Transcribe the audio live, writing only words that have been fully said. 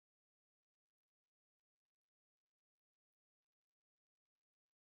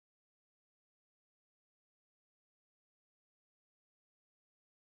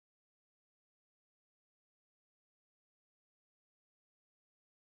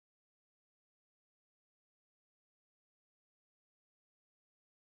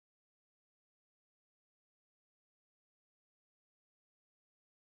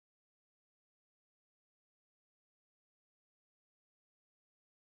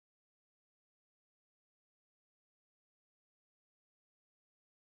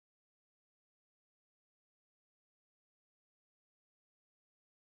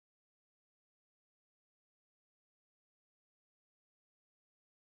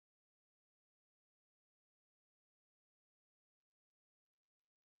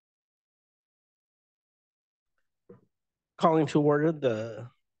calling to order the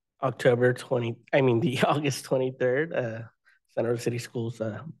the August 23rd Santa Rosa City Schools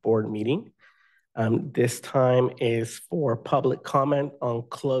board meeting. This time is for public comment on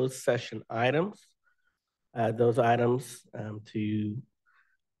closed session items. Those items to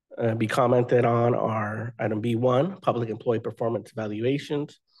be commented on are item B1, public employee performance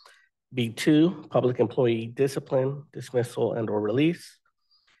evaluations, B2, public employee discipline, dismissal, and or release,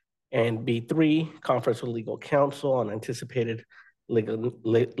 and B3, conference with legal counsel on anticipated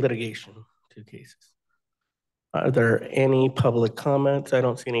litigation, 2 cases. Are there any public comments? I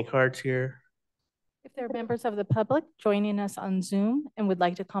don't see any cards here. If there are members of the public joining us on Zoom and would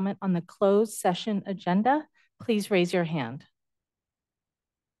like to comment on the closed session agenda, please raise your hand.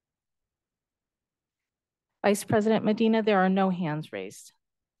 Vice President Medina, there are no hands raised.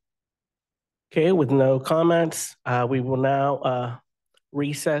 Okay, with no comments, we will now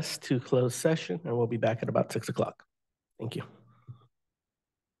recess to closed session, and we'll be back at about 6 o'clock. Thank you.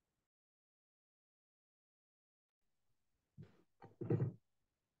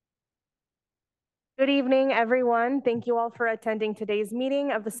 Good evening, everyone. Thank you all for attending today's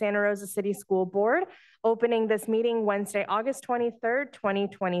meeting of the Santa Rosa City School Board, opening this meeting Wednesday, August 23rd,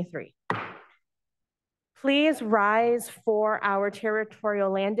 2023. Please rise for our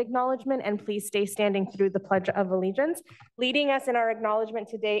territorial land acknowledgement, and please stay standing through the Pledge of Allegiance. Leading us in our acknowledgement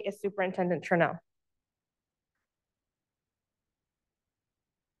today is Superintendent Chernell.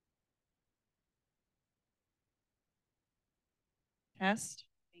 Test.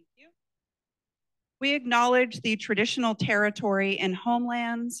 Thank you. We acknowledge the traditional territory and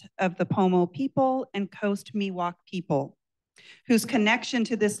homelands of the Pomo people and Coast Miwok people, whose connection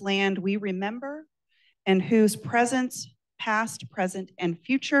to this land we remember and whose presence, past, present, and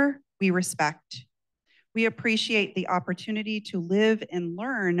future, we respect. We appreciate the opportunity to live and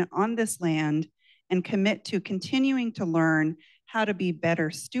learn on this land and commit to continuing to learn how to be better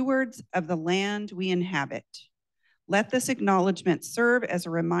stewards of the land we inhabit. Let this acknowledgement serve as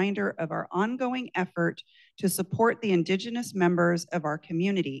a reminder of our ongoing effort to support the Indigenous members of our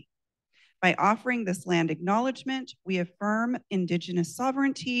community. By offering this land acknowledgement, we affirm Indigenous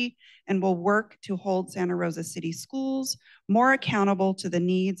sovereignty and will work to hold Santa Rosa City Schools more accountable to the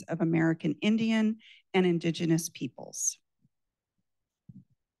needs of American Indian and Indigenous peoples.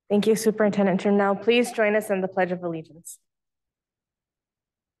 Thank you, Superintendent Chernell. Please join us in the Pledge of Allegiance.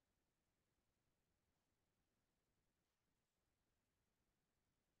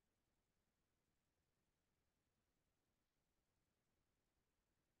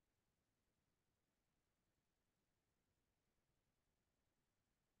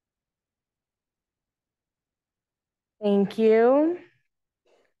 Thank you.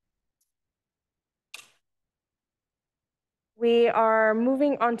 We are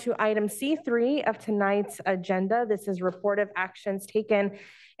moving on to item C3 of tonight's agenda. This is reportive actions taken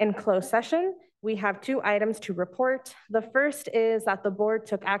in closed session. We have 2 items to report. The first is that the board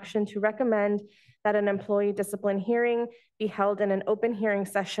took action to recommend that an employee discipline hearing be held in an open hearing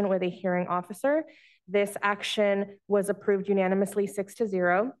session with a hearing officer. This action was approved unanimously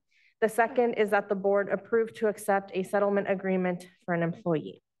 6-0. The second is that the board approved to accept a settlement agreement for an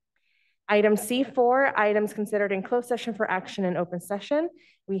employee. Item C4, items considered in closed session for action in open session.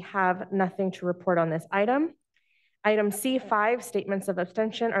 We have nothing to report on this item. Item C5, statements of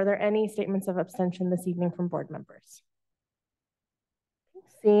abstention. Are there any statements of abstention this evening from board members?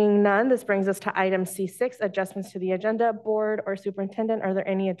 Seeing none, this brings us to item C6, adjustments to the agenda. Board or superintendent, are there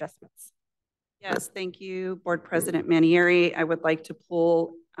any adjustments? Yes, thank you, Board President Manieri. I would like to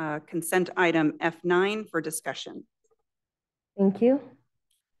pull consent item F9 for discussion. Thank you.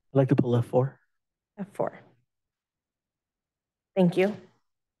 I'd like to pull F4. F4. Thank you.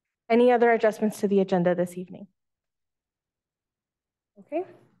 Any other adjustments to the agenda this evening? Okay.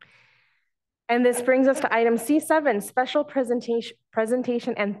 And this brings us to item C7, special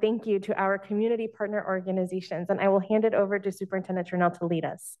presentation and thank you to our community partner organizations. And I will hand it over to Superintendent Chernell to lead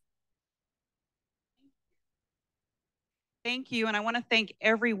us. Thank you, and I want to thank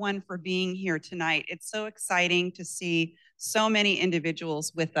everyone for being here tonight. It's so exciting to see so many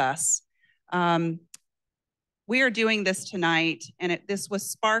individuals with us. We are doing this tonight, and this was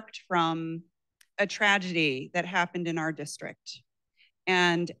sparked from a tragedy that happened in our district.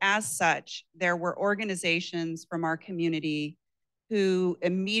 And as such, there were organizations from our community who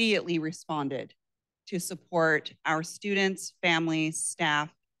immediately responded to support our students, families,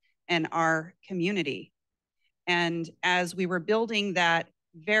 staff, and our community. And as we were building that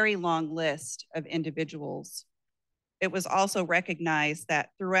very long list of individuals, it was also recognized that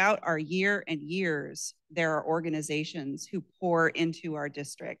throughout our year and years, there are organizations who pour into our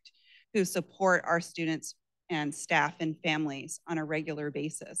district, who support our students and staff and families on a regular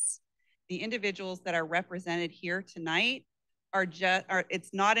basis. The individuals that are represented here tonight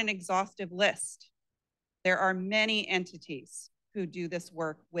it's not an exhaustive list. There are many entities who do this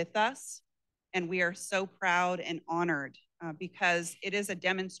work with us, and we are so proud and honored because it is a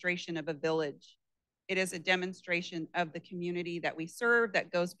demonstration of a village. It is a demonstration of the community that we serve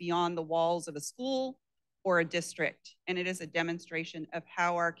that goes beyond the walls of a school or a district. And it is a demonstration of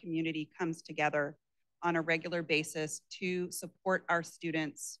how our community comes together on a regular basis to support our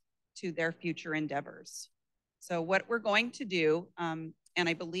students to their future endeavors. So what we're going to do, and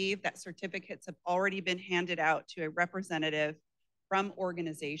I believe that certificates have already been handed out to a representative from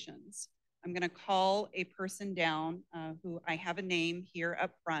organizations. I'm going to call a person down who I have a name here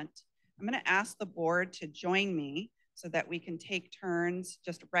up front. I'm going to ask the board to join me so that we can take turns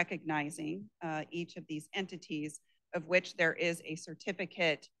just recognizing each of these entities, of which there is a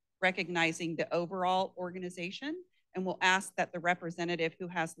certificate recognizing the overall organization. And we'll ask that the representative who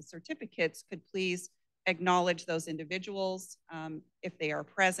has the certificates could please acknowledge those individuals. If they are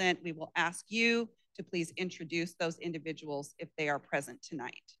present, we will ask you to please introduce those individuals if they are present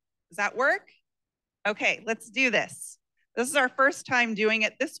tonight. Does that work? Okay, let's do this. This is our first time doing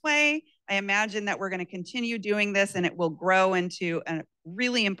it this way. I imagine that we're going to continue doing this and it will grow into a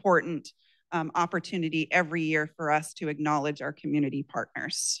really important opportunity every year for us to acknowledge our community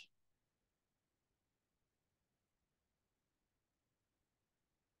partners.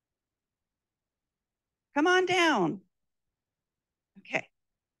 Come on down. Okay.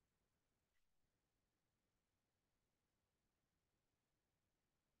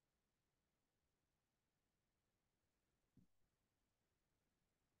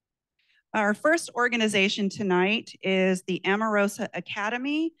 Our first organization tonight is the Rosa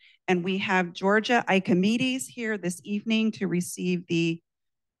Academy, and we have Georgia Ikemedes here this evening to receive the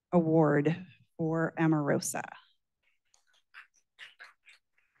award for Rosa.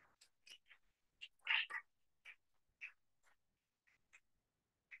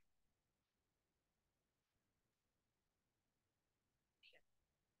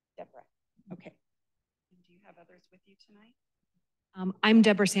 Deborah. Okay. And do you have others with you tonight? I'm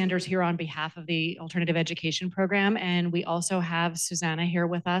Deborah Sanders here on behalf of the Alternative Education Program, and we also have Susanna here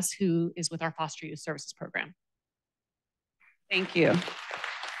with us, who is with our Foster Youth Services Program. Thank you.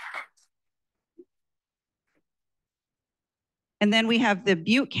 And then we have the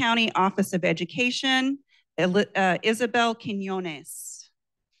Butte County Office of Education, Isabel Quinones.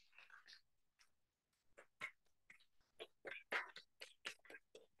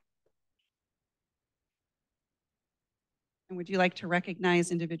 And would you like to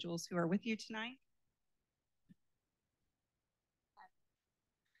recognize individuals who are with you tonight?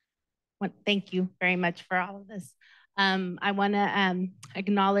 Well, thank you very much for all of this. I want to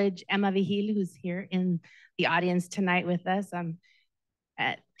acknowledge Emma Vigil, who's here in the audience tonight with us.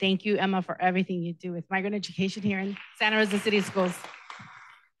 Thank you, Emma, for everything you do with migrant education here in Santa Rosa City Schools.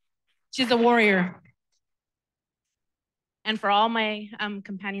 She's a warrior. And for all my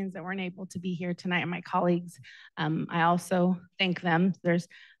companions that weren't able to be here tonight and my colleagues, I also thank them. There's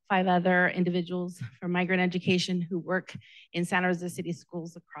 5 other individuals from migrant education who work in Santa Rosa City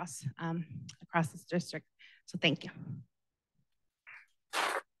Schools across this district. So thank you.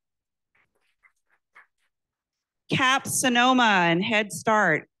 CAP Sonoma and Head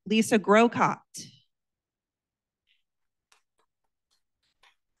Start, Lisa Grocott.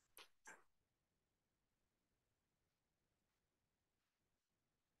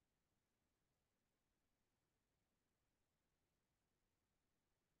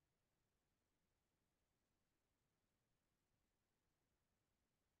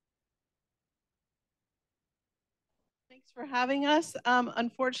 Thanks for having us.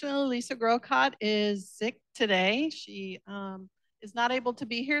 Unfortunately, Lisa Grocott is sick today. She is not able to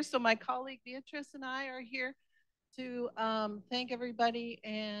be here, so my colleague Beatrice and I are here to thank everybody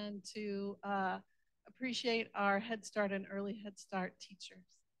and to appreciate our Head Start and Early Head Start teachers.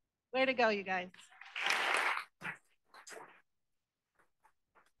 Way to go, you guys.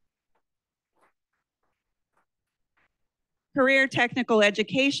 Career Technical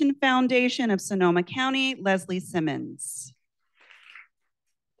Education Foundation of Sonoma County, Leslie Simmons.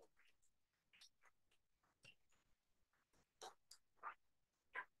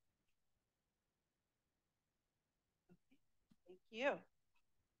 Thank you.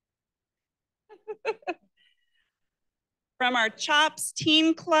 From our CHOPS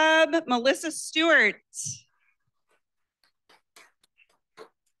Teen Club, Melissa Stewart.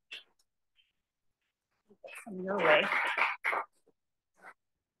 Come your way.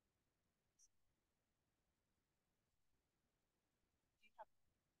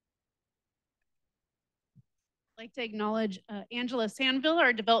 like to acknowledge Angela Sandville,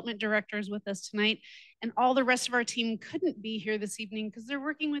 our development director, is with us tonight, and all the rest of our team couldn't be here this evening because they're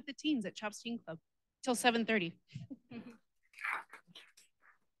working with the teens at Chops Teen Club till 7:30.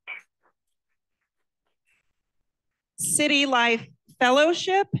 City Life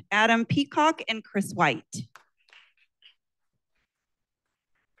Fellowship, Adam Peacock and Chris White.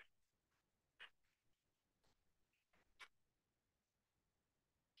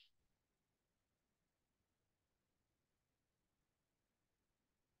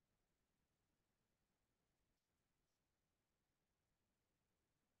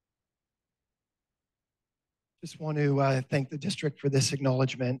 Just want to thank the district for this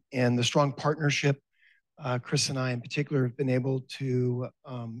acknowledgement and the strong partnership Chris and I in particular have been able to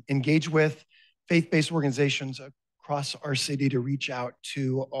engage with faith-based organizations across our city to reach out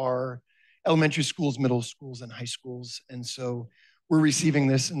to our elementary schools, middle schools, and high schools. And so we're receiving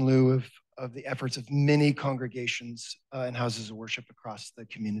this in lieu of the efforts of many congregations and houses of worship across the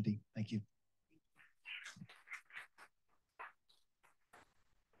community. Thank you.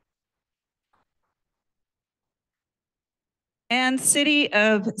 And City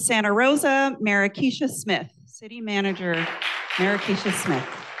of Santa Rosa, Marikesha Smith, City Manager, Marikesha Smith.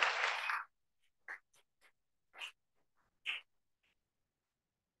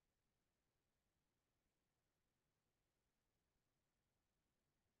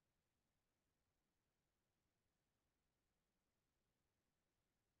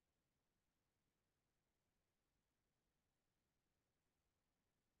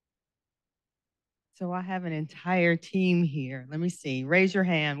 So I have an entire team here. Let me see. Raise your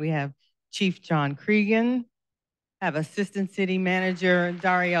hand. We have Chief John Cregan, have Assistant City Manager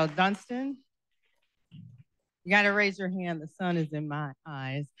Darielle Dunstan. You got to raise your hand. The sun is in my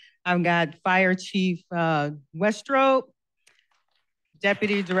eyes. I've got Fire Chief Westrope,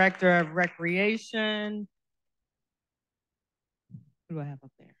 Deputy Director of Recreation. Who do I have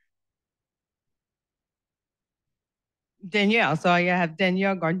up there? Danielle. So I have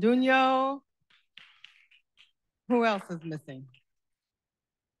Danielle Garduno. Who else is missing?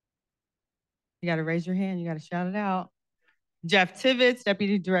 You got to raise your hand. You got to shout it out. Jeff Tibbetts,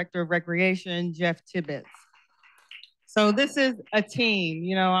 Deputy Director of Recreation, Jeff Tibbetts. So this is a team.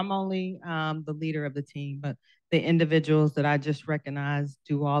 You know, I'm only the leader of the team, but the individuals that I just recognized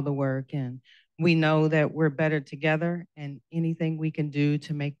do all the work. And we know that we're better together, and anything we can do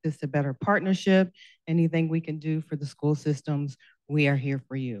to make this a better partnership, anything we can do for the school systems, we are here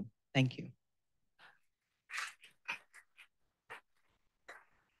for you. Thank you.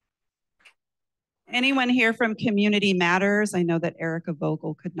 Anyone here from Community Matters? I know that Erica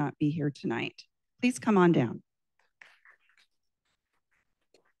Vogel could not be here tonight. Please come on down.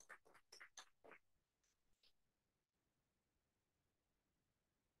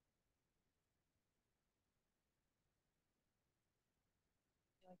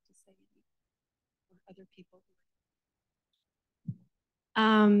 Would you like to say anything or other people?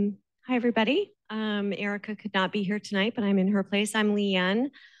 Hi, everybody. Erica could not be here tonight, but I'm in her place. I'm Leanne,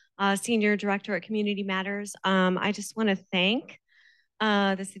 Senior Director at Community Matters. I just want to thank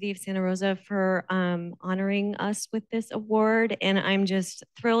the City of Santa Rosa for honoring us with this award. And I'm just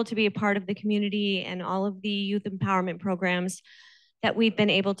thrilled to be a part of the community and all of the youth empowerment programs that we've been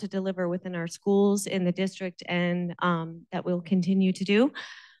able to deliver within our schools in the district, and that we'll continue to do.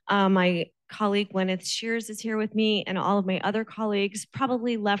 My colleague Gwyneth Shears is here with me, and all of my other colleagues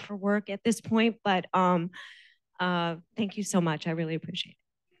probably left for work at this point, but thank you so much. I really appreciate it.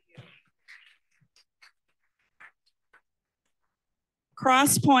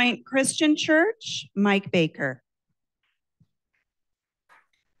 Cross Point Christian Church, Mike Baker.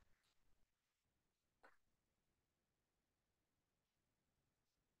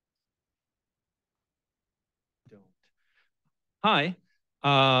 Hi,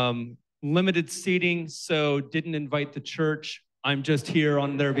 limited seating, so didn't invite the church. I'm just here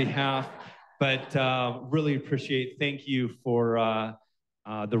on their behalf, but really appreciate, thank you for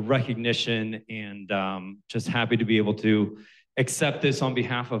the recognition, and just happy to be able to accept this on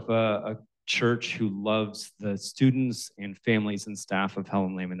behalf of a church who loves the students and families and staff of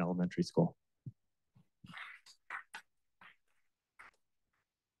Helen Lehman Elementary School.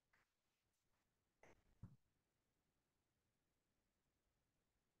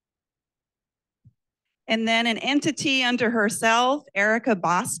 And then an entity unto herself, Erica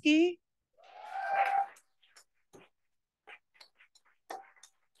Bosky.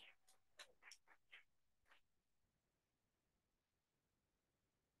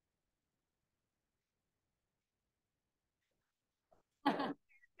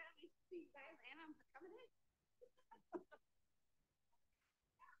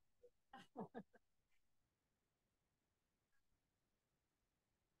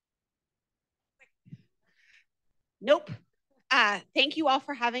 Nope. Thank you all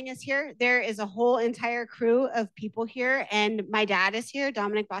for having us here. There is a whole entire crew of people here, and my dad is here,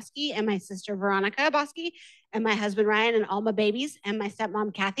 Dominic Bosky, and my sister Veronica Bosky, and my husband Ryan, and all my babies, and my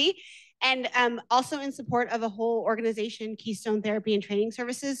stepmom Kathy, and also in support of a whole organization, Keystone Therapy and Training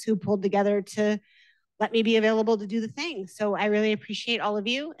Services, who pulled together to let me be available to do the thing. So I really appreciate all of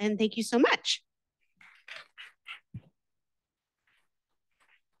you, and thank you so much.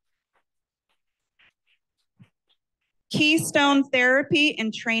 Keystone Therapy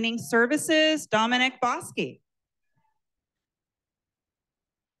and Training Services, Dominic Bosky.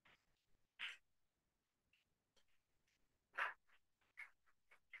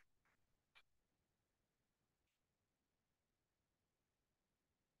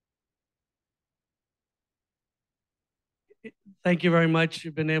 Thank you very much.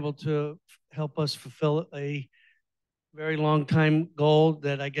 You've been able to help us fulfill a very long time goal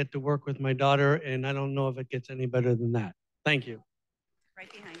that I get to work with my daughter, and I don't know if it gets any better than that. Thank you. Right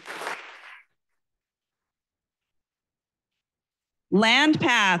behind you. Land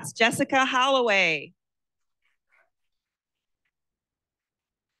Paths, Jessica Holloway.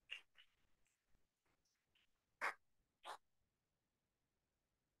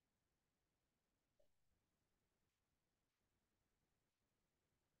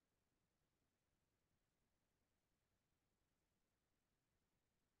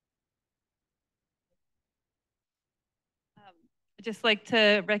 I'd just like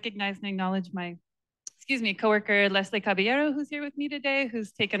to recognize and acknowledge my, coworker Leslie Caballero, who's here with me today,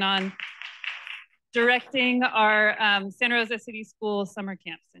 who's taken on directing our Santa Rosa City School summer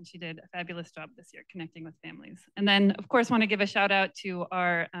camps, and she did a fabulous job this year connecting with families. And then, of course, want to give a shout out to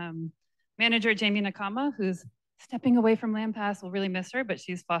our manager, Jamie Nakama, who's stepping away from Land Pass. We'll really miss her, but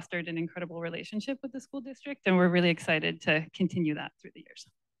she's fostered an incredible relationship with the school district, and we're really excited to continue that through the years.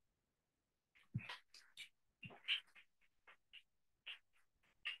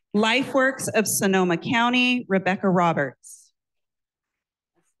 LifeWorks of Sonoma County, Rebecca Roberts.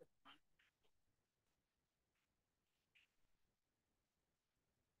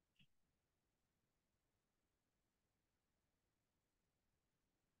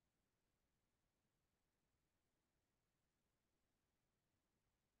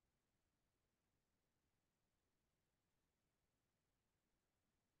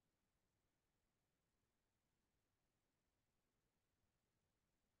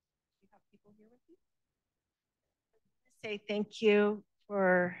 Say thank you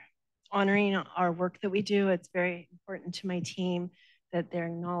for honoring our work that we do. It's very important to my team that they're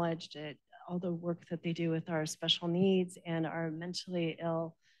acknowledged at all the work that they do with our special needs and our mentally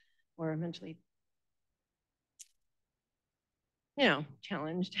ill or mentally,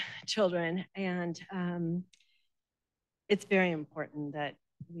 challenged children. And it's very important that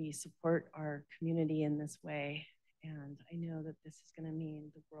we support our community in this way. And I know that this is going to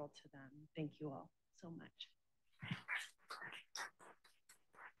mean the world to them. Thank you all so much.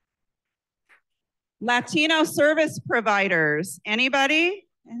 Latino service providers. Anybody?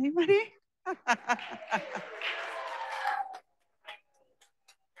 Anybody?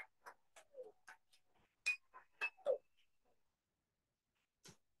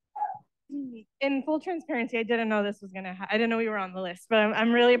 In full transparency, I didn't know this was gonna I didn't know we were on the list, but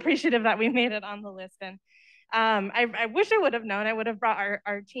I'm really appreciative that we made it on the list. And I wish I would have known. I would have brought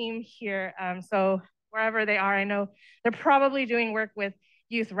our team here. So wherever they are, I know they're probably doing work with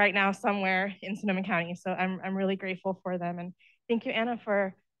youth right now somewhere in Sonoma County. So I'm really grateful for them. And thank you, Anna,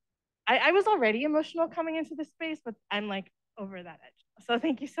 for, I was already emotional coming into this space, but I'm like over that edge. So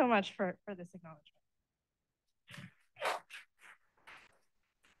thank you so much for this acknowledgement.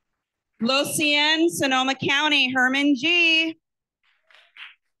 Los Cien, Sonoma County, Herman G.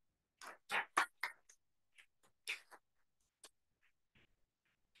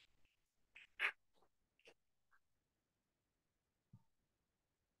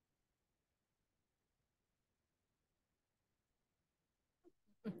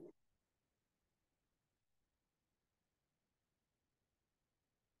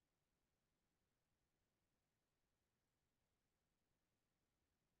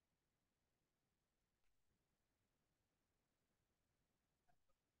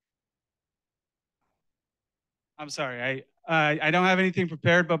 I'm sorry, I don't have anything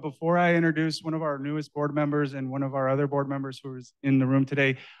prepared, but before I introduce one of our newest board members and one of our other board members who is in the room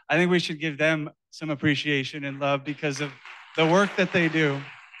today, I think we should give them some appreciation and love because of the work that they do.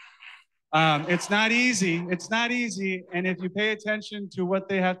 It's not easy. It's not easy. And if you pay attention to what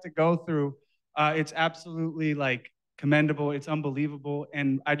they have to go through, it's absolutely like commendable. It's unbelievable.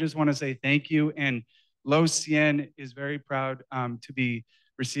 And I just want to say thank you. And Los Cien is very proud to be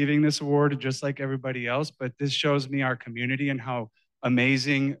receiving this award just like everybody else, but this shows me our community and how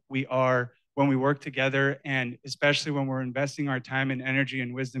amazing we are when we work together, and especially when we're investing our time and energy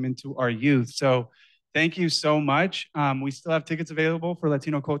and wisdom into our youth. So thank you so much. We still have tickets available for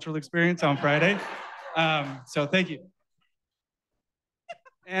Latino Cultural Experience on Friday. So thank you.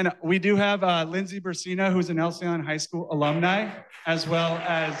 And we do have Lindsay Bursina, who's an Elsion High School alumni, as well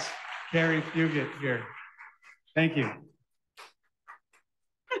as Carrie Fugit here. Thank you.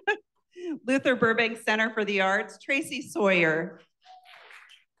 Luther Burbank Center for the Arts, Tracy Sawyer.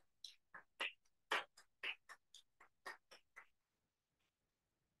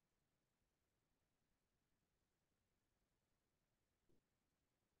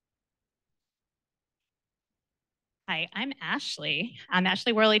 Hi, I'm Ashley. I'm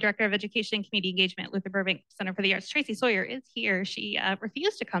Ashley Worley, Director of Education and Community Engagement at Luther Burbank Center for the Arts. Tracy Sawyer is here. She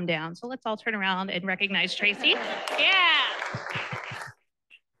refused to come down, so let's all turn around and recognize Tracy. Yeah.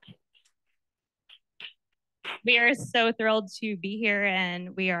 We are so thrilled to be here,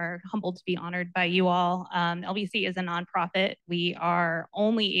 and we are humbled to be honored by you all. LBC is a nonprofit. We are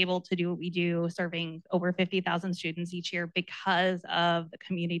only able to do what we do, serving over 50,000 students each year because of the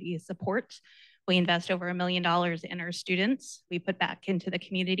community support. We invest over $1 million in our students. We put back into the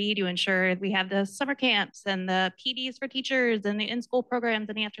community to ensure we have the summer camps and the PDs for teachers and the in-school programs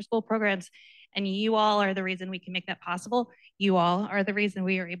and the after-school programs. And you all are the reason we can make that possible. You all are the reason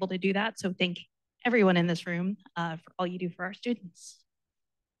we are able to do that. So thank everyone in this room for all you do for our students.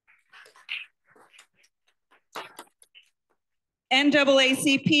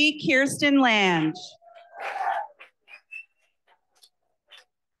 NAACP, Kirsten Lange.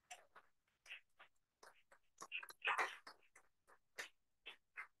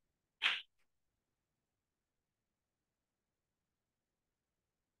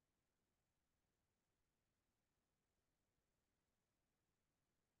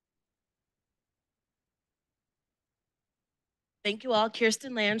 Thank you all.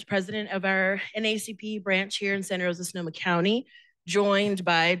 Kirsten Lange, president of our NAACP branch here in Santa Rosa, Sonoma County, joined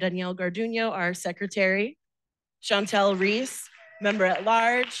by Danielle Garduno, our secretary, Chantel Reese, member at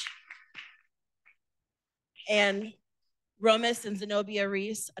large, and Romis and Zenobia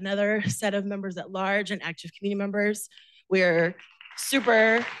Reese, another set of members at large and active community members. We're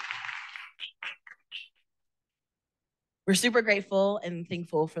super grateful and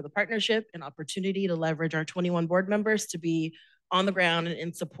thankful for the partnership and opportunity to leverage our 21 board members to be on the ground and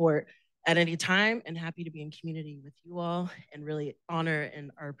in support at any time, and happy to be in community with you all, and really honor and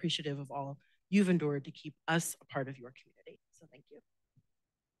are appreciative of all you've endured to keep us a part of your community. So thank you.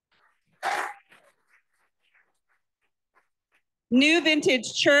 New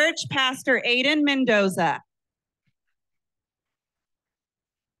Vintage Church, Pastor Aiden Mendoza.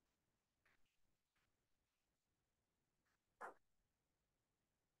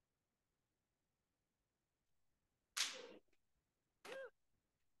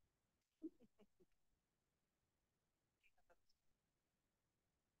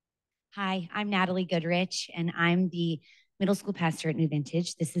 Hi, I'm Natalie Goodrich, and I'm the middle school pastor at New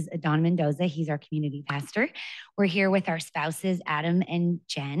Vintage. This is Adon Mendoza. He's our community pastor. We're here with our spouses, Adam and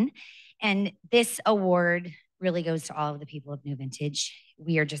Jen. And this award really goes to all of the people of New Vintage.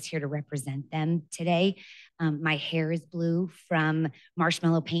 We are just here to represent them today. My hair is blue from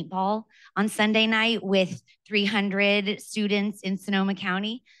marshmallow paintball on Sunday night with 300 students in Sonoma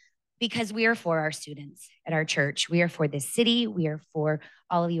County, because we are for our students at our church. We are for this city. We are for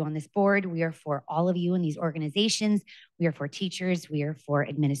all of you on this board. We are for all of you in these organizations. We are for teachers. We are for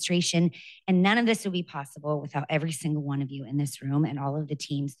administration. And none of this would be possible without every single one of you in this room and all of the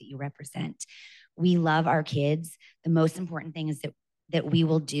teams that you represent. We love our kids. The most important thing is that we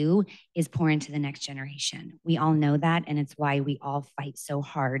will do is pour into the next generation. We all know that, and it's why we all fight so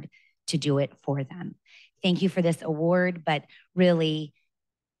hard to do it for them. Thank you for this award, but really,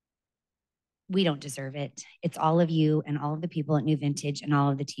 we don't deserve it. It's all of you and all of the people at New Vintage and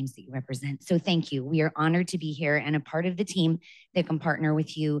all of the teams that you represent. So thank you. We are honored to be here and a part of the team that can partner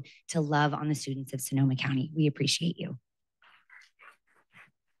with you to love on the students of Sonoma County. We appreciate you.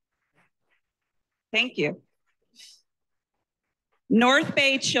 Thank you. North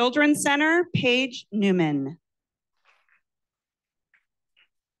Bay Children's Center, Paige Newman.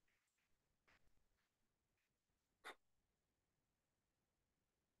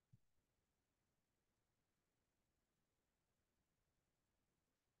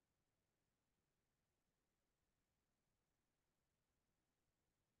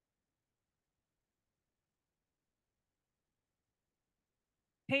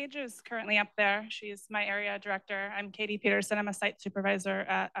 Paige is currently up there. She's my area director. I'm Katie Peterson. I'm a site supervisor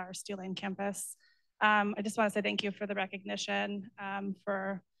at our Steel Lane campus. I just want to say thank you for the recognition,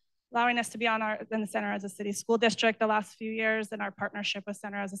 for allowing us to be in the Santa Rosa City School District the last few years and our partnership with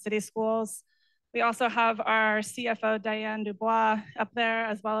Santa Rosa City Schools. We also have our CFO, Diane Dubois, up there,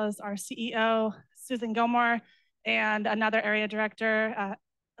 as well as our CEO, Susan Gilmore, and another area director,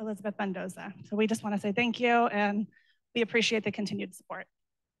 Elizabeth Mendoza. So we just want to say thank you, and we appreciate the continued support.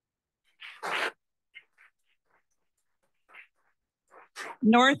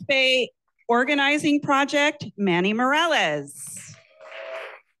 North Bay Organizing Project, Manny Morales.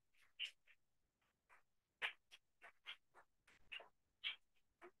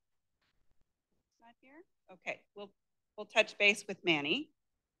 Not here? Okay, we'll touch base with Manny.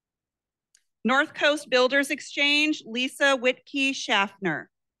 North Coast Builders Exchange, Lisa Whitkey Schaffner.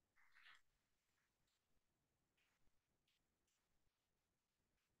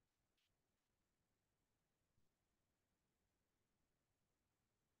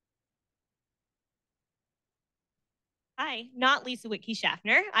 Hi, not Lisa Whitkey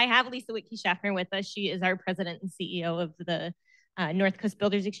Schaffner. I have Lisa Whitkey Schaffner with us. She is our president and CEO of the North Coast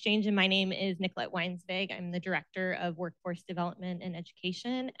Builders Exchange, and my name is Nicolette Weinsveg. I'm the director of workforce development and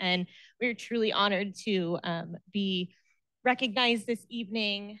education, and we're truly honored to be recognized this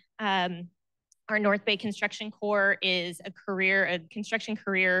evening. Our North Bay Construction Corps is a construction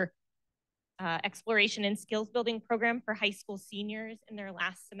career exploration and skills building program for high school seniors in their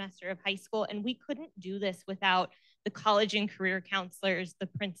last semester of high school. And we couldn't do this without the college and career counselors, the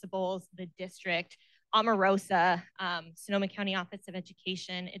principals, the district, Rosa, Sonoma County Office of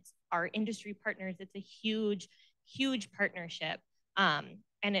Education. It's our industry partners. It's a huge, huge partnership. And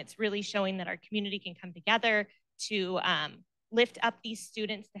it's really showing that our community can come together to lift up these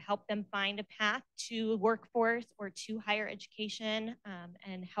students to help them find a path to workforce or to higher education,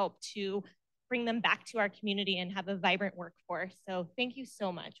 and help to bring them back to our community and have a vibrant workforce. So thank you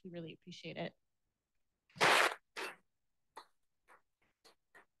so much. We really appreciate it.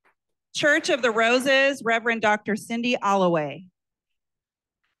 Church of the Roses, Reverend Dr. Cindy Alloway.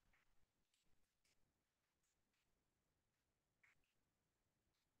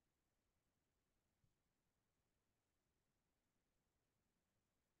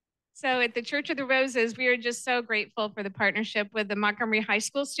 So at the Church of the Roses, we are just so grateful for the partnership with the Montgomery High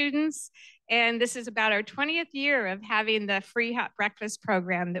School students. And this is about our 20th year of having the free hot breakfast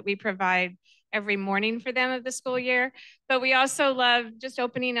program that we provide every morning for them of the school year. But we also love just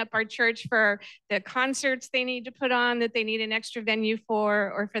opening up our church for the concerts they need to put on that they need an extra venue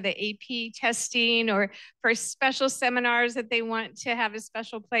for, or for the AP testing, or for special seminars that they want to have a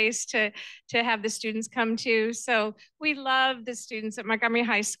special place to have the students come to. So we love the students at Montgomery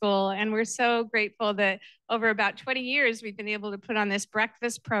High School, and we're so grateful that over about 20 years, we've been able to put on this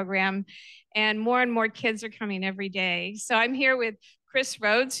breakfast program, and more kids are coming every day. So I'm here with Chris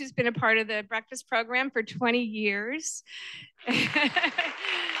Rhodes, who's been a part of the breakfast program for 20 years.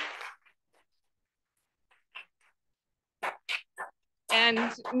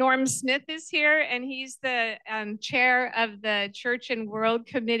 And Norm Smith is here, and he's the chair of the Church and World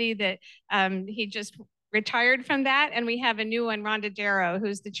Committee that he just retired from that. And we have a new one, Rhonda Darrow,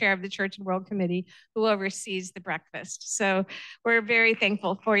 who's the chair of the Church and World Committee, who oversees the breakfast. So we're very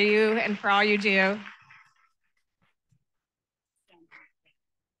thankful for you and for all you do.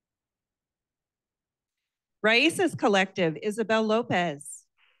 Raices Collective, Isabel Lopez.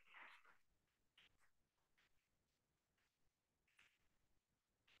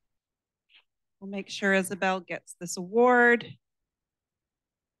 We'll make sure Isabel gets this award.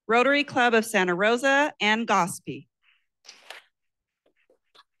 Rotary Club of Santa Rosa, Ann Gospey.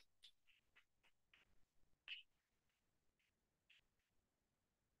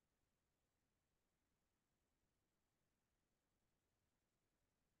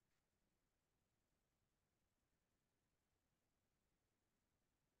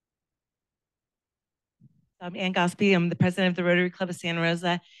 I'm Ann Gospey. I'm the president of the Rotary Club of Santa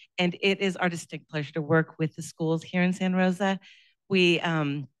Rosa, and it is our distinct pleasure to work with the schools here in Santa Rosa. We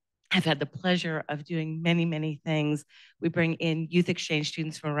have had the pleasure of doing many things. We bring in youth exchange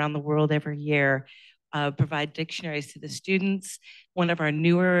students from around the world every year, provide dictionaries to the students. One of our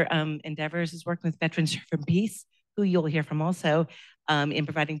newer endeavors is working with Veterans from Peace, who you'll hear from also, in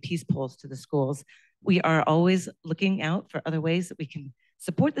providing peace poles to the schools. We are always looking out for other ways that we can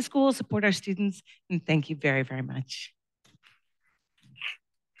support the schools, support our students, and thank you very much.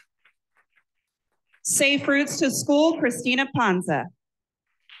 Safe Routes to School, Christina Panza.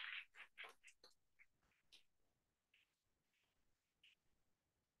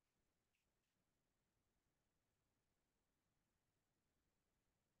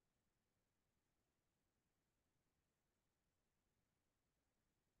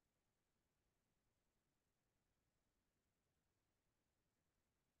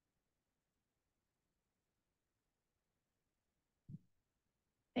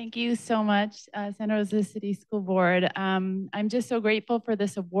 Thank you so much, Santa Rosa City School Board. I'm just so grateful for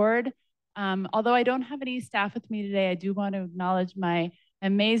this award. Although I don't have any staff with me today, I do want to acknowledge my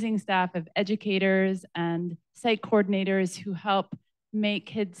amazing staff of educators and site coordinators who help make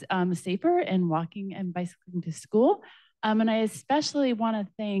kids safer in walking and bicycling to school. And I especially want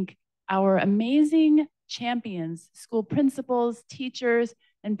to thank our amazing champions, school principals, teachers,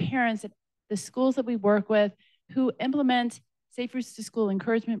 and parents at the schools that we work with who implement Safe Routes to School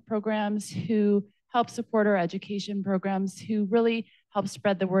encouragement programs, who help support our education programs, who really help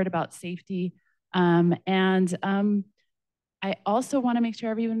spread the word about safety. I also want to make sure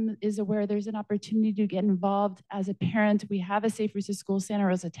everyone is aware there's an opportunity to get involved as a parent. We have a Safe Routes to School Santa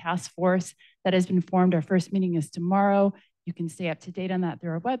Rosa task force that has been formed. Our first meeting is tomorrow. You can stay up to date on that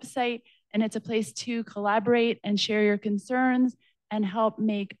through our website. And it's a place to collaborate and share your concerns and help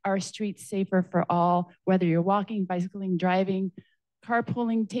make our streets safer for all, whether you're walking, bicycling, driving,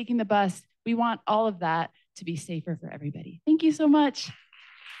 carpooling, taking the bus. We want all of that to be safer for everybody. Thank you so much.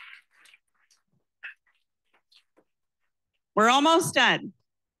 We're almost done.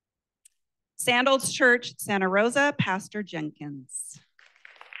 Sandals Church, Santa Rosa, Pastor Jenkins.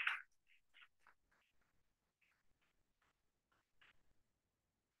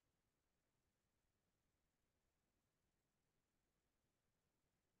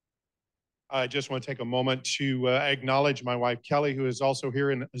 I just want to take a moment to acknowledge my wife, Kelly, who is also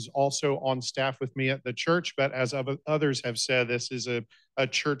here and is also on staff with me at the church. But as others have said, this is a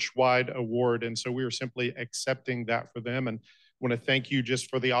church-wide award. And so we are simply accepting that for them. And want to thank you just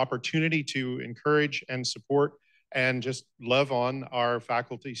for the opportunity to encourage and support and just love on our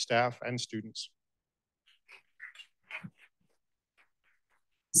faculty, staff, and students.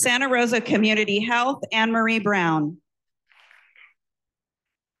 Santa Rosa Community Health, Anne Marie Brown.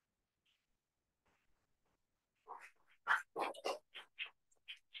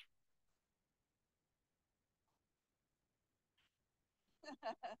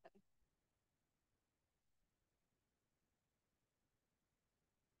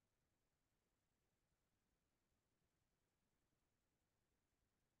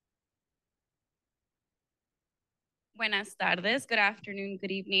 Buenas tardes, good afternoon, good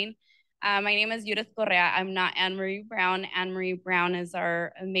evening. My name is Judith Correa. I'm not Anne Marie Brown. Anne Marie Brown is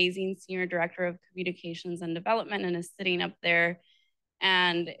our amazing Senior Director of Communications and Development and is sitting up there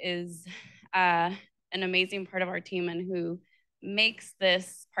and is an amazing part of our team and who makes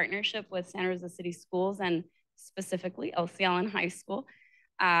this partnership with Santa Rosa City Schools and specifically LC Allen High School,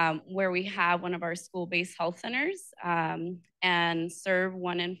 where we have one of our school-based health centers and serve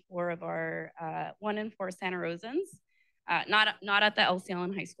 1 in 4 of our 1 in 4 Santa Rosans. Not at the LC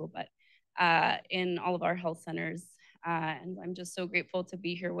Allen High School, but in all of our health centers. And I'm just so grateful to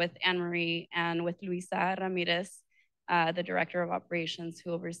be here with Anne Marie and with Luisa Ramirez, the Director of Operations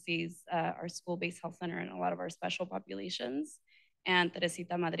who oversees our school-based health center and a lot of our special populations, and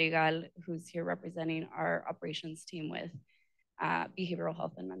Teresita Madrigal, who's here representing our operations team with behavioral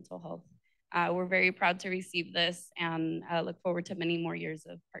health and mental health. We're very proud to receive this and look forward to many more years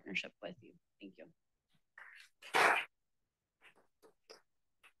of partnership with you. Thank you.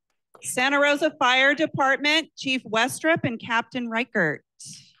 Santa Rosa Fire Department, Chief Westrup and Captain Reichert.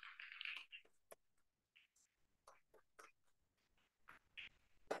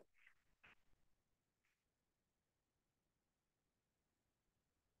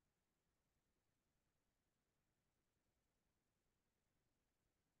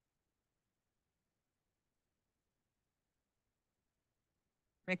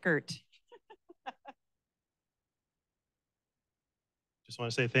 Reichert. Just want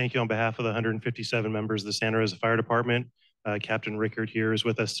to say thank you on behalf of the 157 members of the Santa Rosa Fire Department. Captain Rickard here is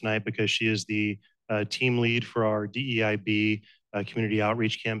with us tonight because she is the team lead for our DEIB community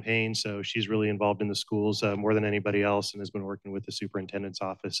outreach campaign. So she's really involved in the schools more than anybody else and has been working with the superintendent's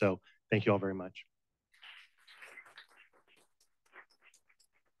office. So thank you all very much.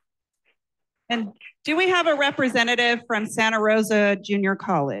 And do we have a representative from Santa Rosa Junior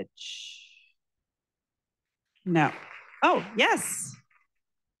College? No. Oh, yes.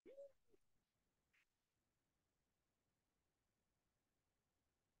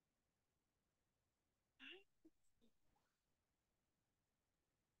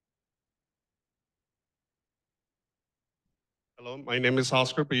 Hello, my name is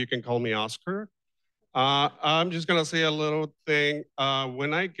Oscar, but you can call me Oscar. I'm just gonna say a little thing.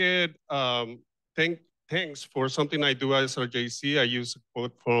 When I get thanks for something I do as a JC, I use a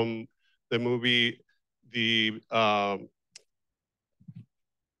quote from the movie, The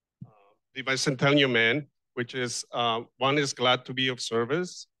Bicentennial Man, which is, one is glad to be of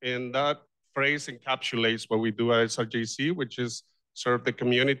service. And that phrase encapsulates what we do as a JC, which is serve the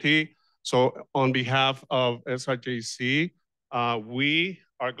community. So on behalf of SRJC, we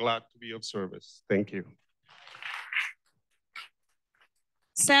are glad to be of service. Thank you.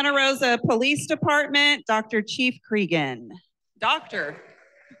 Santa Rosa Police Department, Dr. Chief Cregan. Dr.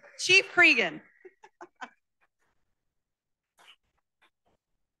 Chief Cregan.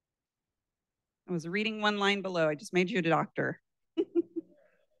 I was reading one line below. I just made you a doctor.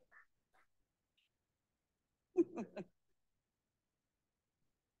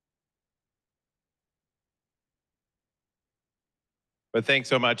 But thanks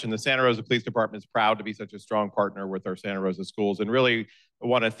so much. And the Santa Rosa Police Department is proud to be such a strong partner with our Santa Rosa schools. And really, I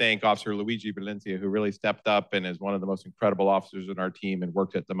want to thank Officer Luigi Valencia, who really stepped up and is one of the most incredible officers in our team and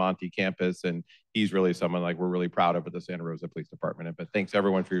worked at the Monte campus. And he's really someone like we're really proud of at the Santa Rosa Police Department. But thanks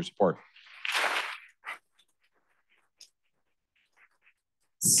everyone for your support.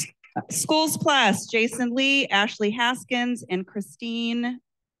 Schools Plus, Jason Lee, Ashley Haskins, and Christine.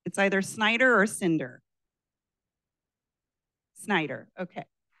 It's either Snyder or Cinder. Snyder, okay.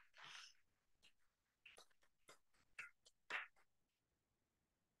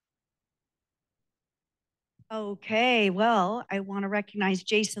 Okay, well, I want to recognize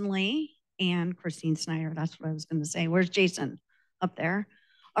Jason Lee and Christine Snyder. That's what I was going to say. Where's Jason? Up there.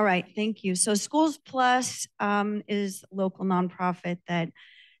 All right, thank you. So Schools Plus is a local nonprofit that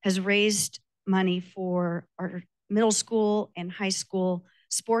has raised money for our middle school and high school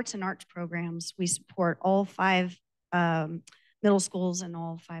sports and arts programs. We support all 5 middle schools and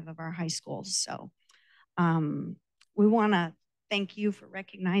all 5 of our high schools. So we want to thank you for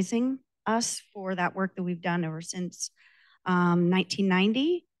recognizing us for that work that we've done ever since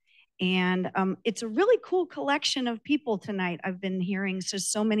 1990. And it's a really cool collection of people tonight. I've been hearing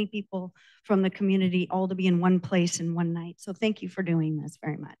so many people from the community all to be in one place in one night. So thank you for doing this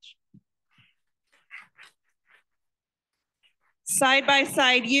very much. Side by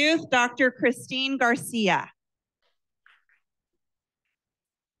Side Youth, Dr. Christine Garcia.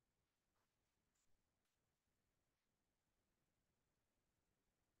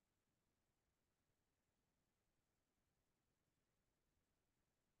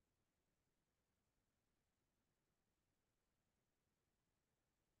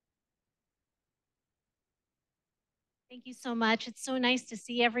 Thank you so much. It's so nice to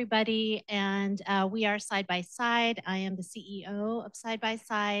see everybody. And we are Side by Side. I am the CEO of Side by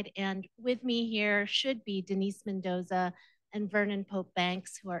Side. And with me here should be Denise Mendoza and Vernon Pope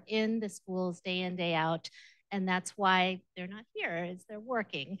Banks, who are in the schools day in, day out. And that's why they're not here, is they're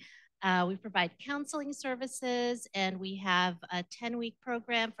working. We provide counseling services, and we have a 10-week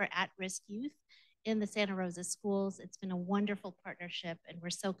program for at-risk youth in the Santa Rosa schools. It's been a wonderful partnership, and we're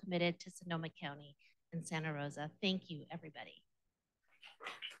so committed to Sonoma County and Santa Rosa. Thank you, everybody.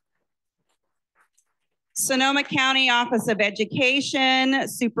 Sonoma County Office of Education,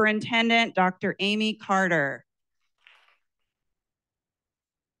 Superintendent Dr. Amy Carter.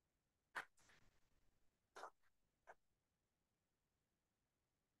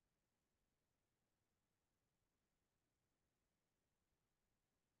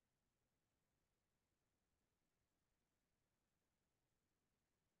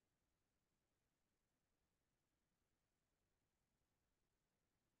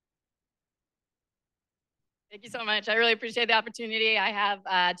 Thank you so much. I really appreciate the opportunity. I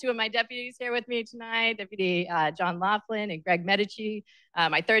have 2 of my deputies here with me tonight, Deputy John Laughlin and Greg Medici.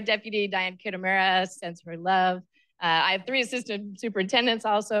 My 3rd deputy, Diane Kitamura, sends her love. I have 3 assistant superintendents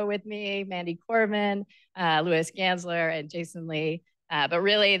also with me, Mandy Corbin, Louis Gansler, and Jason Lee. But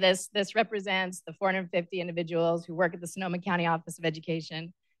really, this represents the 450 individuals who work at the Sonoma County Office of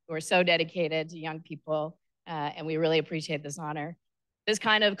Education, who are so dedicated to young people, and we really appreciate this honor. This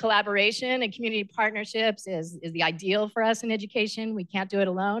kind of collaboration and community partnerships is the ideal for us in education. We can't do it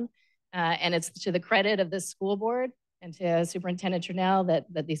alone. And it's to the credit of this school board and to Superintendent Turnell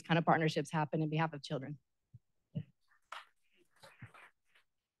that these kind of partnerships happen on behalf of children.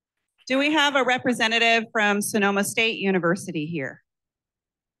 Do we have a representative from Sonoma State University here?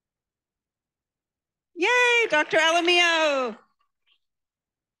 Yay, Dr. Alamillo.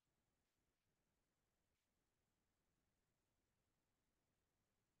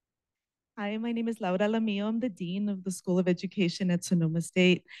 Hi, my name is Laura Lamillo. I'm the Dean of the School of Education at Sonoma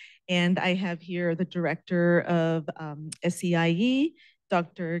State. And I have here the Director of SEIE,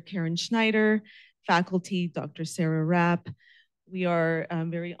 Dr. Karen Schneider, faculty, Dr. Sarah Rapp. We are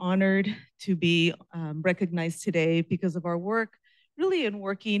very honored to be recognized today because of our work really in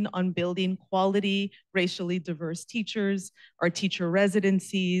working on building quality, racially diverse teachers. Our teacher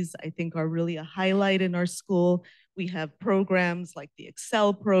residencies, I think, are really a highlight in our school. We have programs like the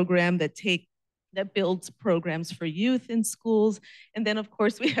Excel program that take that builds programs for youth in schools. And then, of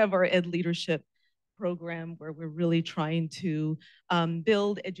course, we have our Ed Leadership program where we're really trying to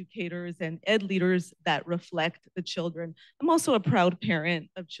build educators and ed leaders that reflect the children. I'm also a proud parent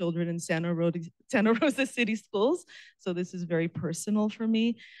of children in Santa Rosa City Schools, so this is very personal for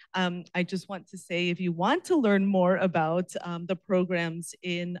me. I just want to say, if you want to learn more about the programs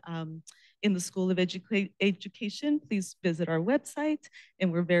in the School of Education, please visit our website,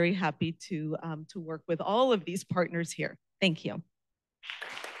 and we're very happy to work with all of these partners here. Thank you.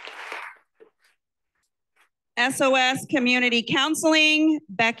 SOS Community Counseling,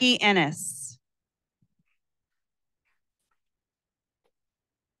 Becky Ennis.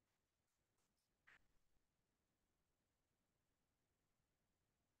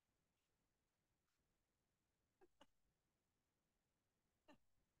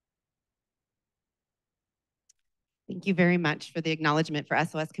 Thank you very much for the acknowledgement for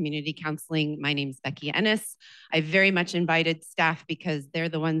SOS Community Counseling. My name is Becky Ennis. I very much invited staff because they're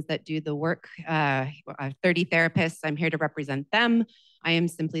the ones that do the work. 30 therapists, I'm here to represent them. I am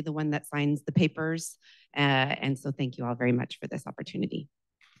simply the one that signs the papers. And so thank you all very much for this opportunity.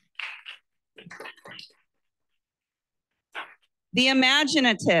 The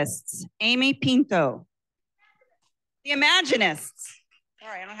Imaginatists, Amy Pinto. The Imaginists.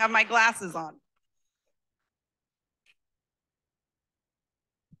 Sorry, I don't have my glasses on.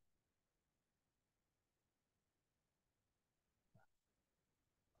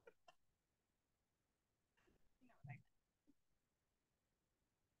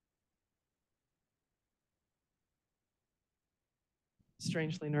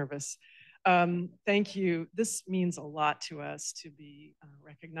 Strangely nervous. Thank you. This means a lot to us to be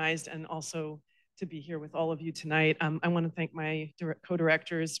recognized and also to be here with all of you tonight. I want to thank my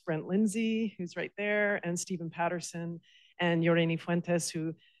co-directors, Brent Lindsay, who's right there, and Stephen Patterson, and Yoreni Fuentes,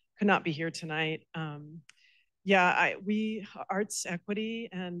 who could not be here tonight. We arts equity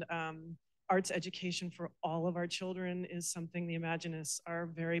and arts education for all of our children is something the Imaginists are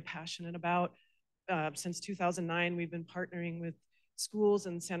very passionate about. Since 2009, we've been partnering with schools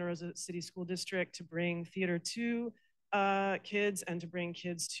in Santa Rosa City School District to bring theater to kids and to bring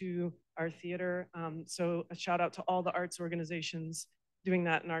kids to our theater. So a shout out to all the arts organizations doing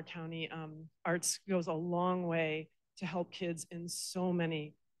that in our county. Arts goes a long way to help kids in so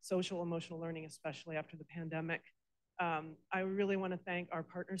many social, emotional learning, especially after the pandemic. I really want to thank our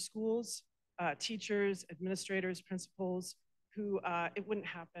partner schools, teachers, administrators, principals, who it wouldn't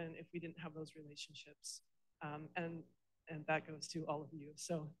happen if we didn't have those relationships. And that goes to all of you.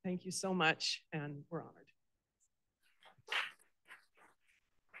 So thank you so much, and we're honored.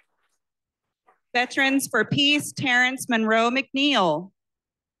 Veterans for Peace, Terrence Monroe McNeil.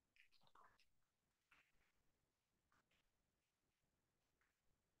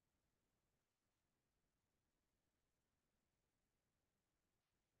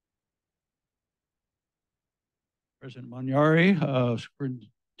 President Magnari,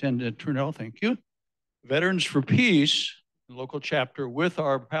 Superintendent Trunell, thank you. Veterans for Peace, the local chapter with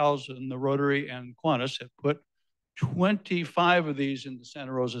our pals in the Rotary and Kiwanis have put 25 of these in the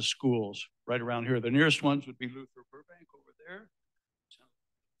Santa Rosa schools right around here. The nearest ones would be Luther Burbank over there,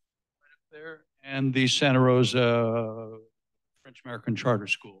 right up there, and the Santa Rosa French American Charter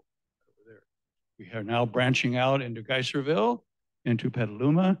School over there. We are now branching out into Geyserville, into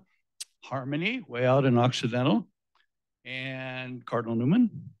Petaluma, Harmony, way out in Occidental, and Cardinal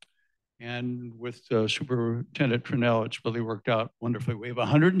Newman. And with Superintendent Trunell, it's really worked out wonderfully. We have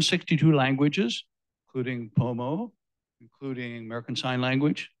 162 languages, including Pomo, including American Sign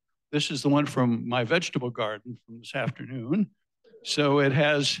Language. This is the one from my vegetable garden from this afternoon. So it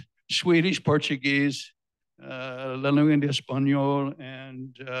has Swedish, Portuguese, La Lengua de Español,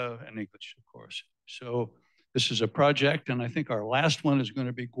 and English, of course. So this is a project, and I think our last one is going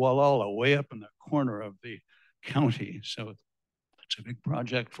to be Gualala, way up in the corner of the county. So it's a big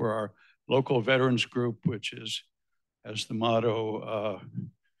project for our local veterans group, which has the motto,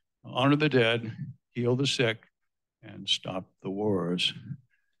 honor the dead, heal the sick, and stop the wars.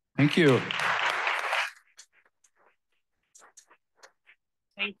 Thank you.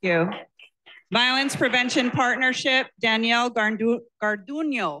 Thank you. Violence Prevention Partnership, Danielle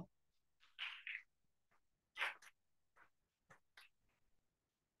Garduño.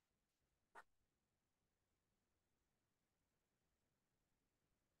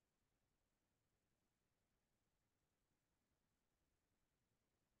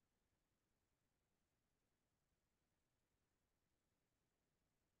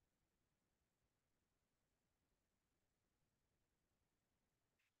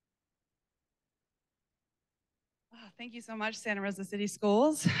 Thank you so much, Santa Rosa City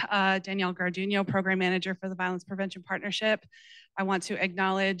Schools. Danielle Garduno, Program Manager for the Violence Prevention Partnership. I want to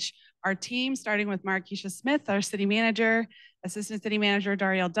acknowledge our team, starting with Marquisha Smith, our City Manager, Assistant City Manager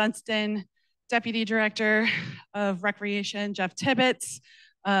Darielle Dunstan, Deputy Director of Recreation Jeff Tibbetts,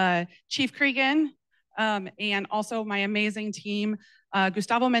 Chief Cregan, and also my amazing team,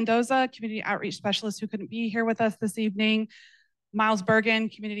 Gustavo Mendoza, Community Outreach Specialist who couldn't be here with us this evening, Miles Bergen,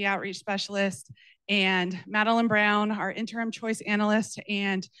 Community Outreach Specialist, and Madeline Brown, our Interim Choice Analyst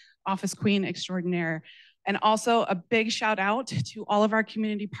and Office Queen Extraordinaire. And also a big shout out to all of our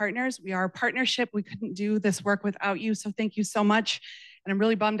community partners. We are a partnership. We couldn't do this work without you, so thank you so much. And I'm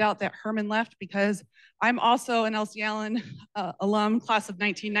really bummed out that Herman left because I'm also an Elsie Allen alum, class of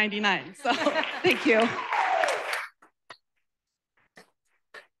 1999, so thank you.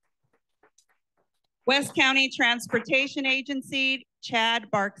 West County Transportation Agency, Chad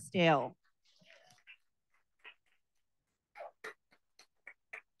Barksdale.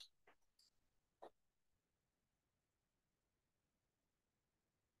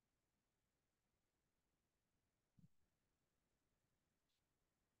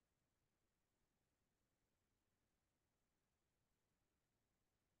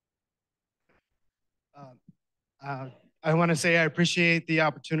 I want to say I appreciate the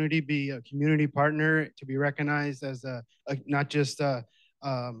opportunity to be a community partner, to be recognized as not just a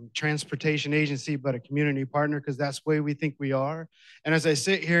transportation agency, but a community partner, because that's the way we think we are. And as I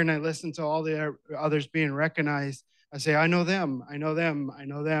sit here and I listen to all the others being recognized, I say, I know them, I know them, I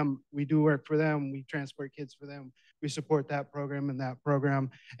know them. We do work for them. We transport kids for them. We support that program and that program.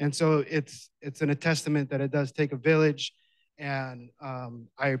 And so it's a testament that it does take a village. And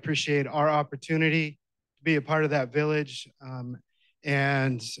I appreciate our opportunity to be a part of that village. On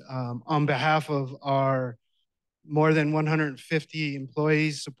behalf of our more than 150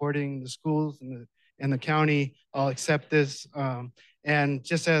 employees supporting the schools and the county, I'll accept this. And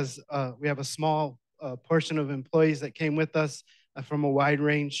just as we have a small portion of employees that came with us from a wide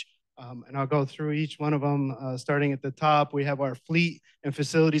range, and I'll go through each one of them, starting at the top. We have our fleet and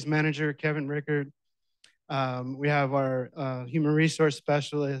facilities manager, Kevin Rickard. We have our human resource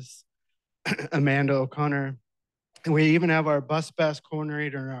specialist, Amanda O'Connor. And we even have our bus pass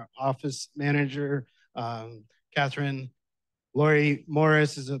coordinator and our office manager, Catherine. Lori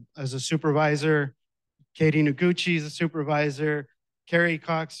Morris is a supervisor. Katie Noguchi is a supervisor. Carrie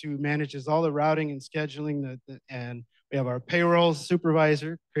Cox, who manages all the routing and scheduling. And we have our payroll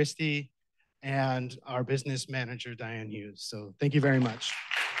supervisor, Christy, and our business manager, Diane Hughes. So thank you very much.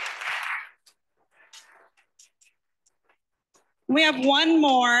 We have one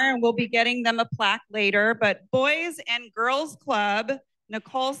more. We'll be getting them a plaque later, but Boys and Girls Club,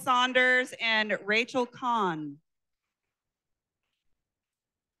 Nicole Saunders and Rachel Kahn.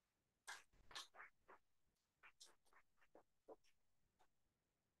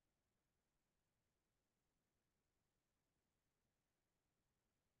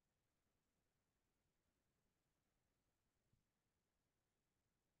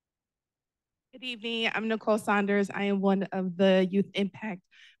 Good evening. I'm Nicole Saunders. I am one of the Youth Impact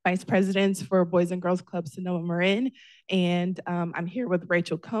Vice Presidents for Boys and Girls Club Sonoma Marin. And I'm here with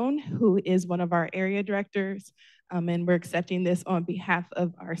Rachel Cohn, who is one of our area directors. And we're accepting this on behalf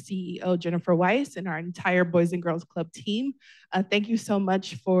of our CEO, Jennifer Weiss, and our entire Boys and Girls Club team. Thank you so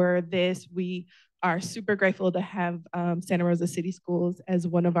much for this. We are super grateful to have Santa Rosa City Schools as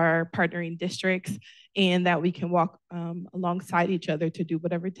one of our partnering districts, and that we can walk alongside each other to do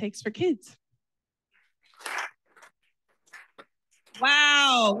whatever it takes for kids.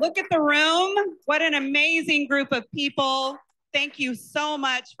 Wow, look at the room. What an amazing group of people. Thank you so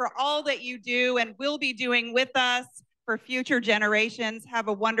much for all that you do and will be doing with us for future generations. Have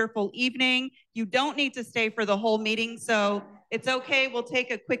a wonderful evening. You don't need to stay for the whole meeting, so it's okay. We'll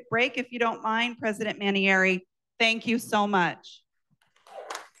take a quick break if you don't mind. President Manieri, thank you so much.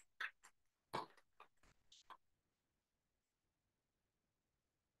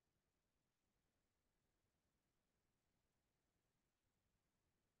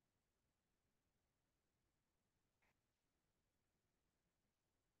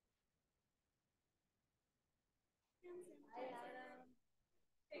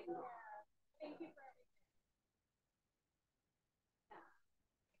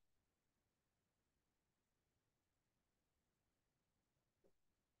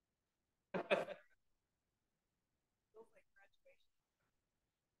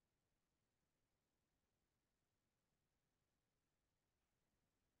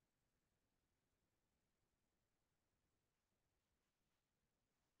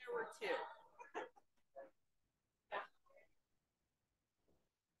 There were two.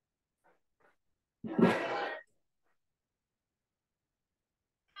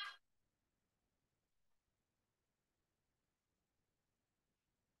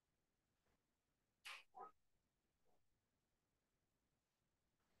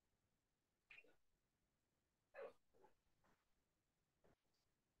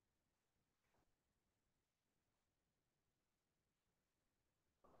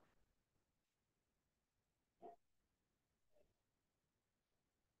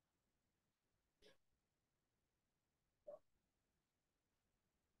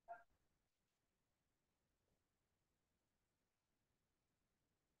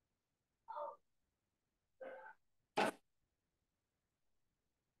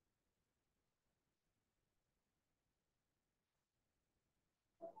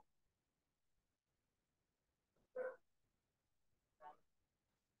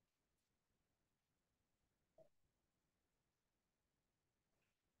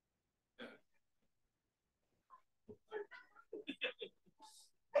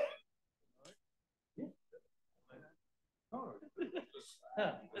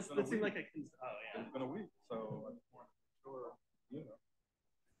 That seemed like a, oh yeah. It's been a week, so I just want to make sure, you know,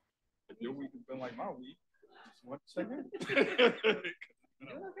 if your week has been like my week, just want to check in.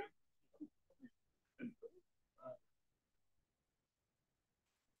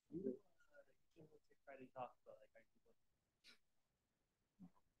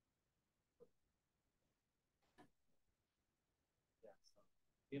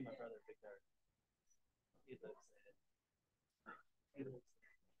 Me and my brother picked our. He lives there. He lives there.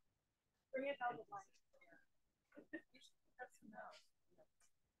 Bring it down the line.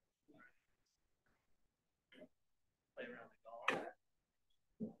 Play around the golf.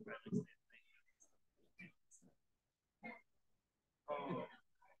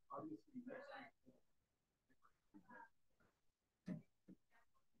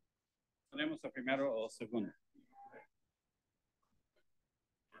 ¿Tenemos a primero o segundo?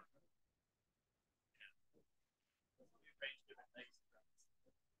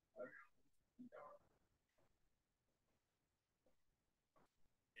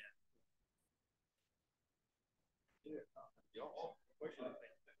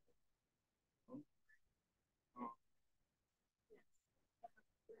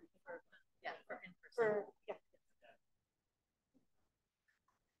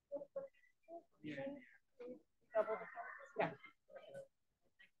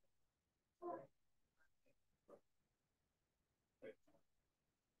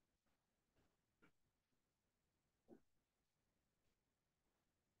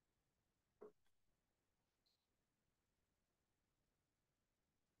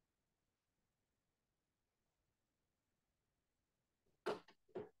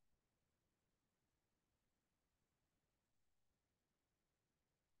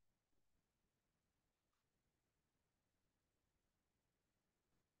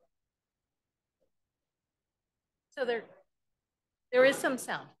 So there is some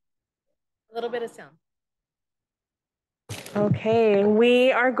sound, a little bit of sound. Okay,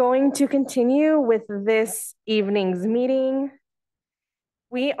 we are going to continue with this evening's meeting.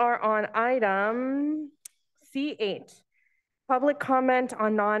 We are on item C8, public comment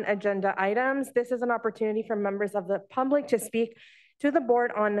on non-agenda items. This is an opportunity for members of the public to speak to the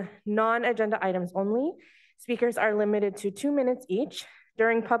board on non-agenda items only. Speakers are limited to 2 minutes each.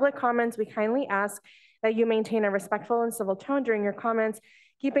 During public comments, we kindly ask that you maintain a respectful and civil tone during your comments,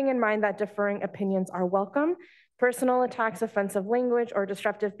 keeping in mind that differing opinions are welcome. Personal attacks, offensive language, or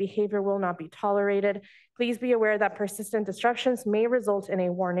disruptive behavior will not be tolerated. Please be aware that persistent disruptions may result in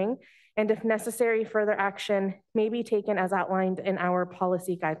a warning, and if necessary, further action may be taken as outlined in our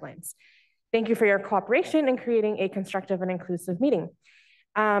policy guidelines. Thank you for your cooperation in creating a constructive and inclusive meeting.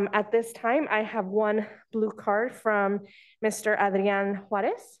 At this time, I have one blue card from Mr. Adrian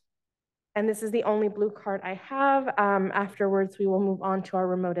Juarez. And this is the only blue card I have. Afterwards, we will move on to our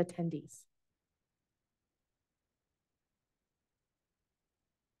remote attendees.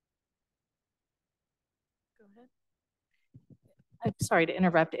 Go ahead. I'm sorry to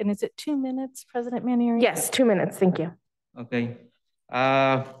interrupt. And is it 2 minutes, President Manieri? Yes, 2 minutes. Thank you. Ok.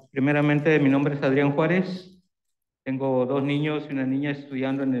 Primeramente, mi nombre es Adrián Juárez. Tengo 2 niños y una niña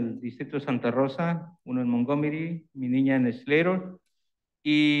estudiando en el distrito de Santa Rosa, uno en Montgomery, mi niña en Slater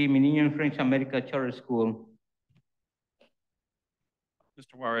y mi niño en French America Charter School.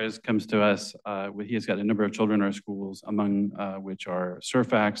 Mr. Juarez comes to us. He has got a number of children in our schools, among which are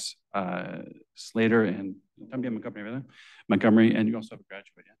Surfax, Slater, and también Montgomery, ¿verdad? Montgomery, and you also have a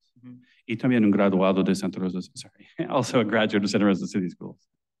graduate, yes? Mm-hmm. Y también un graduado de Santa Rosa, sorry, also a graduate of Santa Rosa City Schools.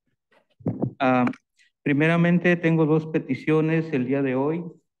 Primeramente, tengo 2 peticiones el día de hoy.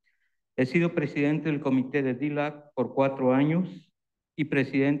 He sido presidente del comité de DILAC por 4 años y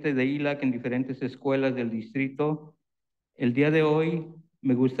presidente de ILAC en diferentes escuelas del distrito. El día de hoy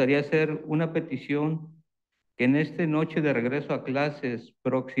me gustaría hacer una petición que en esta noche de regreso a clases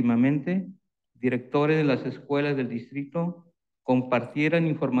próximamente, directores de las escuelas del distrito compartieran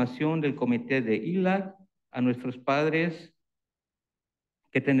información del comité de ILAC a nuestros padres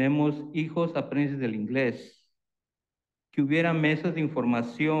que tenemos hijos aprendices del inglés, que hubiera mesas de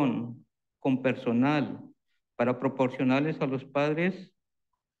información con personal para proporcionarles a los padres.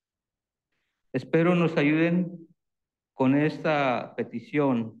 Espero nos ayuden con esta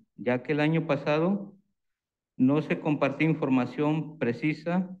petición, ya que el año pasado no se compartió información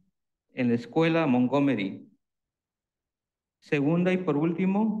precisa en la escuela Montgomery. Segunda y por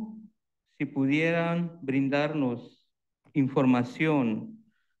último, si pudieran brindarnos información,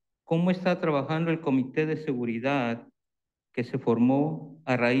 cómo está trabajando el comité de seguridad que se formó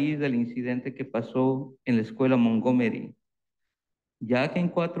a raíz del incidente que pasó en la escuela Montgomery, ya que en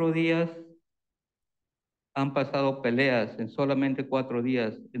 4 días han pasado peleas, en solamente 4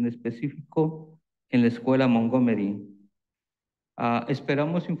 días, en específico en la escuela Montgomery.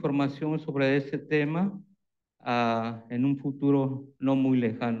 Esperamos información sobre este tema en un futuro no muy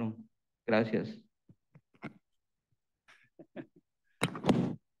lejano. Gracias.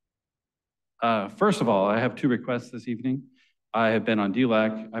 First of all, I have 2 requests this evening. I have been on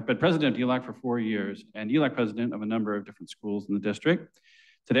DLAC. I've been president of DLAC for 4 years and DLAC president of a number of different schools in the district.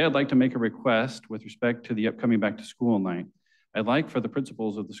 Today, I'd like to make a request with respect to the upcoming back to school night. I'd like for the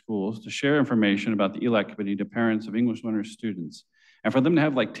principals of the schools to share information about the ELAC committee to parents of English learner students, and for them to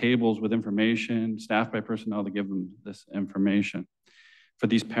have like tables with information, staffed by personnel to give them this information for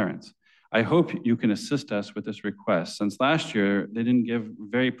these parents. I hope you can assist us with this request. Since last year, they didn't give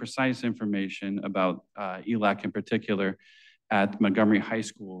very precise information about ELAC in particular at Montgomery High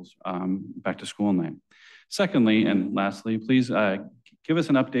School's back to school night. Secondly, and lastly, please give us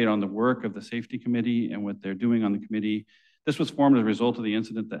an update on the work of the safety committee and what they're doing on the committee. This was formed as a result of the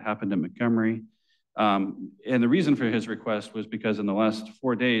incident that happened at Montgomery. And the reason for his request was because in the last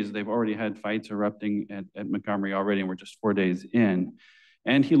 4 days, they've already had fights erupting at Montgomery already, and we're just 4 days in.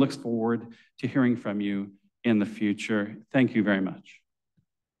 And he looks forward to hearing from you in the future. Thank you very much.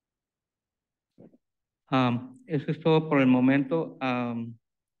 Eso es todo por el momento.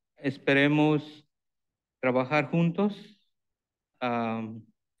 Esperemos trabajar juntos. Como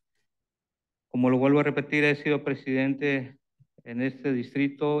lo vuelvo a repetir, he sido presidente en este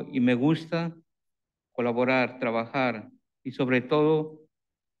distrito y me gusta colaborar, trabajar y sobre todo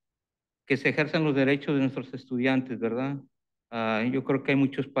que se ejerzan los derechos de nuestros estudiantes, ¿verdad? Yo creo que hay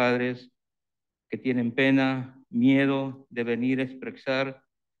muchos padres que tienen pena, miedo de venir a expresar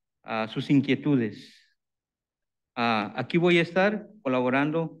sus inquietudes. Aquí voy a estar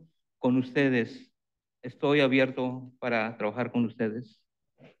colaborando con ustedes. Estoy abierto para trabajar con ustedes.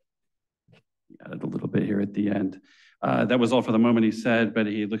 Added a little bit here at the end. That was all for the moment, he said, but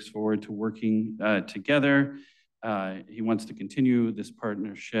he looks forward to working together. He wants to continue this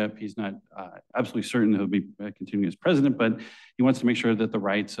partnership. He's not absolutely certain he'll be continuing as president, but he wants to make sure that the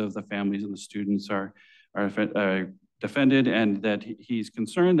rights of the families and the students are defended, and that he's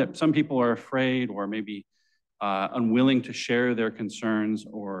concerned that some people are afraid or maybe unwilling to share their concerns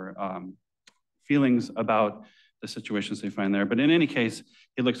or feelings about the situations they find there. But in any case,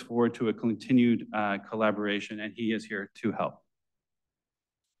 he looks forward to a continued collaboration, and he is here to help.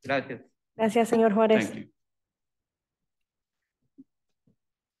 Gracias. Gracias, señor Juarez. Thank you.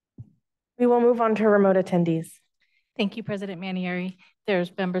 We will move on to remote attendees. Thank you, President Manieri.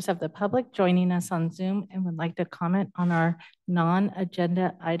 There's members of the public joining us on Zoom and would like to comment on our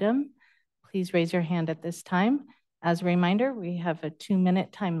non-agenda item. Please raise your hand at this time. As a reminder, we have a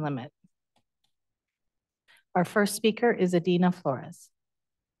 2-minute time limit. Our first speaker is Adina Flores.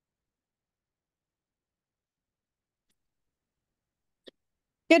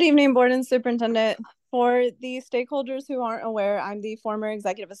 Good evening, Board and Superintendent. For the stakeholders who aren't aware, I'm the former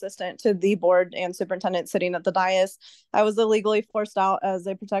executive assistant to the board and superintendent sitting at the dais. I was illegally forced out as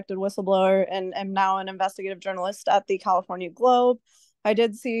a protected whistleblower and am now an investigative journalist at the California Globe. I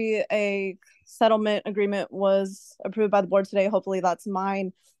did see a settlement agreement was approved by the board today. Hopefully that's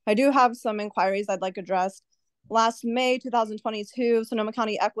mine. I do have some inquiries I'd like addressed. Last May 2022, Sonoma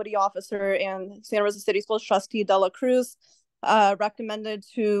County Equity Officer and Santa Rosa City Schools Trustee Dela Cruz recommended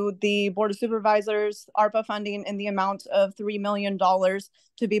to the Board of Supervisors ARPA funding in the amount of $3 million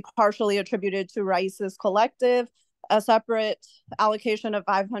to be partially attributed to Raíces Collective, a separate allocation of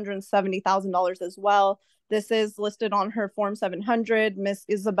 $570,000 as well. This is listed on her Form 700. Ms.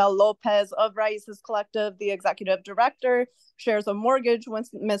 Isabel Lopez of Raíces Collective, the executive director, shares a mortgage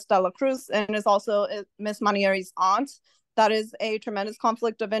with Ms. Dela Cruz and is also Ms. Manieri's aunt. That is a tremendous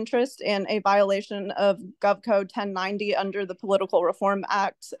conflict of interest and a violation of Gov Code 1090 under the Political Reform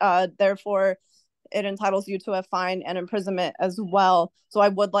Act. Therefore, it entitles you to a fine and imprisonment as well. So I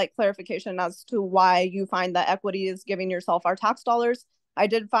would like clarification as to why you find that equity is giving yourself our tax dollars. I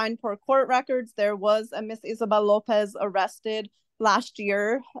did find per court records, there was a Miss Isabel Lopez arrested last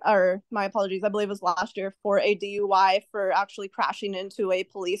year, or my apologies, I believe it was last year, for a DUI for actually crashing into a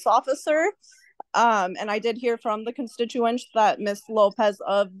police officer. And I did hear from the constituents that Miss Lopez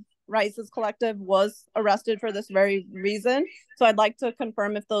of Raíces Collective was arrested for this very reason. So I'd like to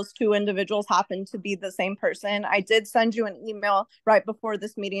confirm if those two individuals happen to be the same person. I did send you an email right before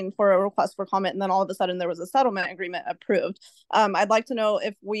this meeting for a request for comment, and then all of a sudden there was a settlement agreement approved. I'd like to know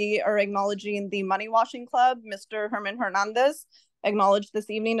if we are acknowledging the Money Washing Club, Mr. Herman Hernandez, acknowledge this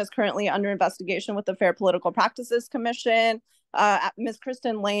evening is currently under investigation with the Fair Political Practices Commission. Ms.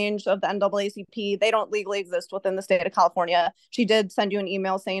 Kristen Lange of the NAACP, they don't legally exist within the state of California. She did send you an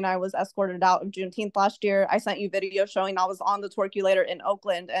email saying I was escorted out of Juneteenth last year. I sent you video showing I was on the Twerkulator in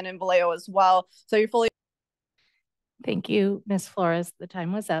Oakland and in Vallejo as well. So you're fully. Thank you, Ms. Flores. The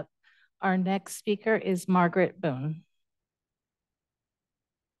time was up. Our next speaker is Margaret Boone.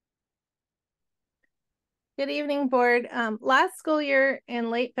 Good evening, board. Last school year in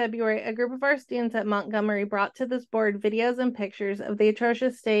late February, a group of our students at Montgomery brought to this board videos and pictures of the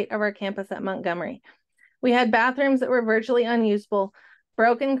atrocious state of our campus at Montgomery. We had bathrooms that were virtually unusable,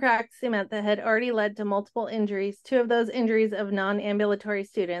 broken, cracked cement that had already led to multiple injuries, 2 of those injuries of non-ambulatory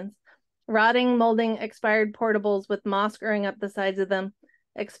students, rotting, molding, expired portables with moss growing up the sides of them,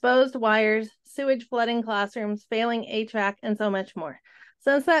 exposed wires, sewage flooding classrooms, failing HVAC, and so much more.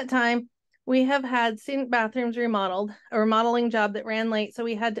 Since that time, we have had student bathrooms remodeled, a remodeling job that ran late, so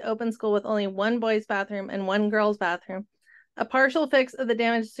we had to open school with only 1 boys' bathroom and 1 girls' bathroom, a partial fix of the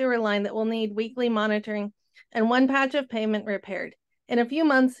damaged sewer line that will need weekly monitoring, and 1 patch of pavement repaired. In a few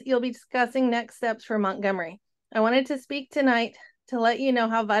months, you'll be discussing next steps for Montgomery. I wanted to speak tonight to let you know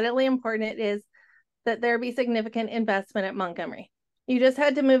how vitally important it is that there be significant investment at Montgomery. You just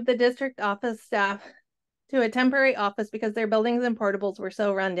had to move the district office staff to a temporary office because their buildings and portables were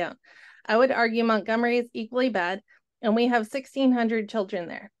so run down. I would argue Montgomery is equally bad, and we have 1,600 children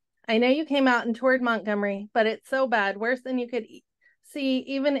there. I know you came out and toured Montgomery, but it's so bad, worse than you could see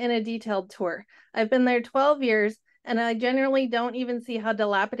even in a detailed tour. I've been there 12 years, and I generally don't even see how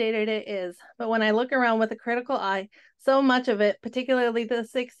dilapidated it is. But when I look around with a critical eye, so much of it, particularly the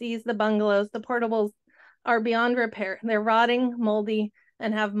 60s, the bungalows, the portables, are beyond repair. They're rotting, moldy,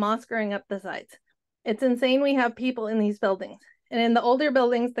 and have moss growing up the sides. It's insane we have people in these buildings. And in the older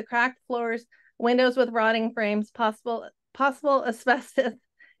buildings, the cracked floors, windows with rotting frames, possible asbestos,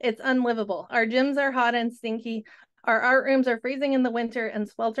 it's unlivable. Our gyms are hot and stinky. Our art rooms are freezing in the winter and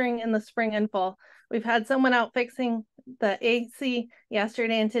sweltering in the spring and fall. We've had someone out fixing the AC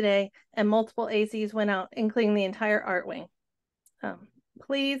yesterday and today, and multiple ACs went out, including the entire art wing.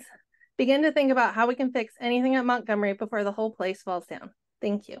 Please begin to think about how we can fix anything at Montgomery before the whole place falls down.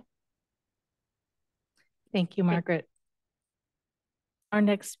 Thank you. Thank you, Margaret. Our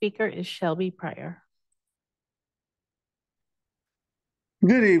next speaker is Shelby Pryor.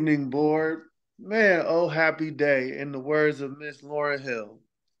 Good evening, board. Man, oh happy day, in the words of Miss Lauren Hill.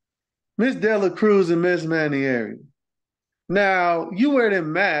 Miss Dela Cruz and Miss Manieri. Now, you wear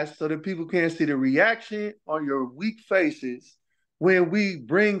them masks so that people can't see the reaction on your weak faces when we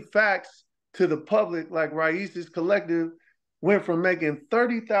bring facts to the public, like Raíces Collective went from making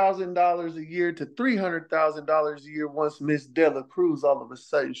 $30,000 a year to $300,000 a year once Miss Dela Cruz all of a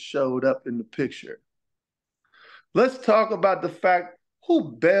sudden showed up in the picture. Let's talk about the fact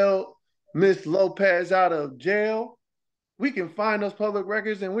who bailed Miss Lopez out of jail. We can find those public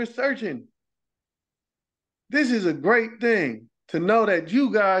records and we're searching. This is a great thing to know that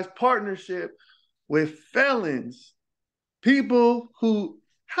you guys partnership with felons, people who,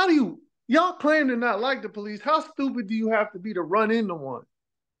 y'all claim to not like the police. How stupid do you have to be to run into one?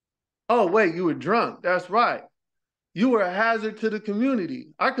 Oh, wait, you were drunk. That's right. You were a hazard to the community.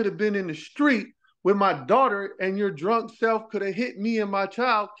 I could have been in the street with my daughter and your drunk self could have hit me and my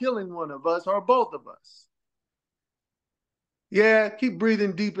child, killing one of us or both of us. Yeah, keep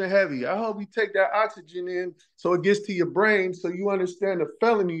breathing deep and heavy. I hope you take that oxygen in so it gets to your brain so you understand the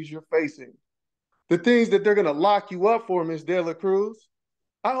felonies you're facing. The things that they're gonna lock you up for, Ms. Dela Cruz.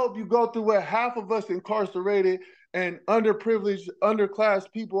 I hope you go through what half of us incarcerated and underprivileged,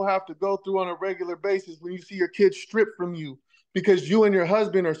 underclass people have to go through on a regular basis when you see your kids stripped from you because you and your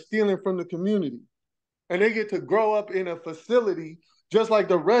husband are stealing from the community. And they get to grow up in a facility just like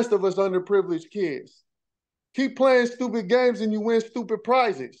the rest of us underprivileged kids. Keep playing stupid games and you win stupid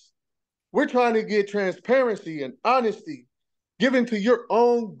prizes. We're trying to get transparency and honesty. Given to your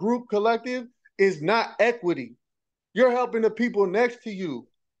own group collective is not equity. You're helping the people next to you.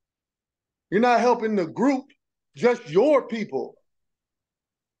 You're not helping the group, just your people.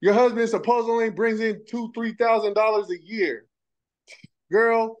 Your husband supposedly brings in $2,000, $3,000 a year.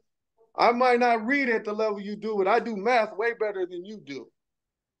 Girl, I might not read at the level you do, but I do math way better than you do.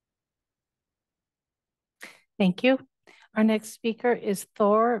 Thank you. Our next speaker is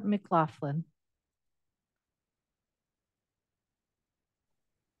Thor McLaughlin.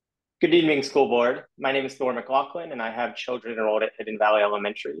 Good evening, school board. My name is Thor McLaughlin, and I have children enrolled at Hidden Valley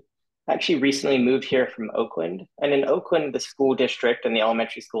Elementary. I actually recently moved here from Oakland, and in Oakland, the school district and the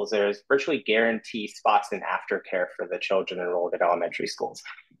elementary schools there is virtually guarantee spots in aftercare for the children enrolled at elementary schools,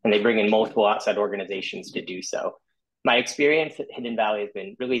 and they bring in multiple outside organizations to do so. My experience at Hidden Valley has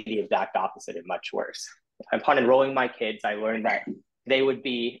been really the exact opposite and much worse. Upon enrolling my kids, I learned that they would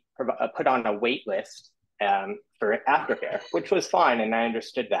be put on a wait list for aftercare, which was fine, and I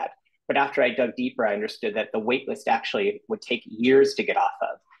understood that. But after I dug deeper, I understood that the wait list actually would take years to get off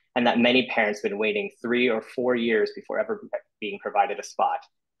of, and that many parents have been waiting 3 or 4 years before ever being provided a spot.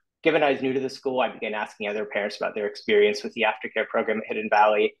 Given I was new to the school, I began asking other parents about their experience with the aftercare program at Hidden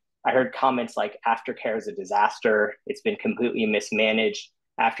Valley. I heard comments like aftercare is a disaster, it's been completely mismanaged,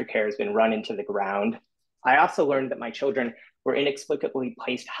 aftercare has been run into the ground. I also learned that my children were inexplicably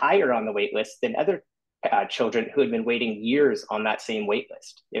placed higher on the wait list than other children who had been waiting years on that same wait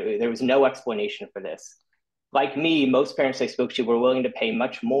list. There was no explanation for this. Like me, most parents I spoke to were willing to pay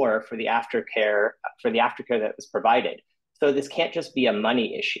much more for the aftercare that was provided. So this can't just be a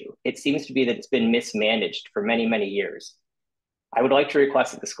money issue. It seems to be that it's been mismanaged for many, many years. I would like to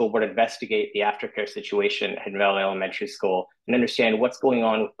request that the school board investigate the aftercare situation at Hidden Valley Elementary School and understand what's going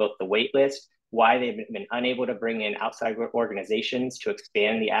on with both the wait list, why they've been unable to bring in outside organizations to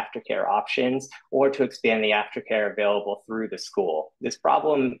expand the aftercare options or to expand the aftercare available through the school. This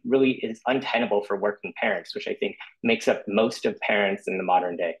problem really is untenable for working parents, which I think makes up most of parents in the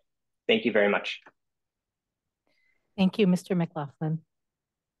modern day. Thank you very much. Thank you, Mr. McLaughlin.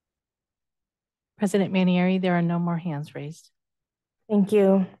 President Manieri, there are no more hands raised. Thank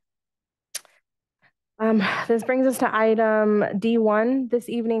you. This brings us to item D1, this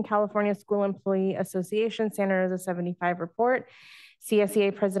evening, California School Employee Association, Santa Rosa 75 report,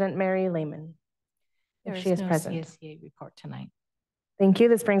 CSEA President Mary Lehman. There If she is no present. CSEA report tonight. Thank you.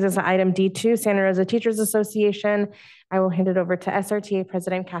 This brings us to item D2, Santa Rosa Teachers Association. I will hand it over to SRTA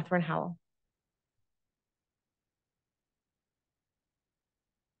President Catherine Howell.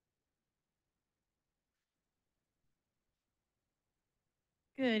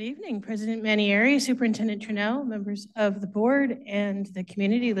 Good evening, President Manieri, Superintendent Trinnell, members of the board and the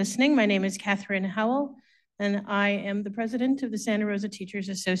community listening. My name is Catherine Howell, and I am the president of the Santa Rosa Teachers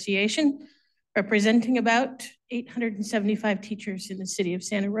Association, representing about 875 teachers in the city of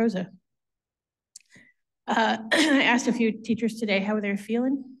Santa Rosa. I asked a few teachers today how they're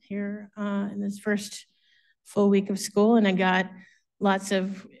feeling here in this first full week of school, and I got lots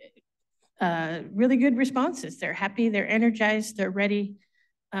of really good responses. They're happy, they're energized, they're ready.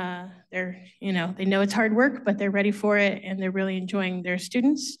 They know it's hard work, but they're ready for it, and they're really enjoying their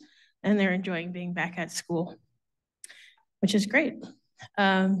students, and they're enjoying being back at school, which is great.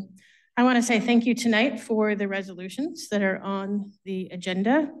 I want to say thank you tonight for the resolutions that are on the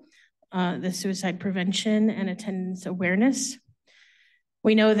agenda, the suicide prevention and attendance awareness.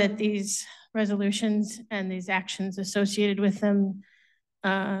 We know that these resolutions and these actions associated with them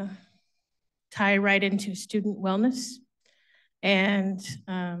tie right into student wellness. And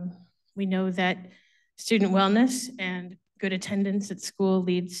we know that student wellness and good attendance at school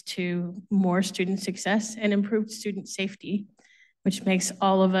leads to more student success and improved student safety, which makes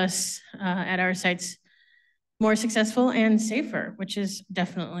all of us at our sites more successful and safer, which is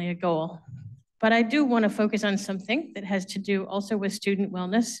definitely a goal. But I do want to focus on something that has to do also with student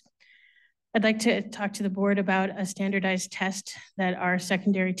wellness. I'd like to talk to the board about a standardized test that our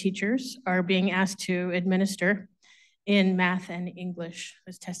secondary teachers are being asked to administer in math and English.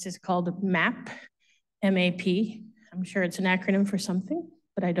 This test is called MAP, M-A-P. I'm sure it's an acronym for something,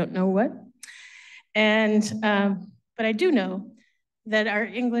 but I don't know what. And, but I do know that our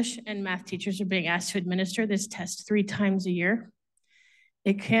English and math teachers are being asked to administer this test 3 times a year.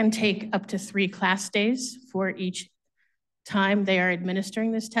 It can take up to 3 class days for each time they are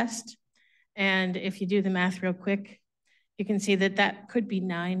administering this test. And if you do the math real quick, you can see that that could be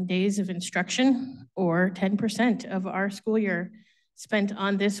 9 days of instruction or 10% of our school year spent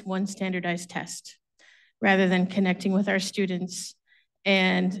on this one standardized test, rather than connecting with our students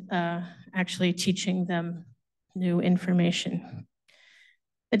and actually teaching them new information.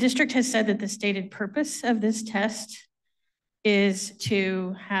 The district has said that the stated purpose of this test is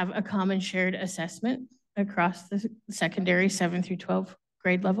to have a common shared assessment across the secondary 7 through 12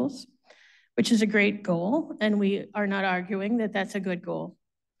 grade levels, which is a great goal, and we are not arguing that that's a good goal.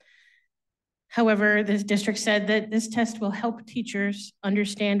 However, this district said that this test will help teachers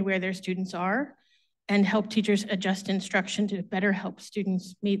understand where their students are and help teachers adjust instruction to better help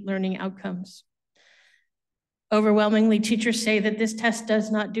students meet learning outcomes. Overwhelmingly, teachers say that this test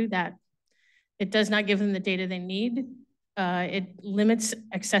does not do that. It does not give them the data they need. It limits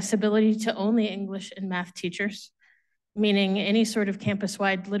accessibility to only English and math teachers, meaning any sort of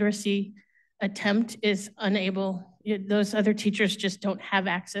campus-wide literacy attempt is unable, those other teachers just don't have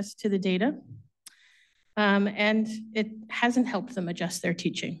access to the data. And it hasn't helped them adjust their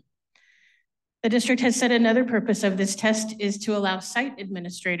teaching. The district has said another purpose of this test is to allow site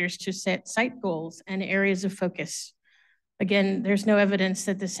administrators to set site goals and areas of focus. Again, there's no evidence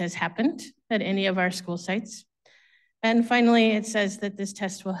that this has happened at any of our school sites. And finally, it says that this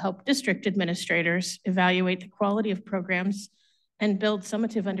test will help district administrators evaluate the quality of programs and build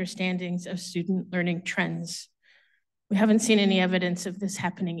summative understandings of student learning trends. We haven't seen any evidence of this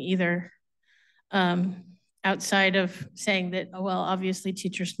happening either, outside of saying that, oh, well, obviously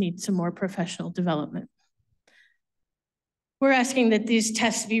teachers need some more professional development. We're asking that these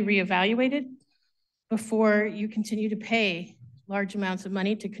tests be reevaluated before you continue to pay large amounts of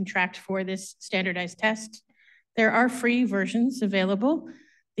money to contract for this standardized test. There are free versions available,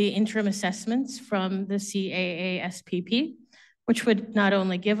 the interim assessments from the CAASPP, which would not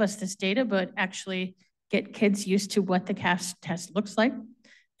only give us this data, but actually get kids used to what the CAS test looks like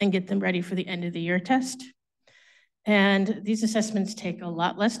and get them ready for the end of the year test. And these assessments take a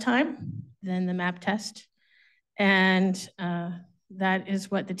lot less time than the MAP test. And that is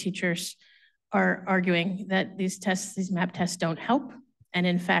what the teachers are arguing, that these tests, these MAP tests don't help. And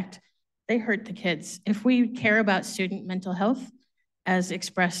in fact, they hurt the kids. If we care about student mental health, as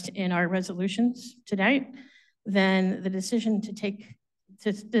expressed in our resolutions tonight, then the decision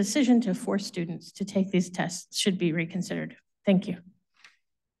to force students to take these tests should be reconsidered. Thank you.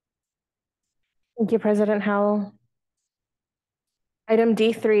 Thank you, President Howell. Item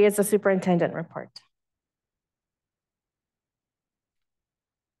D3 is the superintendent report.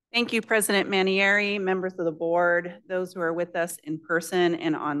 Thank you, President Manieri, members of the board, those who are with us in person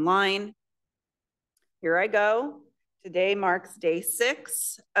and online. Here I go. Today marks day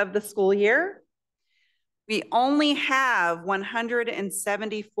 6 of the school year. We only have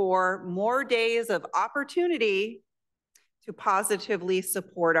 174 more days of opportunity to positively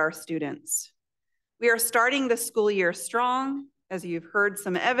support our students. We are starting the school year strong, as you've heard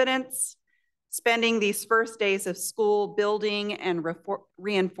some evidence, spending these first days of school building and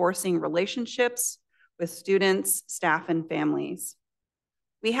reinforcing relationships with students, staff, and families.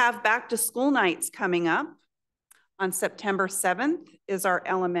 We have back to school nights coming up. On September 7th is our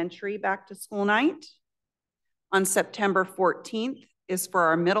elementary back to school night. On September 14th is for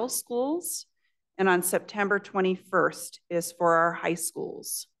our middle schools. And on September 21st is for our high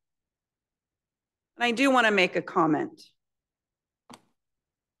schools. And I do want to make a comment.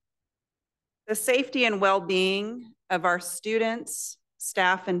 The safety and well-being of our students,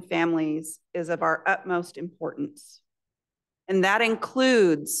 staff, and families is of our utmost importance. And that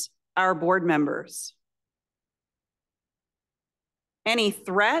includes our board members. Any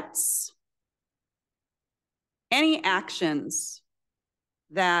threats, any actions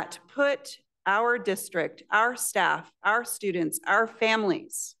that put our district, our staff, our students, our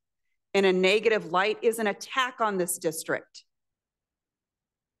families in a negative light is an attack on this district.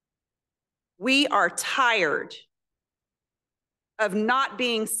 We are tired of not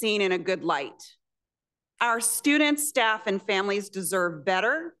being seen in a good light. Our students, staff, and families deserve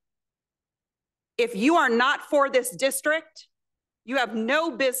better. If you are not for this district, you have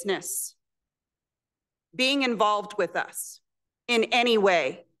no business being involved with us in any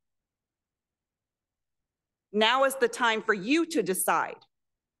way. Now is the time for you to decide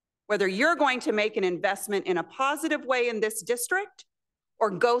whether you're going to make an investment in a positive way in this district or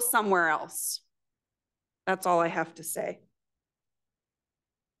go somewhere else. That's all I have to say.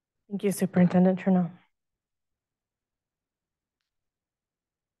 Thank you, Superintendent Trudeau.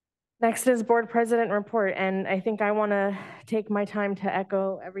 Next is board president report. And I think I want to take my time to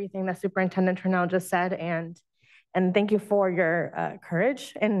echo everything that Superintendent Trudeau just said. And thank you for your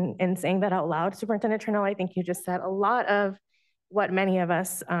courage in saying that out loud, Superintendent Trudeau. I think you just said a lot of what many of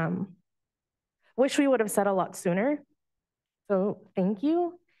us wish we would have said a lot sooner. So thank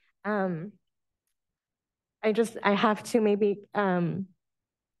you. I have to maybe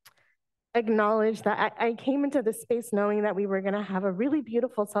acknowledge that I came into this space knowing that we were going to have a really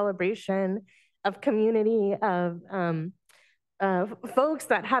beautiful celebration of community, of folks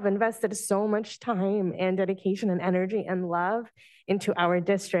that have invested so much time and dedication and energy and love into our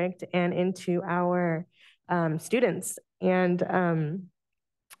district and into our students. And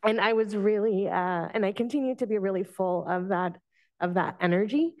I was really, and I continue to be really full of that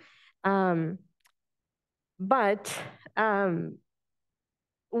energy. But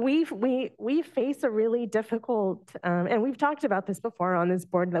we face a really difficult, and we've talked about this before on this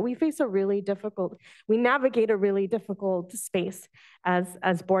board, that we navigate a really difficult space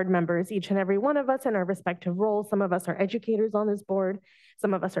as board members, each and every one of us in our respective roles. Some of us are educators on this board,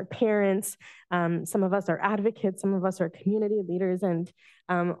 some of us are parents, some of us are advocates, some of us are community leaders, and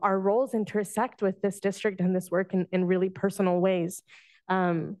our roles intersect with this district and this work in really personal ways.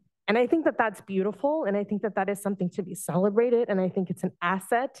 And And I think that that's beautiful. And I think that that is something to be celebrated. And I think it's an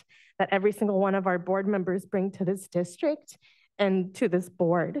asset that every single one of our board members bring to this district and to this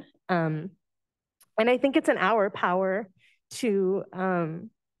board. And I think it's in our power to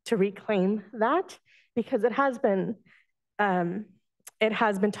reclaim that, because it has been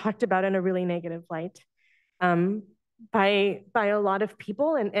talked about in a really negative light by a lot of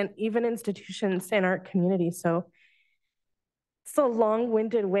people and even institutions in our community. So it's a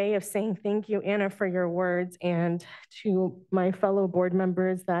long-winded way of saying thank you, Anna, for your words, and to my fellow board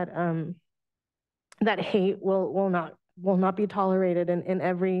members that that hate will not be tolerated in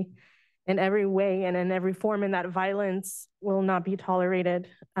every way and in every form, and that violence will not be tolerated.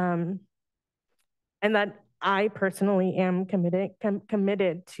 And that I personally am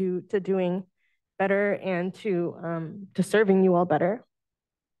committed to doing better and to serving you all better.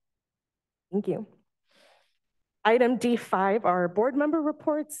 Thank you. Item D5 are board member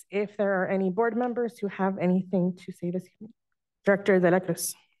reports. If there are any board members who have anything to say this evening. Director De La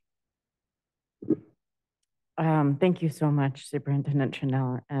Cruz. Thank you so much, Superintendent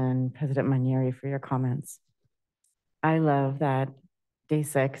Trinell and President Manieri, for your comments. I love that day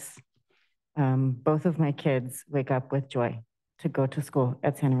 6, both of my kids wake up with joy to go to school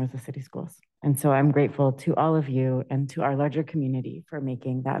at Santa Rosa City Schools. And so I'm grateful to all of you and to our larger community for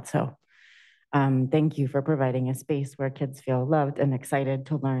making that so. Thank you for providing a space where kids feel loved and excited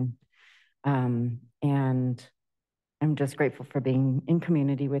to learn. And I'm just grateful for being in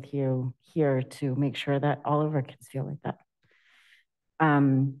community with you here to make sure that all of our kids feel like that.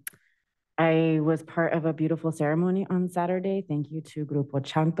 I was part of a beautiful ceremony on Saturday. Thank you to Grupo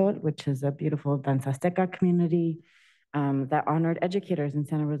Chanto, which is a beautiful Danza Azteca community that honored educators in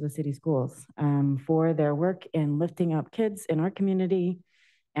Santa Rosa City Schools for their work in lifting up kids in our community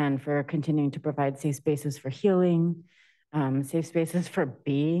and for continuing to provide safe spaces for healing, safe spaces for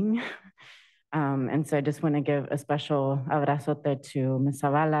being. And so I just want to give a special abrazote to Ms.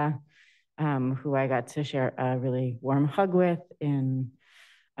 Zavala, who I got to share a really warm hug with in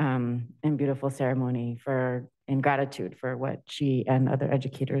beautiful ceremony in gratitude for what she and other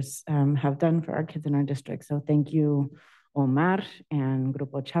educators have done for our kids in our district. So thank you, Omar and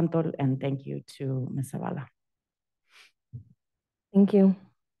Grupo Chantol, and thank you to Ms. Zavala. Thank you.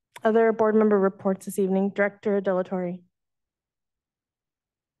 Other board member reports this evening. Director De La Torre.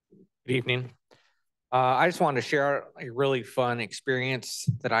 Good evening. I just wanted to share a really fun experience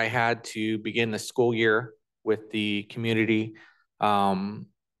that I had to begin the school year with the community.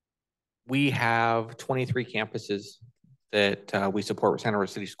 We have 23 campuses that we support with Santa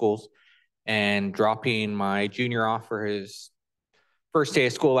Rosa City Schools, and dropping my junior off for his first day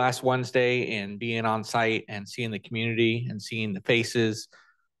of school last Wednesday and being on site and seeing the community and seeing the faces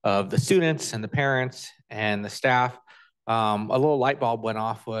of the students and the parents and the staff, a little light bulb went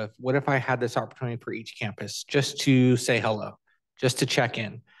off with, what if I had this opportunity for each campus just to say hello, just to check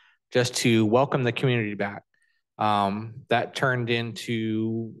in, just to welcome the community back? That turned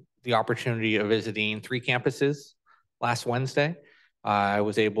into the opportunity of visiting 3 campuses last Wednesday. I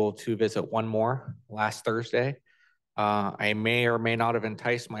was able to visit 1 more last Thursday. I may or may not have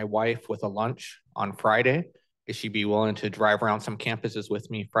enticed my wife with a lunch on Friday. If she'd be willing to drive around some campuses with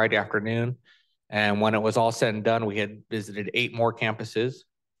me Friday afternoon. And when it was all said and done, we had visited 8 more campuses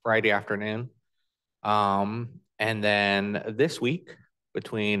Friday afternoon. And then this week,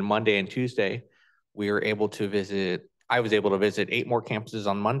 between Monday and Tuesday, we were able to visit, I was able to visit 8 more campuses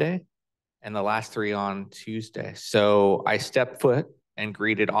on Monday and the last 3 on Tuesday. So I stepped foot and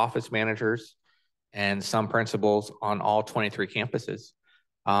greeted office managers and some principals on all 23 campuses.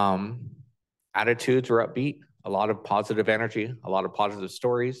 Attitudes were upbeat, a lot of positive energy, a lot of positive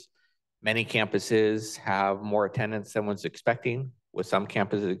stories. Many campuses have more attendance than was expecting, with some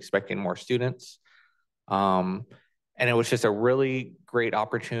campuses expecting more students. And it was just a really great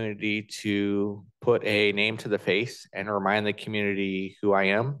opportunity to put a name to the face and remind the community who I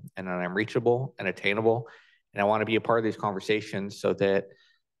am and that I'm reachable and attainable. And I want to be a part of these conversations so that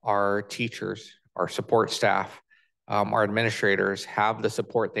our teachers, our support staff, our administrators have the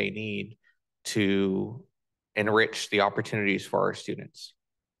support they need to enrich the opportunities for our students.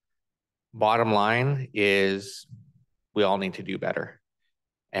 Bottom line is we all need to do better.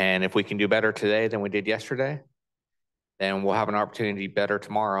 And if we can do better today than we did yesterday, then we'll have an opportunity better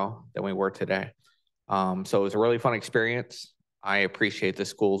tomorrow than we were today. So it was a really fun experience. I appreciate the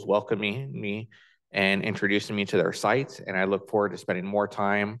schools welcoming me and introducing me to their sites. And I look forward to spending more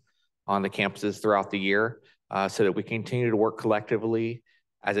time on the campuses throughout the year so that we continue to work collectively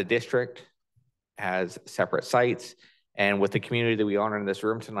as a district, as separate sites, and with the community that we honor in this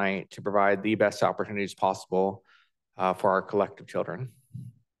room tonight to provide the best opportunities possible for our collective children.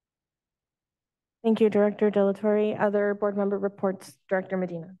 Thank you, Director Delatorre. Other board member reports, Director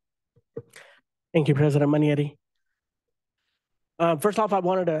Medina. Thank you, President Manieri. First off, I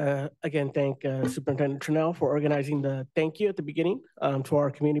wanted to again thank Superintendent Trinnell for organizing the thank you at the beginning to our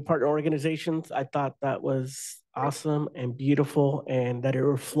community partner organizations. I thought that was awesome and beautiful, and that it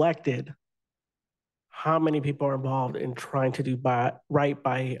reflected how many people are involved in trying to do right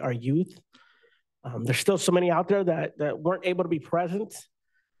by our youth. There's still so many out there that weren't able to be present,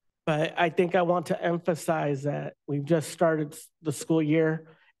 but I think I want to emphasize that we've just started the school year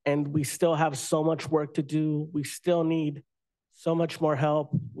and we still have so much work to do. We still need so much more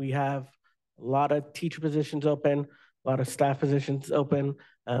help. We have a lot of teacher positions open, a lot of staff positions open,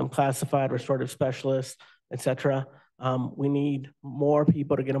 classified, restorative specialists, etc. We need more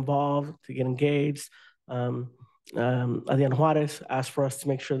people to get involved, to get engaged. Adrian Juarez asked for us to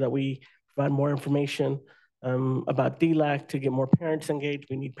make sure that we provide more information about DLAC to get more parents engaged.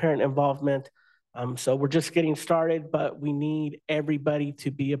 We need parent involvement. So we're just getting started, but we need everybody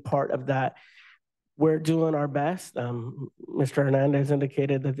to be a part of that. We're doing our best. Mr. Hernandez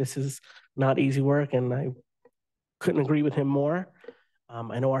indicated that this is not easy work, and I couldn't agree with him more.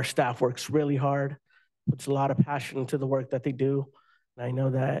 I know our staff works really hard, puts a lot of passion into the work that they do. And I know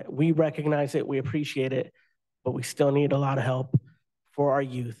that we recognize it, we appreciate it, but we still need a lot of help for our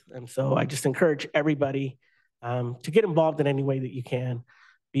youth. And so I just encourage everybody to get involved in any way that you can,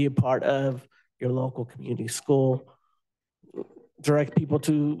 be a part of your local community school, direct people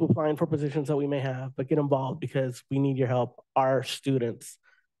to applying for positions that we may have, but get involved because we need your help. Our students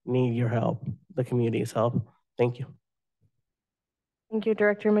need your help, the community's help. Thank you. Thank you,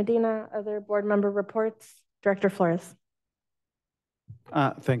 Director Medina. Other board member reports, Director Flores.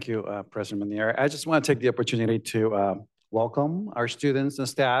 Thank you, President Manieri. I just want to take the opportunity to welcome our students and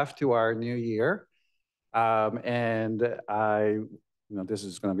staff to our new year. This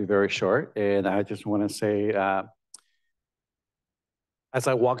is going to be very short, and I just want to say, as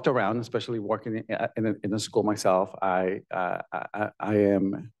I walked around, especially working in the school myself, I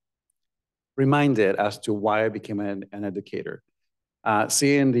am reminded as to why I became an educator.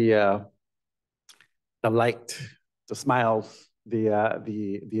 Seeing the light, the smiles,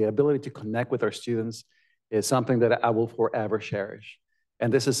 the ability to connect with our students is something that I will forever cherish.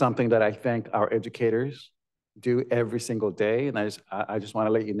 And this is something that I think our educators do every single day. And I just want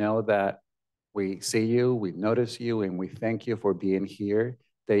to let you know that we see you, we notice you, and we thank you for being here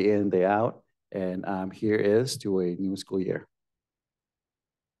day in, day out. And here is to a new school year.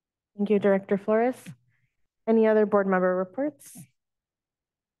 Thank you, Director Flores. Any other board member reports?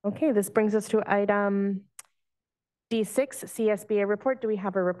 Okay, this brings us to item D6, CSBA report. Do we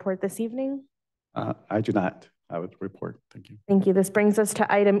have a report this evening? I do not have a report. Thank you. Thank you. This brings us to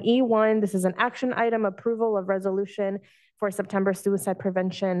item E1. This is an action item, approval of resolution for September Suicide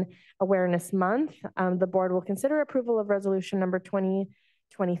Prevention Awareness Month. The board will consider approval of resolution number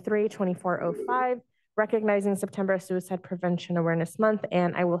 2023-2405, recognizing September Suicide Prevention Awareness Month.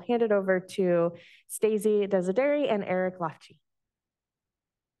 And I will hand it over to Stacey Desideri and Eric Lofty.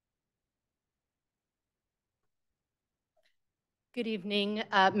 Good evening,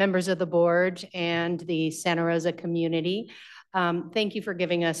 members of the board and the Santa Rosa community. Thank you for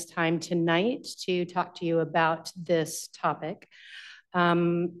giving us time tonight to talk to you about this topic.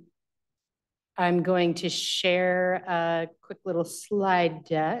 I'm going to share a quick little slide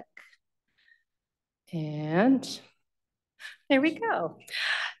deck. And there we go.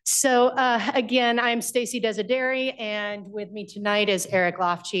 So again, I'm Stacey Desideri, and with me tonight is Eric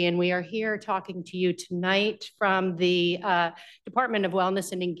Lofty, and we are here talking to you tonight from the Department of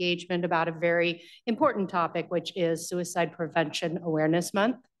Wellness and Engagement about a very important topic, which is Suicide Prevention Awareness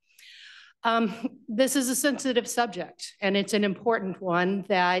Month. This is a sensitive subject, and it's an important one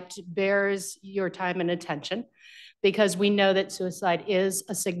that bears your time and attention because we know that suicide is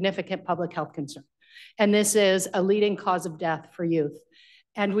a significant public health concern, and this is a leading cause of death for youth.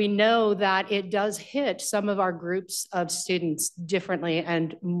 And we know that it does hit some of our groups of students differently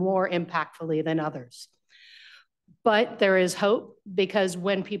and more impactfully than others. But there is hope because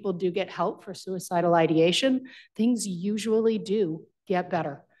when people do get help for suicidal ideation, things usually do get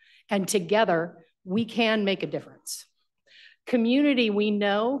better. And together, we can make a difference. Community, we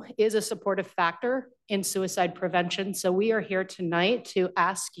know, is a supportive factor in suicide prevention. So we are here tonight to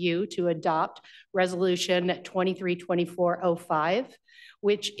ask you to adopt Resolution 23-2405,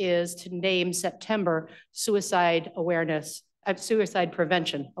 which is to name September Suicide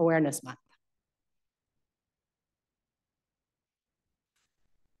Prevention Awareness Month.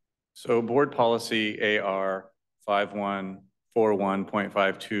 So board policy AR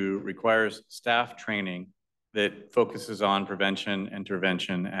 5141.52 requires staff training that focuses on prevention,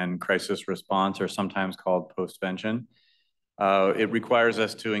 intervention, and crisis response, or sometimes called postvention. It requires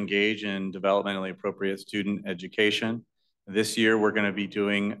us to engage in developmentally appropriate student education. This year, we're going to be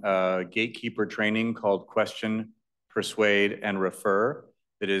doing a gatekeeper training called Question, Persuade, and Refer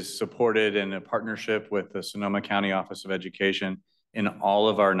that is supported in a partnership with the Sonoma County Office of Education in all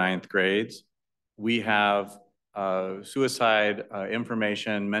of our 9th grades. We have suicide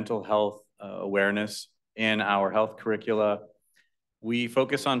information, mental health awareness in our health curricula. We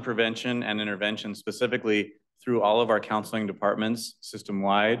focus on prevention and intervention specifically through all of our counseling departments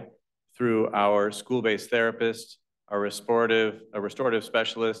system-wide, through our school-based therapist, a restorative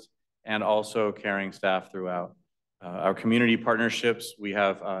specialist, and also caring staff throughout. Our community partnerships, we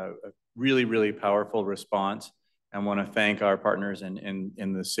have a really, really powerful response, and want to thank our partners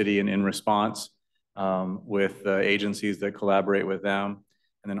in the city and in response with the agencies that collaborate with them.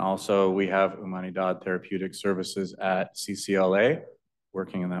 And then also we have Humanidad Therapeutic Services at CCLA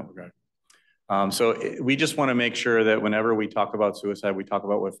working in that regard. We just want to make sure that whenever we talk about suicide, we talk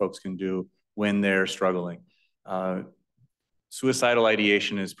about what folks can do when they're struggling. Suicidal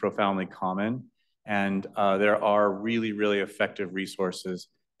ideation is profoundly common, and there are really, really effective resources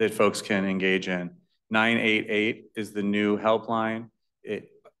that folks can engage in. 988 is the new helpline.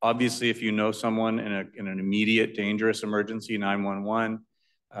 Obviously, if you know someone in an immediate dangerous emergency, 911.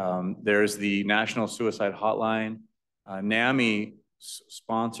 There's the National Suicide Hotline. NAMI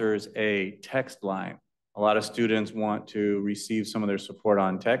sponsors a text line. A lot of students want to receive some of their support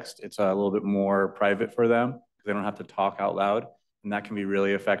on text. It's a little bit more private for them because they don't have to talk out loud, and that can be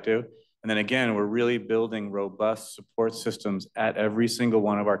really effective. And then again, we're really building robust support systems at every single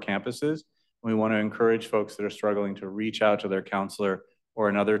one of our campuses. We want to encourage folks that are struggling to reach out to their counselor or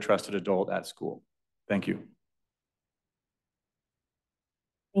another trusted adult at school. Thank you.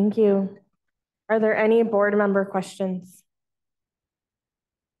 Thank you. Are there any board member questions?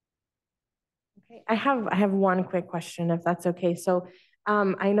 Okay, I have one quick question, if that's okay. So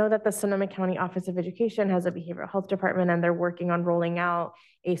I know that the Sonoma County Office of Education has a behavioral health department, and they're working on rolling out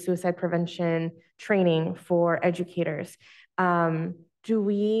a suicide prevention training for educators. Do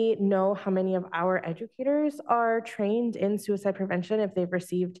we know how many of our educators are trained in suicide prevention, if they've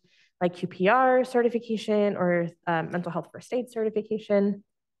received like QPR certification or mental health first aid certification?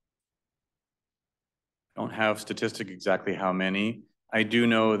 I don't have statistic exactly how many. I do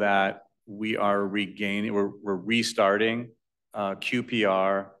know that we are we're restarting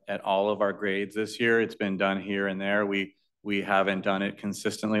QPR at all of our grades this year. It's been done here and there. We haven't done it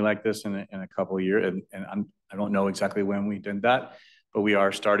consistently like this in a couple of years, and I don't know exactly when we did that, but we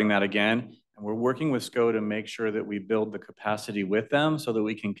are starting that again. And we're working with SCO to make sure that we build the capacity with them so that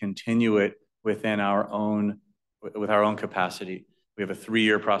we can continue it within our own capacity. We have a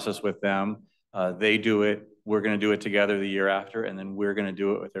 3-year process with them. They do it, we're going to do it together the year after, and then we're going to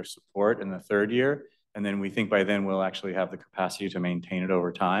do it with their support in the 3rd year. And then we think by then we'll actually have the capacity to maintain it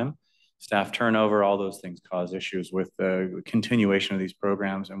over time. Staff turnover, all those things cause issues with the continuation of these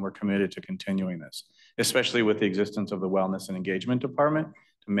programs, and we're committed to continuing this, especially with the existence of the Wellness and Engagement Department,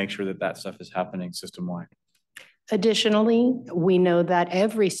 to make sure that that stuff is happening system-wide. Additionally, we know that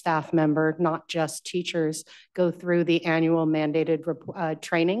every staff member, not just teachers, go through the annual mandated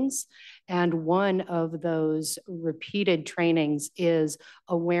trainings. And one of those repeated trainings is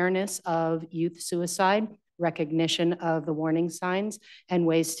awareness of youth suicide, recognition of the warning signs, and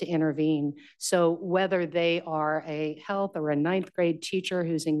ways to intervene. So whether they are a health or a 9th grade teacher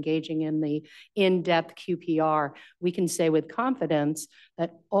who's engaging in the in-depth QPR, we can say with confidence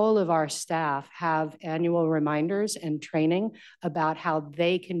that all of our staff have annual reminders and training about how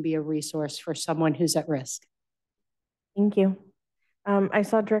they can be a resource for someone who's at risk. Thank you. I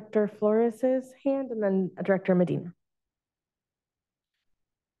saw Director Flores's hand and then Director Medina.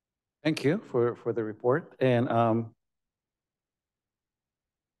 Thank you for the report. And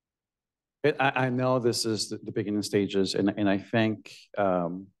I know this is the beginning stages, and I think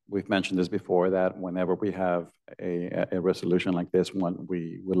we've mentioned this before, that whenever we have a resolution like this one,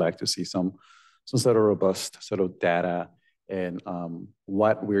 we would like to see some sort of robust sort of data and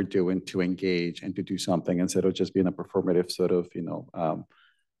what we're doing to engage and to do something instead of just being a performative sort of,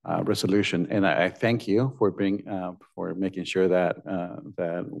 resolution. And I thank you for making sure that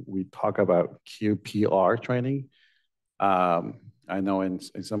that we talk about QPR training. I know in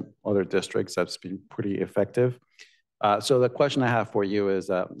some other districts that's been pretty effective. So the question I have for you is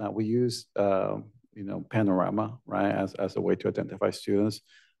that we use Panorama, right, as a way to identify students,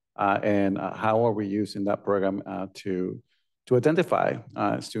 and how are we using that program to identify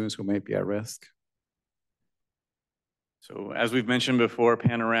students who may be at risk? So as we've mentioned before,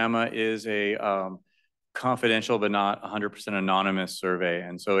 Panorama is a confidential but not 100% anonymous survey.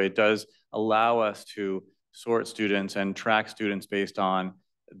 And so it does allow us to sort students and track students based on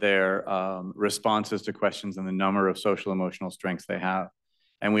their responses to questions and the number of social emotional strengths they have.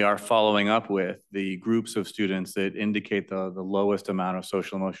 And we are following up with the groups of students that indicate the lowest amount of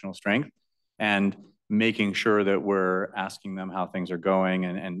social emotional strength and making sure that we're asking them how things are going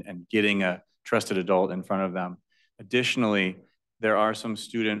and getting a trusted adult in front of them. Additionally, there are some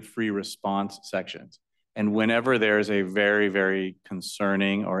student-free response sections. And whenever there's a very, very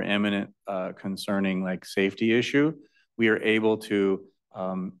concerning or imminent concerning like safety issue, we are able to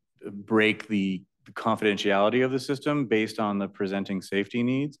break the confidentiality of the system based on the presenting safety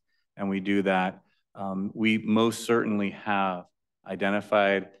needs. And we do that. We most certainly have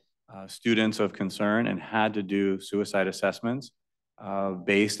identified students of concern and had to do suicide assessments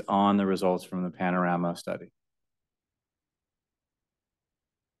based on the results from the Panorama study.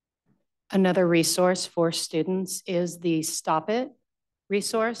 Another resource for students is the Stop It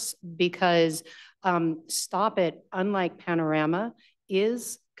resource, because Stop It, unlike Panorama,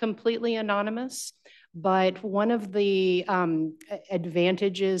 is completely anonymous. But one of the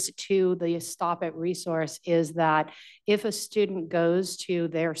advantages to the Stop It resource is that if a student goes to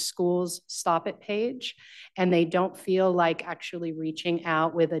their school's Stop It page and they don't feel like actually reaching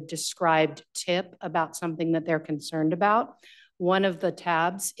out with a described tip about something that they're concerned about, one of the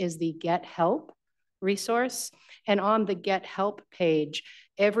tabs is the Get Help resource. And on the Get Help page,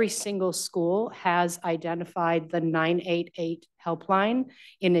 every single school has identified the 988 helpline,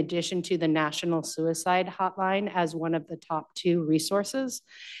 in addition to the National Suicide Hotline, as one of the top 2 resources,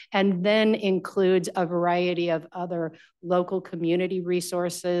 and then includes a variety of other local community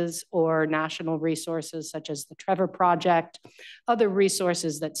resources or national resources such as the Trevor Project, other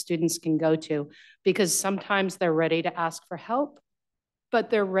resources that students can go to, because sometimes they're ready to ask for help, but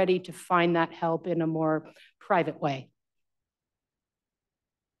they're ready to find that help in a more private way.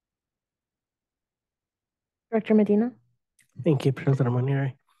 Director Medina. Thank you, President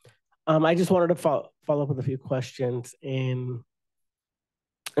Manieri. I just wanted to follow up with a few questions in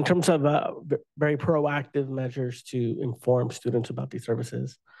terms of very proactive measures to inform students about these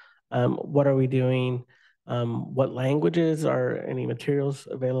services. What are we doing? What languages are any materials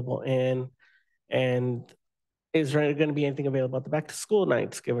available in? And is there going to be anything available at the back to school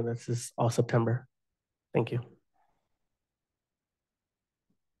nights, given this is all September? Thank you.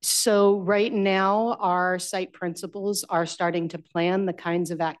 So right now, our site principals are starting to plan the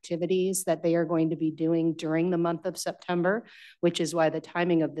kinds of activities that they are going to be doing during the month of September, which is why the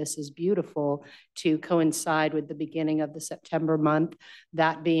timing of this is beautiful to coincide with the beginning of the September month,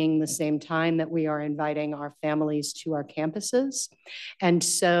 that being the same time that we are inviting our families to our campuses. And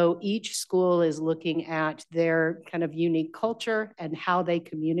so each school is looking at their kind of unique culture and how they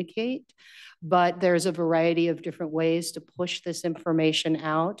communicate. But there's a variety of different ways to push this information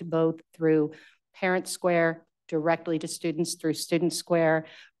out, both through Parent Square, directly to students through Student Square,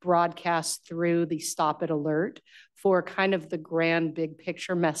 broadcast through the Stop It alert for kind of the grand big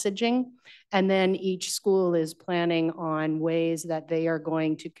picture messaging. And then each school is planning on ways that they are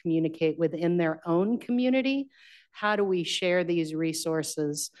going to communicate within their own community. How do we share these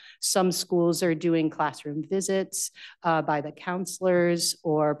resources? Some schools are doing classroom visits by the counselors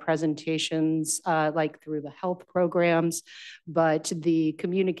or presentations like through the health programs, but the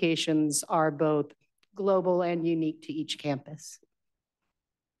communications are both global and unique to each campus.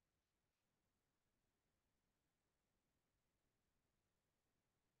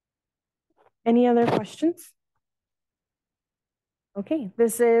 Any other questions? Okay,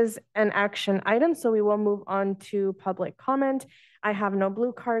 this is an action item, so we will move on to public comment. I have no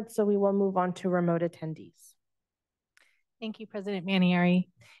blue cards, so we will move on to remote attendees. Thank you, President Manieri.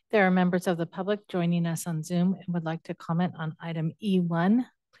 There are members of the public joining us on Zoom and would like to comment on item E1.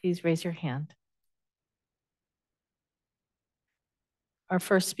 Please raise your hand. Our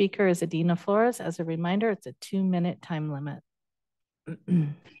first speaker is Adina Flores. As a reminder, it's a 2-minute time limit.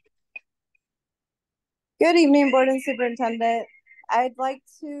 Good evening, Board and Superintendent. I'd like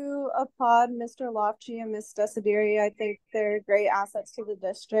to applaud Mr. Lofty and Ms. Desideri. I think they're great assets to the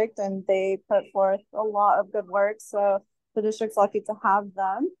district and they put forth a lot of good work. So the district's lucky to have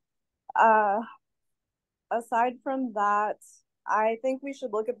them. Aside from that, I think we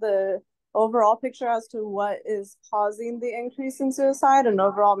should look at the overall picture as to what is causing the increase in suicide and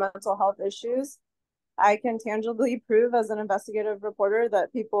overall mental health issues. I can tangibly prove as an investigative reporter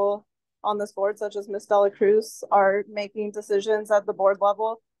that people on this board, such as Ms. Dela Cruz, are making decisions at the board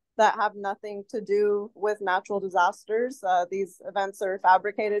level that have nothing to do with natural disasters. These events are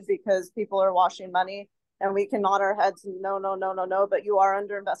fabricated because people are washing money and we can nod our heads, no, no, no, no, no, but you are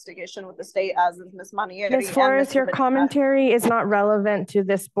under investigation with the state, as is Ms. Manieri. Ms. Flores, your commentary is not relevant to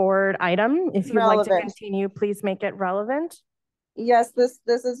this board item. If you'd like to continue, please make it relevant. Yes, this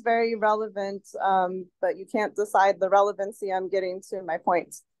is very relevant, but you can't decide the relevancy. I'm getting to my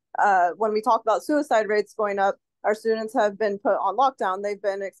points. When we talk about suicide rates going up, our students have been put on lockdown. They've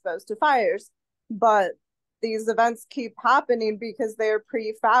been exposed to fires, but these events keep happening because they're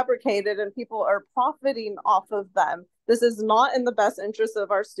prefabricated and people are profiting off of them. This is not in the best interest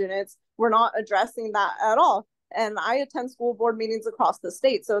of our students. We're not addressing that at all. And I attend school board meetings across the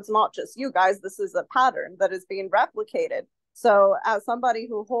state, so it's not just you guys. This is a pattern that is being replicated. So as somebody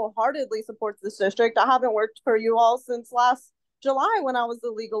who wholeheartedly supports this district, I haven't worked for you all since last July when I was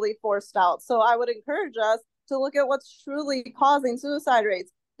illegally forced out. So I would encourage us to look at what's truly causing suicide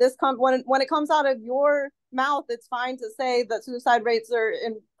rates. When it comes out of your mouth, it's fine to say that suicide rates are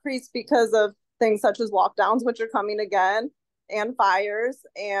increased because of things such as lockdowns, which are coming again, and fires,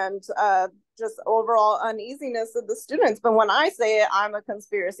 and just overall uneasiness of the students. But when I say it, I'm a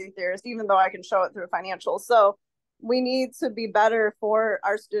conspiracy theorist, even though I can show it through financials. So we need to be better for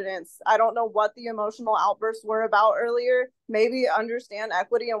our students. I don't know what the emotional outbursts were about earlier. Maybe understand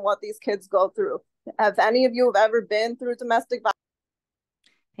equity and what these kids go through. Have any of you have ever been through domestic violence?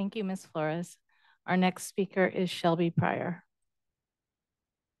 Thank you, Ms. Flores. Our next speaker is Shelby Pryor.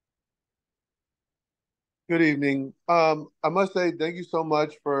 Good evening. I must say thank you so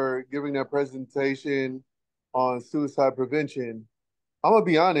much for giving that presentation on suicide prevention. I'm gonna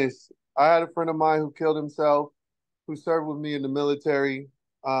be honest, I had a friend of mine who killed himself, who served with me in the military.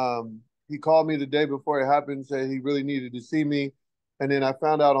 He called me the day before it happened, said he really needed to see me. And then I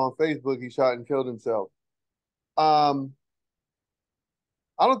found out on Facebook he shot and killed himself. I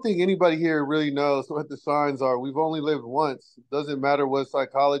don't think anybody here really knows what the signs are. We've only lived once. It doesn't matter what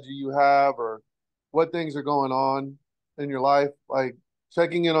psychology you have or what things are going on in your life, like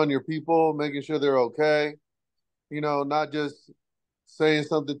checking in on your people, making sure they're okay, not just saying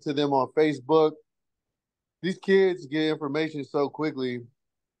something to them on Facebook. These kids get information so quickly,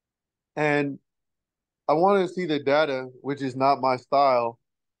 and I want to see the data, which is not my style,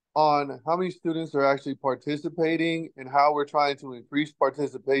 on how many students are actually participating and how we're trying to increase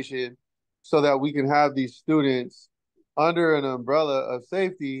participation so that we can have these students under an umbrella of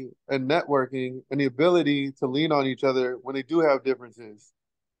safety and networking and the ability to lean on each other when they do have differences.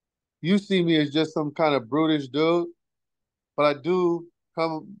 You see me as just some kind of brutish dude, but I do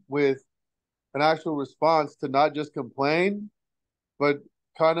come with an actual response to not just complain, but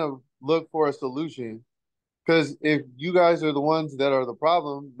kind of look for a solution. Because if you guys are the ones that are the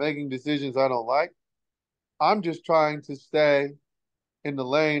problem, making decisions I don't like, I'm just trying to stay in the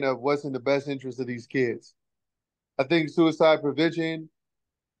lane of what's in the best interest of these kids. I think suicide prevention,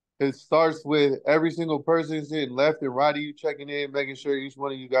 it starts with every single person sitting left and right of you, checking in, making sure each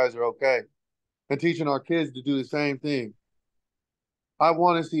one of you guys are okay, and teaching our kids to do the same thing. I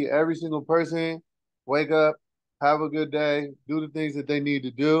want to see every single person wake up, have a good day, do the things that they need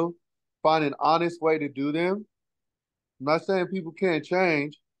to do, find an honest way to do them. I'm not saying people can't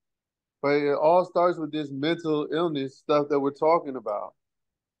change, but it all starts with this mental illness stuff that we're talking about.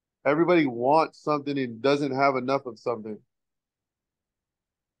 Everybody wants something and doesn't have enough of something.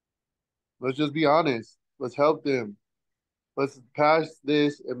 Let's just be honest. Let's help them. Let's pass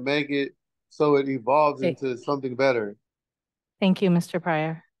this and make it so it evolves into something better. Thank you, Mr.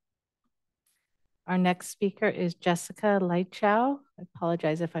 Pryor. Our next speaker is Jessica Lightchow. I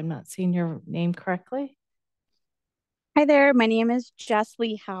apologize if I'm not saying your name correctly. Hi there, my name is Jess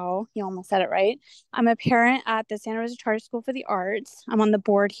Lee Howe. You almost said it right. I'm a parent at the Santa Rosa Charter School for the Arts. I'm on the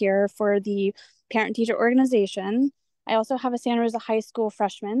board here for the parent teacher organization. I also have a Santa Rosa High School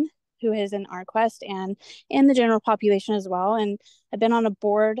freshman who is in ArtQuest and in the general population as well. And I've been on a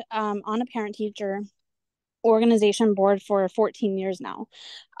board, on a parent teacher organization board for 14 years now,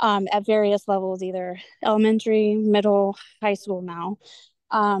 at various levels, either elementary, middle, high school now.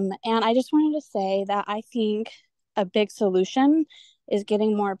 And I just wanted to say that I think a big solution is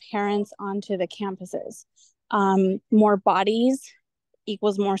getting more parents onto the campuses. More bodies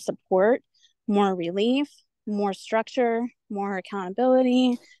equals more support, more relief, more structure, more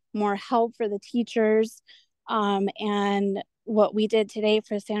accountability, more help for the teachers. And what we did today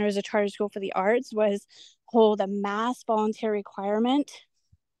for Santa Rosa Charter School for the Arts was hold a mass volunteer requirement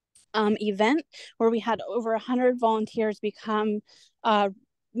event where we had over 100 volunteers become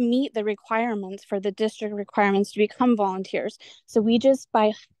meet the requirements for the district requirements to become volunteers. So we just,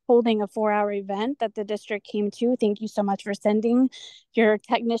 by holding a 4-hour event that the district came to, thank you so much for sending your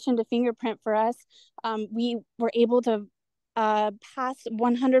technician to fingerprint for us. We were able to pass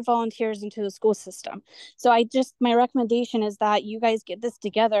 100 volunteers into the school system. So my recommendation is that you guys get this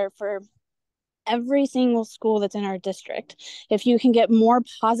together for every single school that's in our district. If you can get more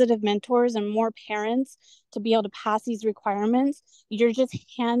positive mentors and more parents to be able to pass these requirements, you're just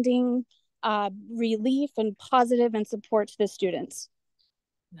handing relief and positive and support to the students.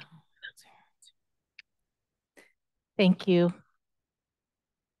 Thank you.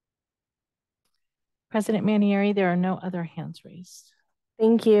 President Manieri, there are no other hands raised.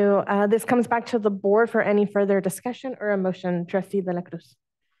 Thank you. This comes back to the board for any further discussion or a motion. Trustee De La Cruz.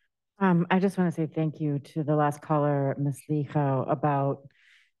 I just want to say thank you to the last caller, Ms. Lijao, about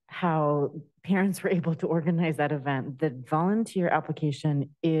how parents were able to organize that event. The volunteer application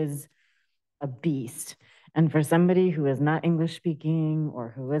is a beast. And for somebody who is not English speaking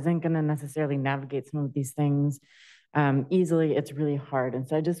or who isn't going to necessarily navigate some of these things easily, it's really hard. And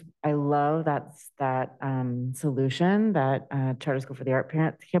so I love that solution that Charter School for the Art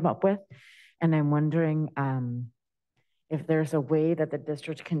parents came up with. And I'm wondering if there's a way that the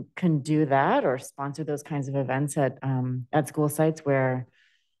district can do that or sponsor those kinds of events at school sites where,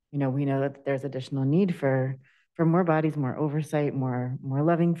 we know that there's additional need for more bodies, more oversight, more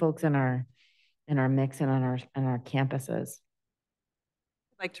loving folks in our mix and on our campuses.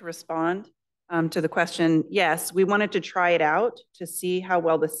 I'd like to respond to the question. Yes, we wanted to try it out to see how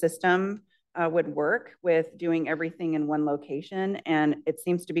well the system would work with doing everything in one location, and it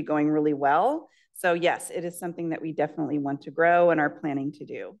seems to be going really well. So yes, it is something that we definitely want to grow and are planning to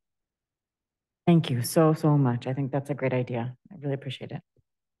do. Thank you so much. I think that's a great idea. I really appreciate it.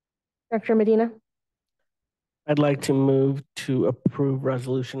 Dr. Medina. I'd like to move to approve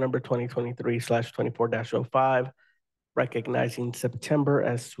resolution number 2023/24-05, recognizing September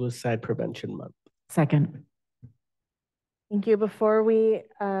as Suicide Prevention Month. Second. Thank you. Before we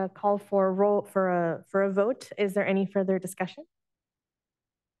call for a vote, is there any further discussion?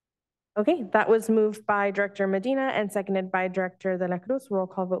 Okay, that was moved by Director Medina and seconded by Director De La Cruz. Roll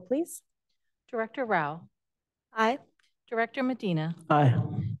call vote, please. Director Rao. Aye. Director Medina. Aye.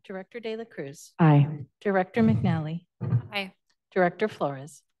 Director De La Cruz. Aye. Director McNally. Aye. Director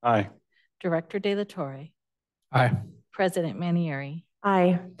Flores. Aye. Director De La Torre. Aye. President Manieri.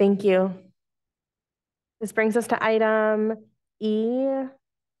 Aye, thank you. This brings us to item E2.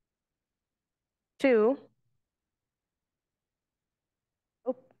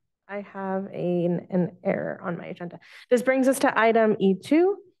 Oh, I have an error on my agenda. This brings us to item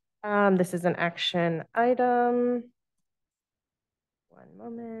E2. This is an action item. One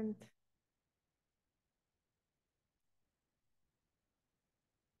moment.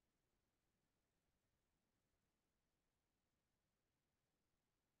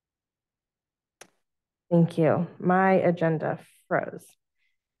 Thank you. My agenda froze.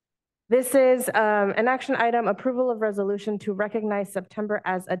 This is an action item, approval of resolution to recognize September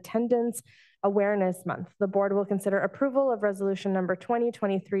as Attendance Awareness Month. The board will consider approval of resolution number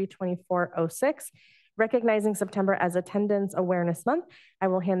 2023-2406, recognizing September as Attendance Awareness Month. I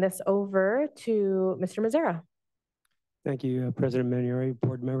will hand this over to Mr. Mazzara. Thank you, President Manieri,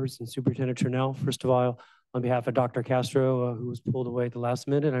 board members, and Superintendent Turnell. First of all, on behalf of Dr. Castro, who was pulled away at the last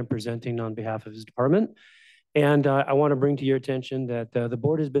minute, I'm presenting on behalf of his department. And I want to bring to your attention that the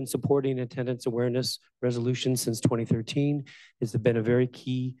board has been supporting attendance awareness resolutions since 2013. It's been a very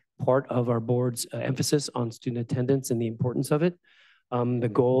key part of our board's emphasis on student attendance and the importance of it.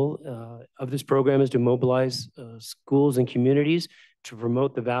 The goal of this program is to mobilize schools and communities to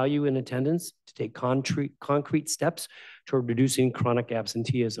promote the value in attendance, to take concrete steps toward reducing chronic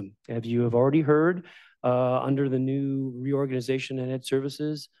absenteeism. As you have already heard, under the new reorganization and ed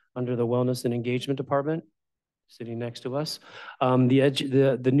services, under the Wellness and Engagement Department, sitting next to us.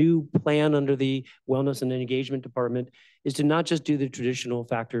 The new plan under the Wellness and Engagement Department is to not just do the traditional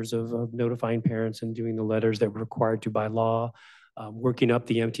factors of notifying parents and doing the letters that were required to by law, working up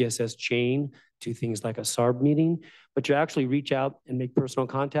the MTSS chain to things like a SARB meeting, but to actually reach out and make personal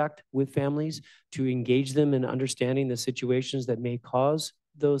contact with families to engage them in understanding the situations that may cause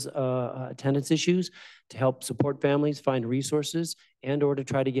those attendance issues, to help support families find resources and or to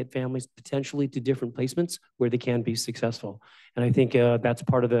try to get families potentially to different placements where they can be successful. And I think that's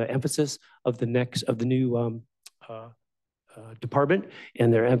part of the emphasis of the new department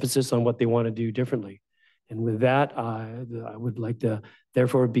and their emphasis on what they want to do differently. And with that, I would like to,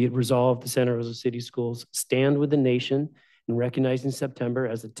 therefore, be it resolved, the Santa Rosa City Schools stand with the nation in recognizing September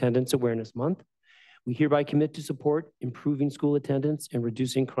as Attendance Awareness Month. We hereby commit to support improving school attendance and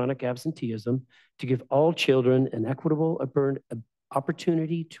reducing chronic absenteeism to give all children an equitable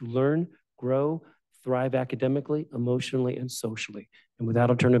opportunity to learn, grow, thrive academically, emotionally, and socially. And with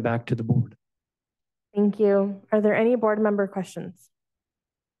that, I'll turn it back to the board. Thank you. Are there any board member questions?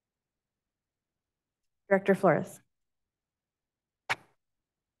 Director Flores.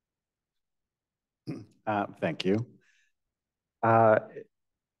 Thank you. I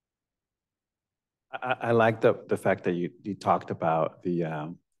like the fact that you talked about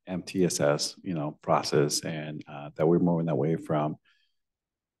the MTSS, process, and that we're moving away from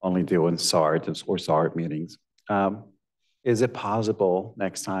only doing SART or SART meetings. Is it possible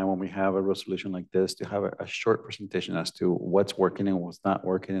next time when we have a resolution like this to have a short presentation as to what's working and what's not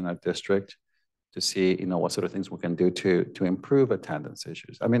working in our district, to see, what sort of things we can do to improve attendance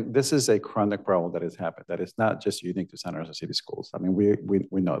issues? I mean, this is a chronic problem that has happened, that is not just unique to Santa Rosa City Schools. I mean,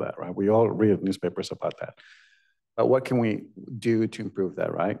 we know that, right? We all read newspapers about that. But what can we do to improve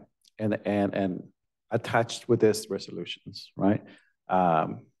that, right? And attached with this resolutions, right?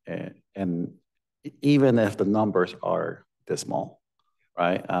 And even if the numbers are dismal,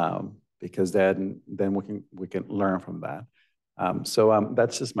 right? Because then we can learn from that. So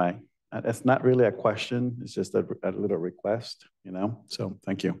that's just it's not really a question. It's just a little request, So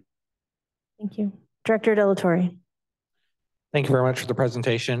thank you. Thank you. Director Delatorre. Thank you very much for the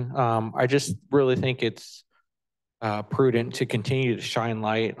presentation. I just really think it's prudent to continue to shine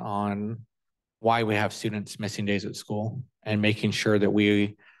light on why we have students missing days at school and making sure that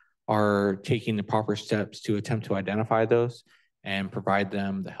we are taking the proper steps to attempt to identify those and provide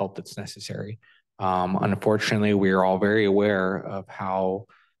them the help that's necessary. Unfortunately, we are all very aware of how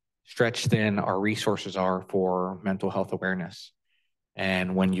stretched thin our resources are for mental health awareness.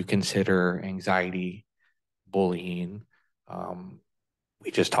 And when you consider anxiety, bullying,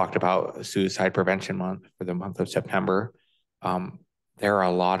 we just talked about Suicide Prevention Month for the month of September. There are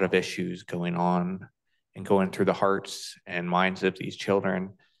a lot of issues going on and going through the hearts and minds of these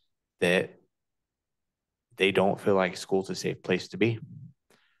children that they don't feel like school's a safe place to be.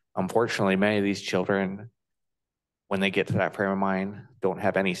 Unfortunately, many of these children, when they get to that frame of mind, don't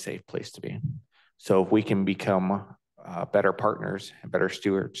have any safe place to be. So if we can become better partners and better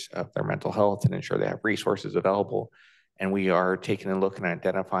stewards of their mental health and ensure they have resources available, and we are taking a look and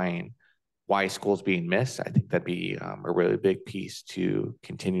identifying why school's being missed, I think that'd be a really big piece to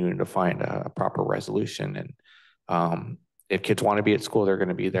continuing to find a proper resolution. And if kids want to be at school, they're going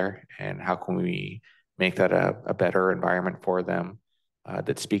to be there. And how can we make that a better environment for them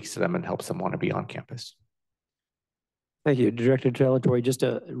that speaks to them and helps them want to be on campus? Thank you, Director Delatorre. Just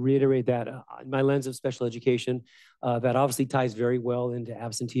to reiterate that, my lens of special education, that obviously ties very well into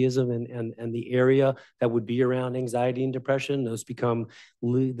absenteeism and the area that would be around anxiety and depression. Those become,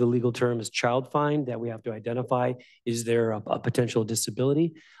 the legal term is child find, that we have to identify, is there a potential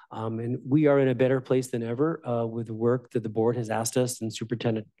disability? And we are in a better place than ever with the work that the board has asked us and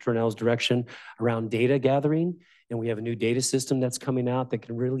Superintendent Turnell's direction around data gathering. And we have a new data system that's coming out that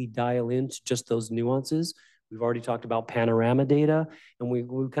can really dial into just those nuances. We've already talked about panorama data, and we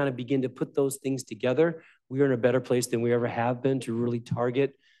kind of begin to put those things together. We are in a better place than we ever have been to really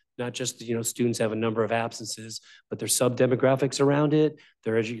target not just, students have a number of absences, but their sub-demographics around it,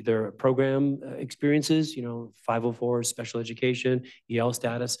 their program experiences, 504 special education, EL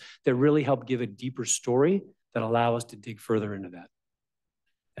status, that really help give a deeper story that allow us to dig further into that.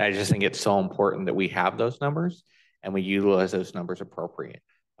 I just think it's so important that we have those numbers and we utilize those numbers appropriate.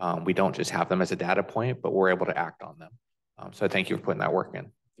 We don't just have them as a data point, but we're able to act on them. So thank you for putting that work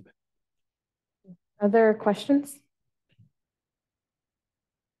in. Other questions?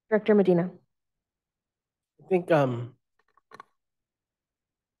 Director Medina. I think I'm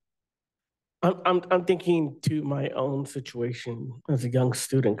thinking to my own situation as a young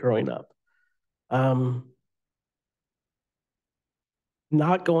student growing up.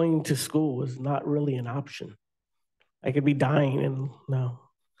 Not going to school was not really an option. I could be dying and no.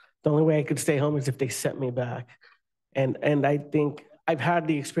 The only way I could stay home is if they sent me back. And I think I've had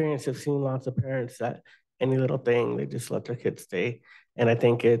the experience of seeing lots of parents that any little thing, they just let their kids stay. And I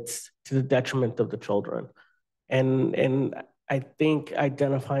think it's to the detriment of the children. And I think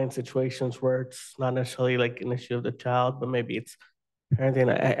identifying situations where it's not necessarily like an issue of the child, but maybe it's parenting.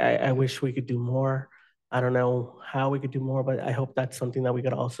 I wish we could do more. I don't know how we could do more, but I hope that's something that we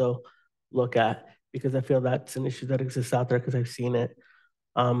could also look at, because I feel that's an issue that exists out there because I've seen it.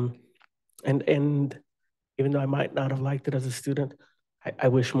 And even though I might not have liked it as a student, I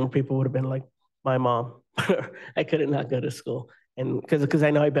wish more people would have been like my mom. I couldn't not go to school, and because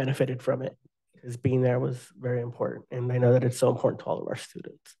I know I benefited from it, because being there was very important, and I know that it's so important to all of our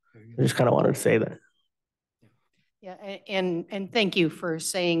students. I just kind of wanted to say that. Yeah, and thank you for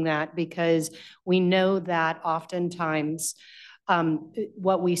saying that, because we know that oftentimes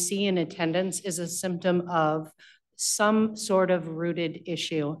what we see in attendance is a symptom of some sort of rooted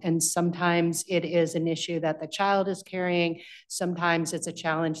issue. And sometimes it is an issue that the child is carrying. Sometimes it's a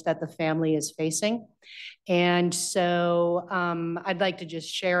challenge that the family is facing. And so I'd like to just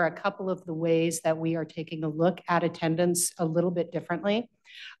share a couple of the ways that we are taking a look at attendance a little bit differently.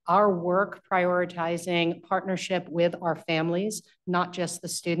 Our work prioritizing partnership with our families, not just the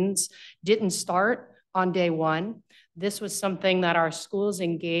students, didn't start on day one. This was something that our schools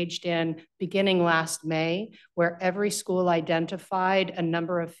engaged in beginning last May, where every school identified a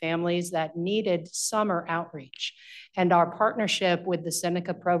number of families that needed summer outreach. And our partnership with the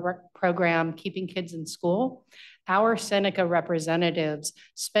Seneca program, Keeping Kids in School, our Seneca representatives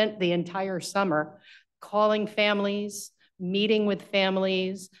spent the entire summer calling families, meeting with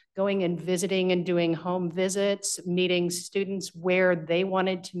families, going and visiting and doing home visits, meeting students where they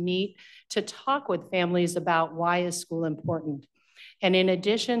wanted to meet, to talk with families about why is school important. And in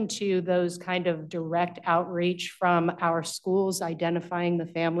addition to those kind of direct outreach from our schools identifying the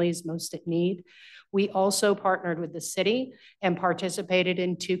families most at need, we also partnered with the city and participated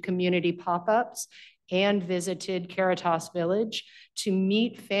in 2 community pop-ups and visited Caritas Village to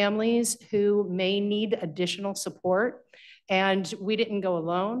meet families who may need additional support. And we didn't go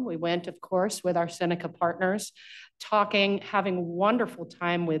alone. We went, of course, with our Seneca partners, talking, having wonderful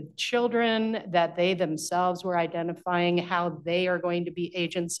time with children that they themselves were identifying how they are going to be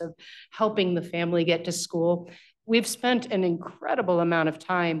agents of helping the family get to school. We've spent an incredible amount of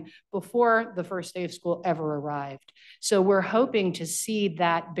time before the first day of school ever arrived. So we're hoping to see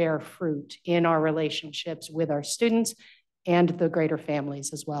that bear fruit in our relationships with our students and the greater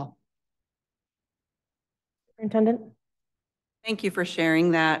families as well. Superintendent? Thank you for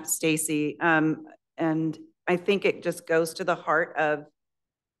sharing that, Stacy. And I think it just goes to the heart of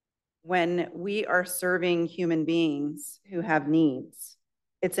when we are serving human beings who have needs,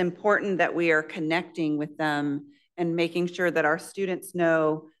 it's important that we are connecting with them and making sure that our students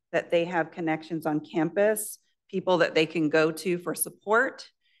know that they have connections on campus, people that they can go to for support,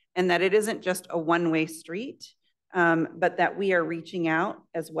 and that it isn't just a one-way street, but that we are reaching out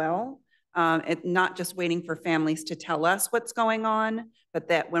as well. Not just waiting for families to tell us what's going on, but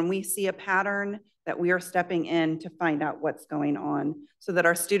that when we see a pattern, that we are stepping in to find out what's going on so that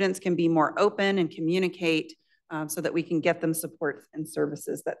our students can be more open and communicate so that we can get them support and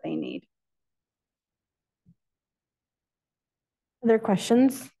services that they need. Other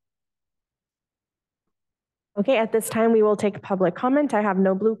questions? Okay, at this time, we will take public comment. I have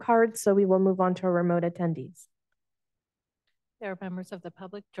no blue cards, so we will move on to our remote attendees. There are members of the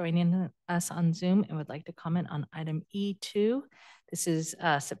public joining us on Zoom and would like to comment on item E2. This is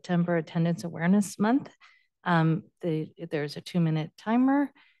September Attendance Awareness Month. There's a 2-minute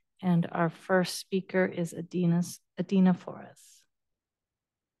timer, and our first speaker is Adina Flores.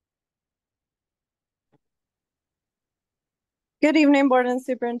 Good evening, Board and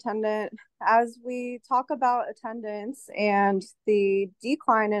Superintendent. As we talk about attendance and the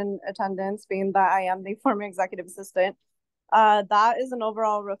decline in attendance, being that I am the former executive assistant, that is an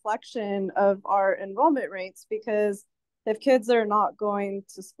overall reflection of our enrollment rates, because if kids are not going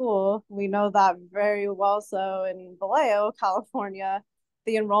to school, we know that very well so in Vallejo, California,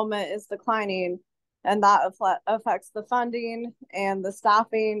 the enrollment is declining, and that affects the funding and the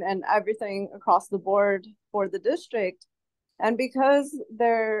staffing and everything across the board for the district. And because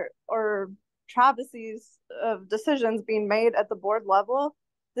there are travesties of decisions being made at the board level,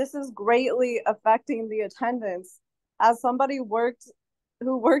 this is greatly affecting the attendance. As somebody who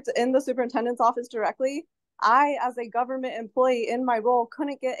worked in the superintendent's office directly, I, as a government employee in my role,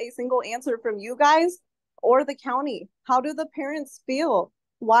 couldn't get a single answer from you guys or the county. How do the parents feel?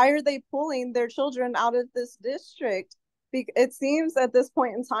 Why are they pulling their children out of this district? It seems at this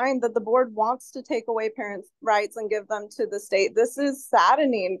point in time that the board wants to take away parents' rights and give them to the state. This is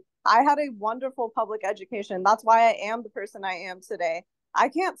saddening. I had a wonderful public education. That's why I am the person I am today. I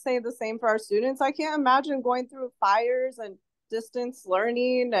can't say the same for our students. I can't imagine going through fires and distance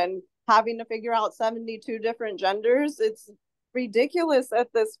learning and having to figure out 72 different genders. It's ridiculous at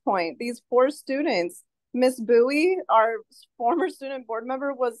this point. These poor students. Miss Bowie, our former student board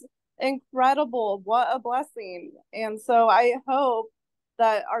member, was incredible. What a blessing. And so I hope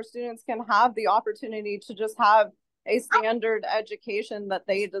that our students can have the opportunity to just have a standard education that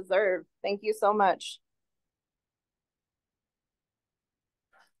they deserve. Thank you so much.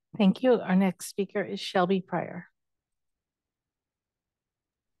 Thank you. Our next speaker is Shelby Pryor.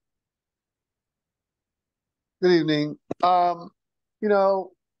 Good evening. You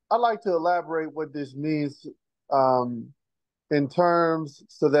know, I'd like to elaborate what this means in terms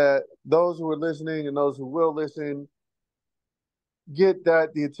so that those who are listening and those who will listen get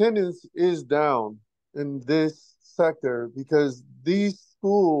that the attendance is down in this protector because these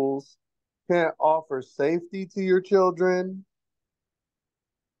schools can't offer safety to your children.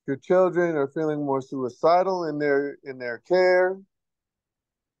 Your children are feeling more suicidal in their care,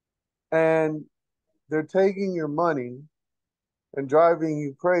 and they're taking your money and driving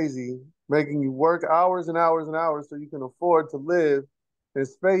you crazy, making you work hours and hours and hours so you can afford to live in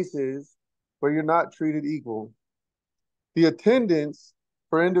spaces where you're not treated equal. The attendance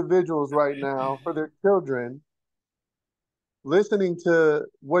for individuals right now, for their children, listening to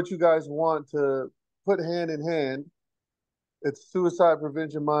what you guys want to put hand in hand, it's Suicide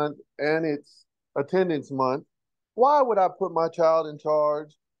Prevention Month and it's Attendance Month. Why would I put my child in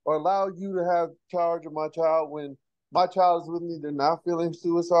charge or allow you to have charge of my child when my child is with me, they're not feeling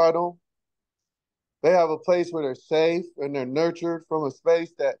suicidal? They have a place where they're safe and they're nurtured from a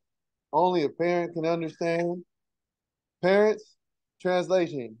space that only a parent can understand. Parents,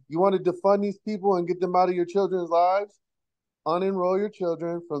 translation, you want to defund these people and get them out of your children's lives? Unenroll your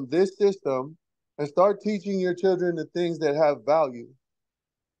children from this system and start teaching your children the things that have value.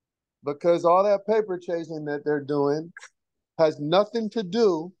 Because all that paper chasing that they're doing has nothing to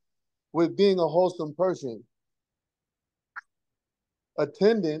do with being a wholesome person.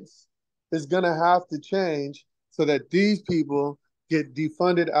 Attendance is going to have to change so that these people get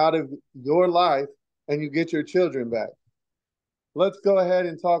defunded out of your life and you get your children back. Let's go ahead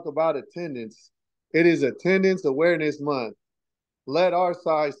and talk about attendance. It is Attendance Awareness Month. Let our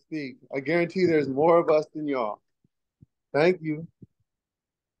side speak. I guarantee there's more of us than y'all. Thank you.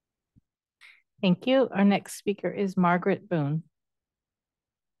 Thank you. Our next speaker is Margaret Boone.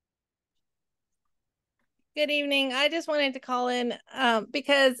 Good evening. I just wanted to call in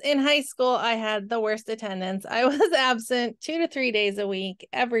because in high school, I had the worst attendance. I was absent 2 to 3 days a week,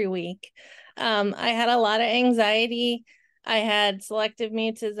 every week. I had a lot of anxiety. I had selective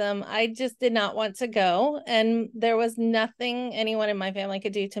mutism. I just did not want to go. And there was nothing anyone in my family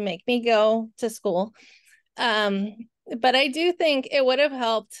could do to make me go to school. But I do think it would have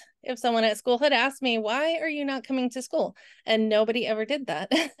helped if someone at school had asked me, why are you not coming to school? And nobody ever did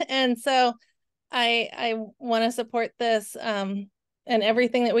that. And so I want to support this and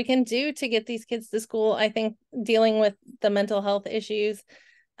everything that we can do to get these kids to school. I think dealing with the mental health issues,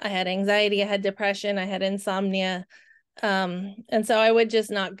 I had anxiety, I had depression, I had insomnia. And so I would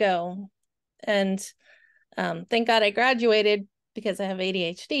just not go. And thank God I graduated because I have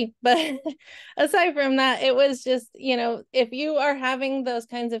ADHD. But aside from that, it was just, you know, if you are having those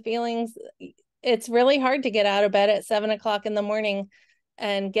kinds of feelings, it's really hard to get out of bed at 7 o'clock in the morning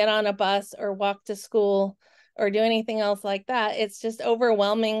and get on a bus or walk to school or do anything else like that. It's just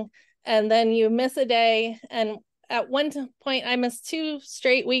overwhelming. And then you miss a day. And at one point, I missed 2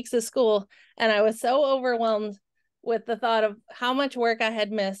 straight weeks of school. And I was so overwhelmed with the thought of how much work I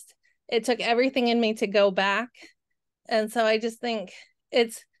had missed. It took everything in me to go back. And so I just think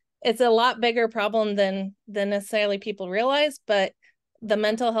it's a lot bigger problem than necessarily people realize, but the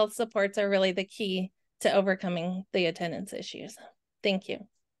mental health supports are really the key to overcoming the attendance issues. Thank you.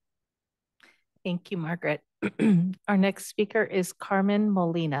 Thank you, Margaret. Our next speaker is Carmen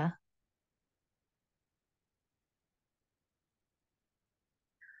Molina.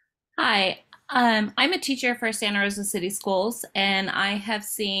 Hi, I'm a teacher for Santa Rosa City Schools, and I have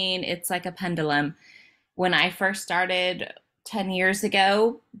seen it's like a pendulum. When I first started 10 years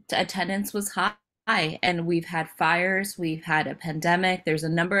ago, attendance was high, and we've had fires, we've had a pandemic. There's a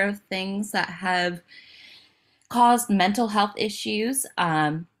number of things that have caused mental health issues.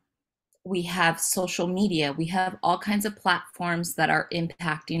 We have social media, we have all kinds of platforms that are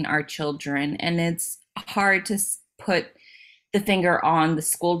impacting our children, and it's hard to put the finger on the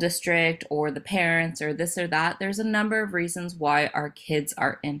school district or the parents or this or that. There's a number of reasons why our kids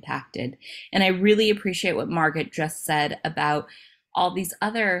are impacted. And I really appreciate what Margaret just said about all these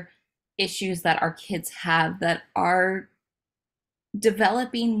other issues that our kids have that are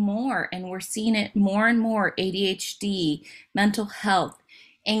developing more, and we're seeing it more and more: ADHD, mental health,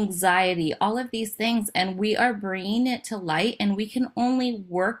 anxiety, all of these things. And we are bringing it to light, and we can only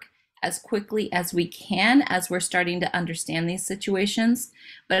work as quickly as we can as we're starting to understand these situations.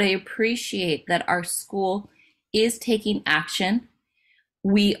 But I appreciate that our school is taking action.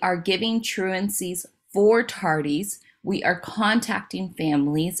 We are giving truancies for tardies. We are contacting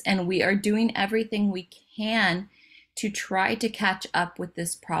families, and we are doing everything we can to try to catch up with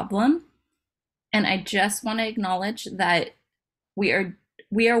this problem. And I just want to acknowledge that we are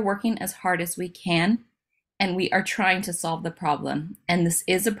working as hard as we can, and we are trying to solve the problem. And this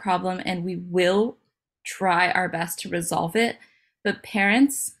is a problem, and we will try our best to resolve it. But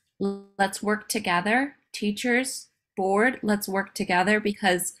parents, let's work together. Teachers, board, let's work together,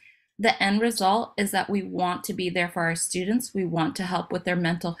 because The end result is that we want to be there for our students, we want to help with their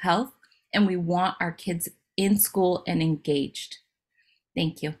mental health, and we want our kids in school and engaged.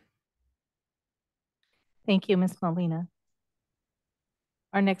 Thank you. Thank you, Ms. Molina.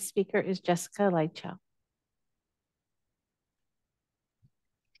 Our next speaker is Jessica Lightchow.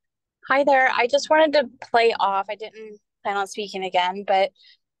 Hi there. I just wanted to play off. I didn't plan on speaking again, but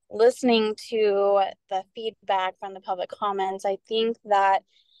listening to the feedback from the public comments, I think that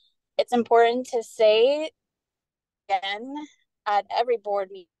it's important to say again at every board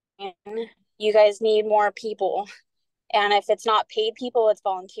meeting, you guys need more people. And if it's not paid people, it's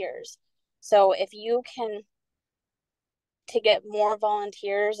volunteers. So if you can to get more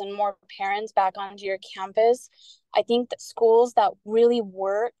volunteers and more parents back onto your campus, I think that schools that really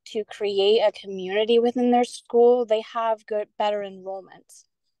work to create a community within their school, they have better enrollments.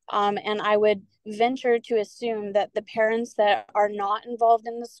 And I would venture to assume that the parents that are not involved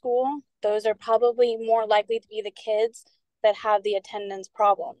in the school, those are probably more likely to be the kids that have the attendance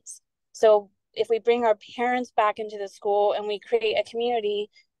problems. So if we bring our parents back into the school and we create a community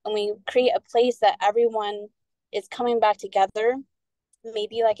and we create a place that everyone is coming back together,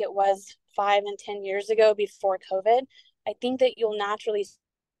 maybe like it was 5 and 10 years ago before COVID, I think that you'll naturally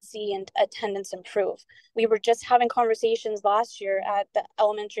see attendance improve. We were just having conversations last year at the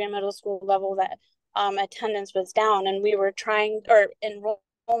elementary and middle school level that attendance was down, and we were trying, or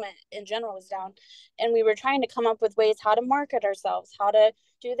enrollment in general was down, and we were trying to come up with ways how to market ourselves, how to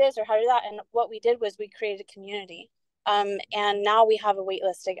do this or how to do that. And what we did was we created a community, and now we have a wait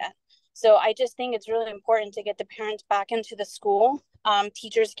list again. So I just think it's really important to get the parents back into the school.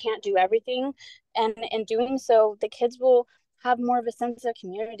 Teachers can't do everything, and in doing so, the kids will have more of a sense of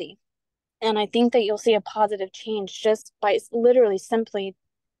community. And I think that you'll see a positive change just by literally simply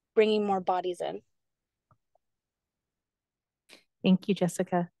bringing more bodies in. Thank you,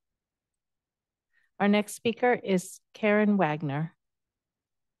 Jessica. Our next speaker is Karen Wagner.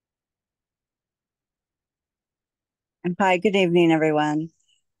 Hi, good evening, everyone.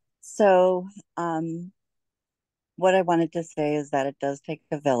 So what I wanted to say is that it does take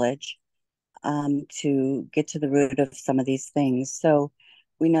a village to get to the root of some of these things. So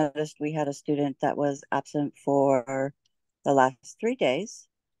we noticed we had a student that was absent for the last 3 days.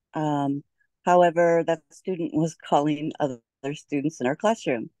 However, that student was calling other students in our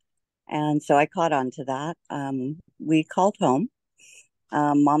classroom. And so I caught on to that. We called home.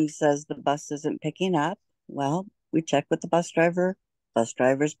 Mom says the bus isn't picking up. Well, we checked with the bus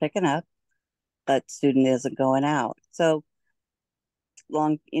driver's picking up, but student isn't going out. So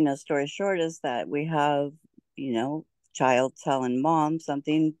long, story short is that we have, child telling mom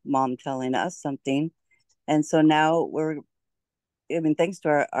something, mom telling us something. And so now thanks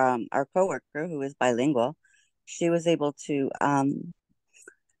to our coworker who is bilingual, she was able to,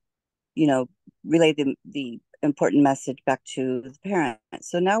 relay the important message back to the parent.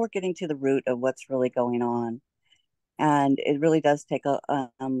 So now we're getting to the root of what's really going on. And it really does take a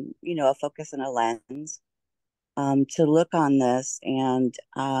focus and a lens to look on this. And,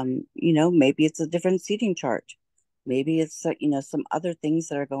 maybe it's a different seating chart. Maybe it's, some other things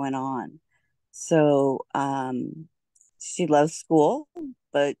that are going on. So she loves school,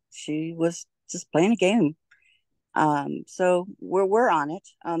 but she was just playing a game. So we're on it.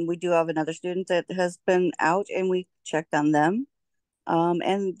 We do have another student that has been out, and we checked on them.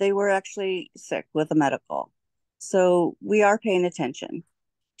 And they were actually sick with a medical. So we are paying attention.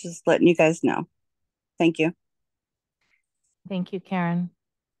 Just letting you guys know. Thank you. Thank you, Karen.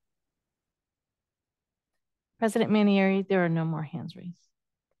 President Manieri, there are no more hands raised.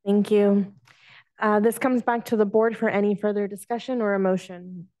 Thank you. This comes back to the board for any further discussion or a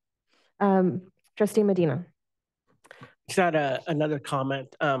motion. Trustee Medina. Just had another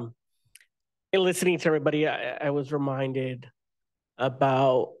comment. In listening to everybody, I was reminded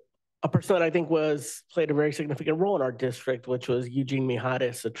about a person that I think played a very significant role in our district, which was Eugene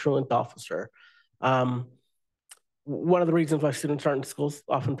Mijares, a truant officer. One of the reasons why students aren't in schools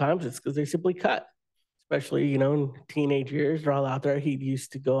oftentimes is because they simply cut, especially, in teenage years. They're all out there. He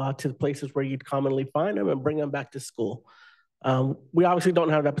used to go out to the places where you'd commonly find them and bring them back to school. We obviously don't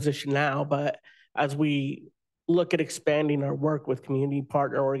have that position now, but as we look at expanding our work with community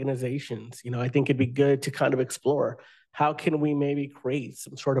partner organizations, I think it'd be good to kind of explore how can we maybe create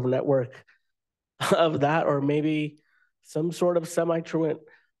some sort of network of that, or maybe some sort of semi-truant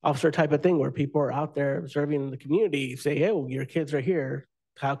officer type of thing where people are out there observing in the community, say, hey, well, your kids are here.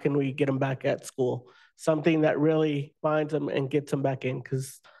 How can we get them back at school? Something that really finds them and gets them back in.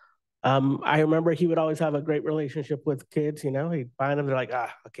 Because I remember he would always have a great relationship with kids. He'd find them, they're like,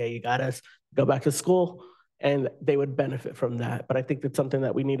 okay, you got us, go back to school. and they would benefit from that. But I think that's something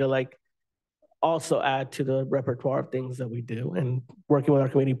that we need to like also add to the repertoire of things that we do. And working with our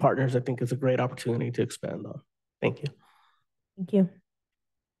community partners, I think is a great opportunity to expand on. Thank you. Thank you.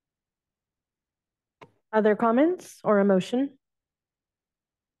 Other comments or a motion?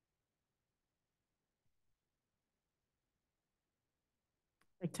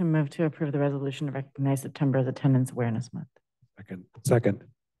 I'd like to move to approve the resolution to recognize September as Attendance Awareness Month. Second.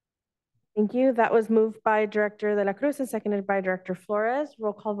 Thank you. That was moved by Director De La Cruz and seconded by Director Flores.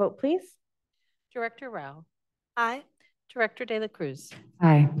 Roll call vote, please. Director Rao. Aye. Director De La Cruz.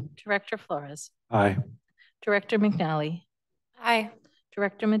 Aye. Director Flores. Aye. Director McNally. Aye.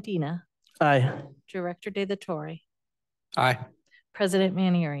 Director Medina. Aye. Director De La Torre. Aye. President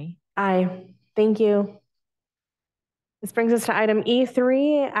Manieri. Aye. Thank you. This brings us to item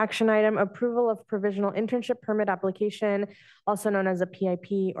E3, action item approval of provisional internship permit application, also known as a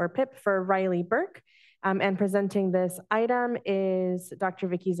PIP or PIP for Riley Burke. And presenting this item is Dr.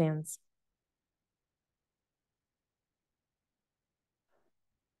 Vicky Zanz.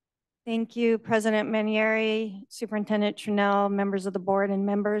 Thank you, President Manieri, Superintendent Trunell, members of the board, and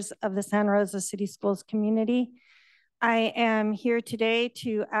members of the Santa Rosa City Schools community. I am here today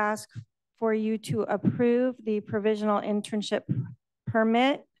to ask for you to approve the provisional internship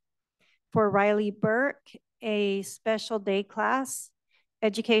permit for Riley Burke, a special day class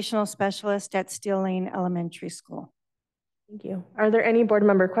educational specialist at Steel Lane Elementary School. Thank you. Are there any board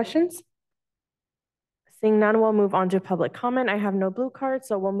member questions? Seeing none, we'll move on to public comment. I have no blue cards,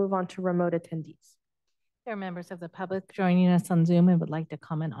 so we'll move on to remote attendees. There are members of the public joining us on Zoom and would like to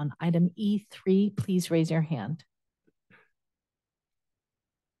comment on item E3. Please raise your hand.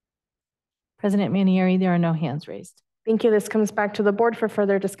 President Manieri, there are no hands raised. Thank you. This comes back to the board for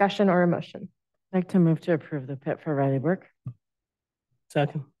further discussion or a motion. I'd like to move to approve the PIP for Riley Burke.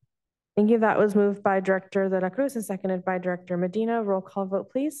 Second. Thank you. That was moved by Director De La Cruz and seconded by Director Medina. Roll call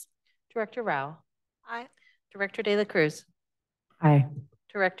vote, please. Director Rao. Aye. Director De La Cruz. Aye.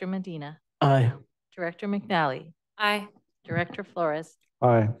 Director Medina. Aye. Director McNally. Aye. Director Flores.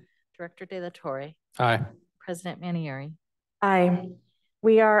 Aye. Director De La Torre. Aye. President Manieri. Aye.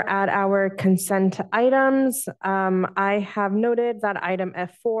 We are at our consent items. I have noted that item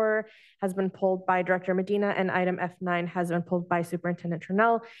F4 has been pulled by Director Medina and item F9 has been pulled by Superintendent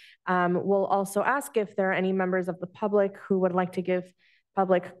Trunell. We'll also ask if there are any members of the public who would like to give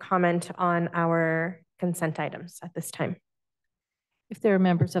public comment on our consent items at this time. If there are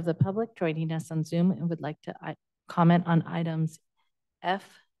members of the public joining us on Zoom and would like to comment on items F,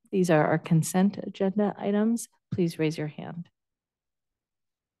 these are our consent agenda items, please raise your hand.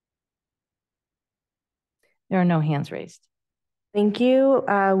 There are no hands raised. Thank you.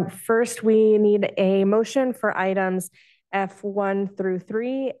 First, we need a motion for items F1 through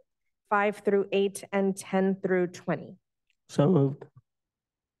 3, 5 through 8, and 10 through 20. So moved.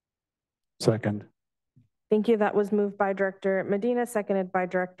 Second. Thank you. That was moved by Director Medina, seconded by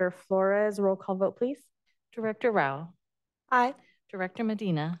Director Flores. Roll call vote, please. Director Rao. Aye. Director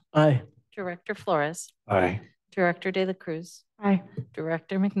Medina. Aye. Director Flores. Aye. Director De La Cruz. Aye.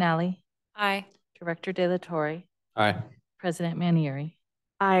 Director McNally. Aye. Director De La Torre. Aye. President Manieri.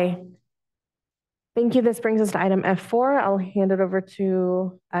 Aye. Thank you. This brings us to item F4. I'll hand it over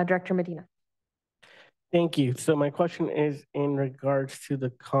to Director Medina. Thank you. So my question is in regards to the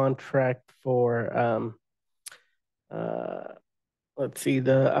contract for, let's see,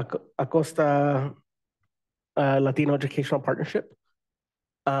 the Acosta Latino Educational Partnership.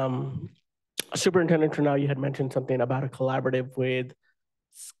 Superintendent Trunell, you had mentioned something about a collaborative with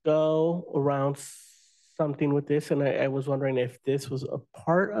SCO around something with this, and I was wondering if this was a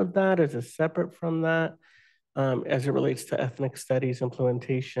part of that, is it separate from that, as it relates to ethnic studies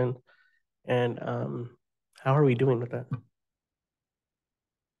implementation, and how are we doing with that?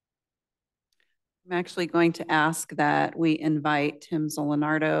 I'm actually going to ask that we invite Tim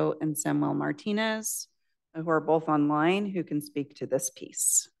Zolinardo and Samuel Martinez, who are both online, who can speak to this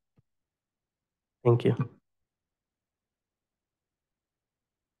piece. Thank you.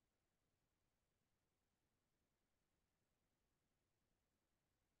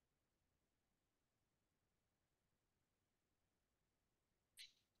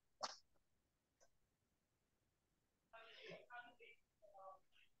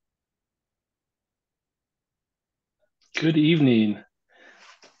 Good evening,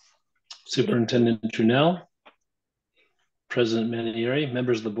 Superintendent Trunell, President Manieri,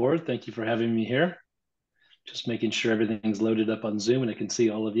 members of the board. Thank you for having me here. Just making sure everything's loaded up on Zoom and I can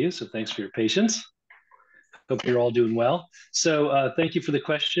see all of you. So thanks for your patience. Hope you're all doing well. So thank you for the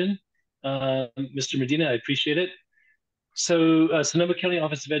question, Mr. Medina. I appreciate it. So Sonoma County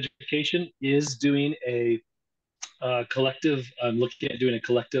Office of Education is doing a collective. I'm looking at doing a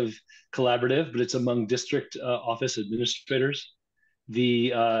collective collaborative, but it's among district office administrators.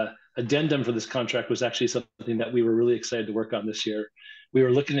 The addendum for this contract was actually something that we were really excited to work on this year. We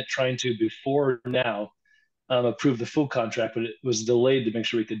were looking at trying to, before now, approve the full contract, but it was delayed to make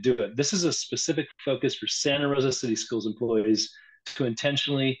sure we could do it. This is a specific focus for Santa Rosa City Schools employees to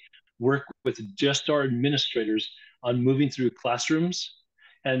intentionally work with just our administrators on moving through classrooms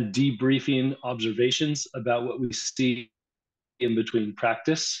and debriefing observations about what we see in between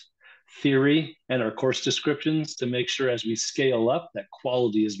practice, theory, and our course descriptions to make sure as we scale up that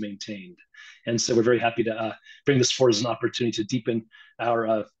quality is maintained. And so we're very happy to bring this forward as an opportunity to deepen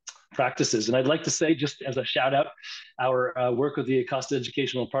our practices. And I'd like to say, just as a shout out, our work with the Acosta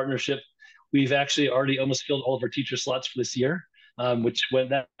Educational Partnership, we've actually already almost filled all of our teacher slots for this year, which when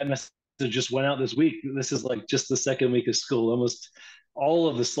that message just went out this week. This is like just the second week of school. Almost all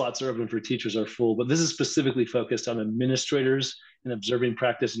of the slots are open for teachers are full, but this is specifically focused on administrators and observing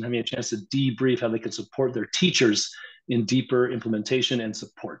practice and having a chance to debrief how they can support their teachers in deeper implementation and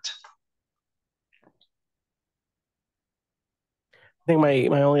support. I think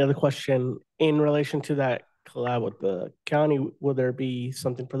my only other question in relation to that collab with the county, will there be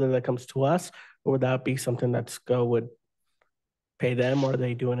something further that comes to us, or would that be something that SCO would pay them, or are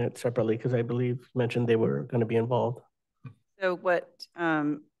they doing it separately? Because I believe you mentioned they were going to be involved. So what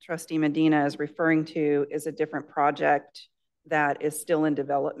Trustee Medina is referring to is a different project that is still in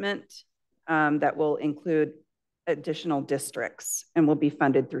development that will include additional districts and will be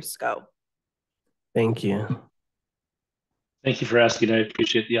funded through SCO. Thank you. Thank you for asking. I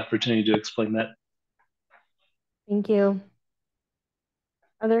appreciate the opportunity to explain that. Thank you.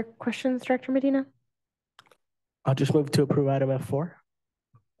 Other questions, Director Medina? I'll just move to approve item F4.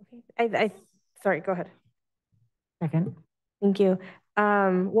 Okay. Sorry, go ahead. Second. Thank you.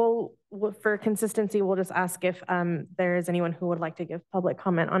 Well, for consistency, we'll just ask if there is anyone who would like to give public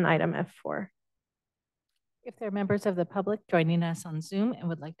comment on item F4. If there are members of the public joining us on Zoom and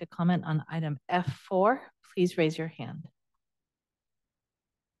would like to comment on item F4, please raise your hand.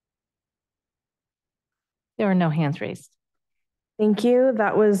 There are no hands raised. Thank you.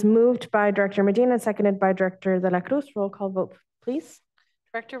 That was moved by Director Medina, seconded by Director De La Cruz. Roll call vote, please.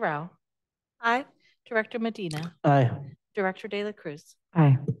 Director Rao. Aye. Director Medina. Aye. Director De La Cruz.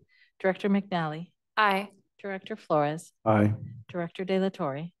 Aye. Director McNally. Aye. Director Flores. Aye. Director De La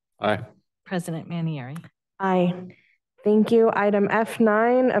Torre. Aye. President Manieri. Aye. Thank you. Item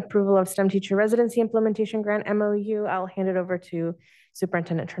F9, approval of STEM teacher residency implementation grant MOU. I'll hand it over to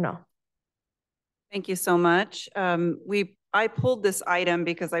Superintendent Turnell. Thank you so much. I pulled this item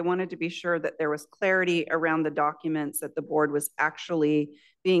because I wanted to be sure that there was clarity around the documents that the board was actually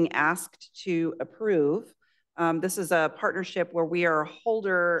being asked to approve. This is a partnership where we are a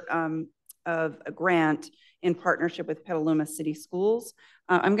holder of a grant in partnership with Petaluma City Schools.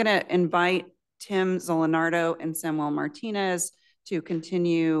 I'm going to invite Tim Zolinardo and Samuel Martinez to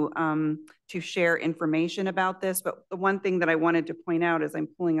continue to share information about this. But the one thing that I wanted to point out as I'm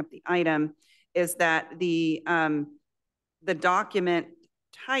pulling up the item is that the document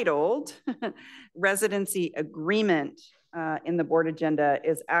titled Residency Agreement in the board agenda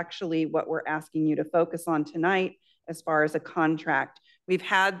is actually what we're asking you to focus on tonight as far as a contract. We've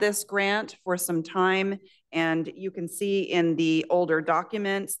had this grant for some time, and you can see in the older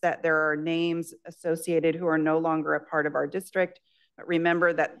documents that there are names associated who are no longer a part of our district. But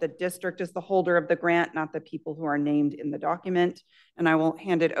remember that the district is the holder of the grant, not the people who are named in the document. And I will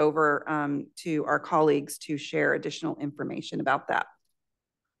hand it over to our colleagues to share additional information about that.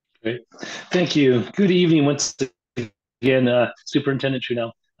 Great. Thank you. Good evening once again, Superintendent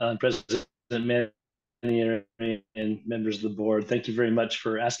Turnell, President Manieri, and members of the board. Thank you very much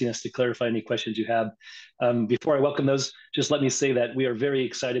for asking us to clarify any questions you have. Before I welcome those, just let me say that we are very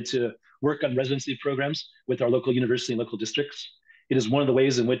excited to work on residency programs with our local university and local districts. It is one of the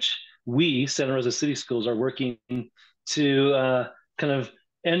ways in which we, Santa Rosa City Schools, are working to kind of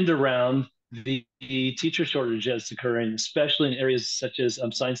end around the teacher shortage that's occurring, especially in areas such as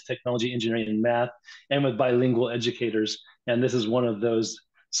science, technology, engineering, and math, and with bilingual educators. And this is one of those.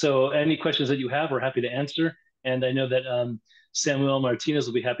 So any questions that you have, we're happy to answer. And I know that Samuel Martinez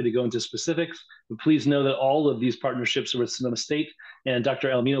will be happy to go into specifics, but please know that all of these partnerships are with Sonoma State, and Dr.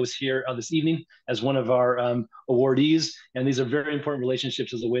 Almino is here this evening as one of our awardees, and these are very important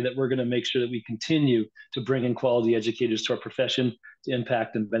relationships as a way that we're going to make sure that we continue to bring in quality educators to our profession to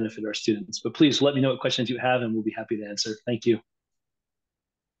impact and benefit our students. But please let me know what questions you have, and we'll be happy to answer. Thank you.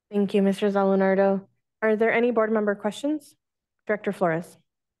 Thank you, Mr. Zolinardo. Are there any board member questions? Director Flores.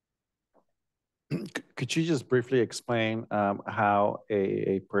 Could you just briefly explain how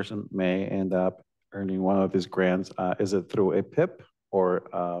a person may end up earning one of these grants? Is it through a PIP or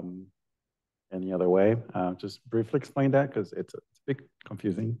any other way? Just briefly explain that because it's a bit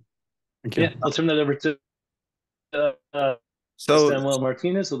confusing. Thank you. Yeah, I'll turn that over to Samuel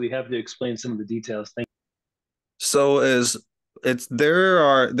Martinez. He'll be happy to explain some of the details. Thank you. So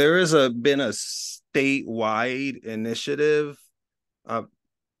there is been a statewide initiative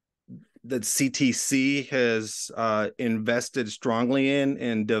that CTC has invested strongly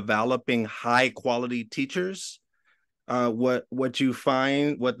in developing high quality teachers. What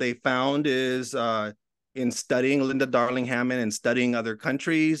they found is in studying Linda Darling Hammond and studying other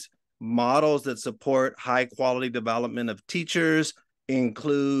countries, models that support high quality development of teachers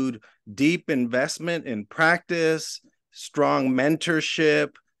include deep investment in practice, strong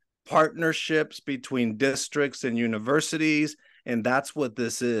mentorship, partnerships between districts and universities, and that's what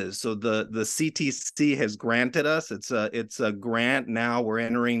this is. So the CTC has granted us. It's a grant. Now we're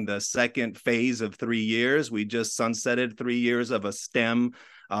entering the second phase of 3 years. We just sunsetted 3 years of a STEM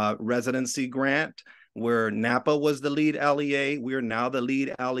residency grant, where Napa was the lead LEA. We are now the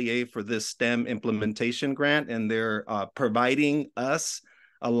lead LEA for this STEM implementation grant, and they're providing us,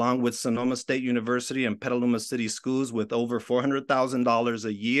 along with Sonoma State University and Petaluma City Schools, with over $400,000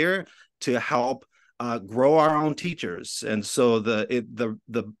 a year to help grow our own teachers. And so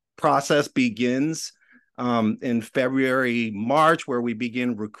the process begins in February, March, where we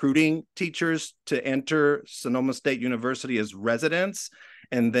begin recruiting teachers to enter Sonoma State University as residents.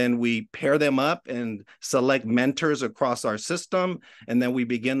 And then we pair them up and select mentors across our system. And then we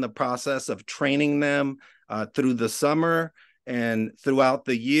begin the process of training them through the summer and throughout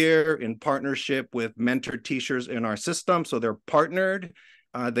the year in partnership with mentor teachers in our system. So they're partnered.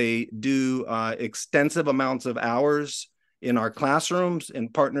 They do extensive amounts of hours in our classrooms in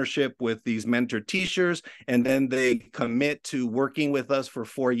partnership with these mentor teachers, and then they commit to working with us for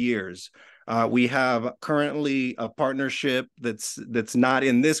 4 years. We have currently a partnership that's not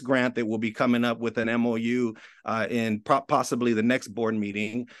in this grant that will be coming up with an MOU in possibly the next board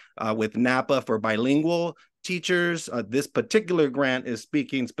meeting with Napa for bilingual teachers. This particular grant is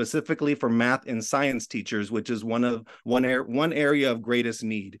speaking specifically for math and science teachers, which is one area of greatest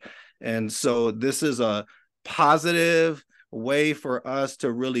need. And so this is a positive way for us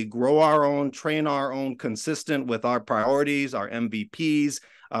to really grow our own, train our own, consistent with our priorities, our MVPs,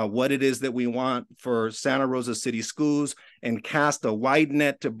 what it is that we want for Santa Rosa City Schools, and cast a wide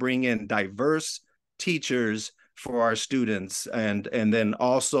net to bring in diverse teachers for our students, and then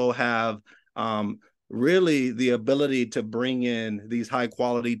also have really the ability to bring in these high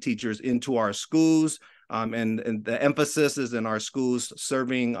quality teachers into our schools. And the emphasis is in our schools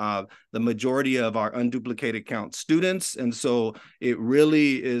serving the majority of our unduplicated count students. And so it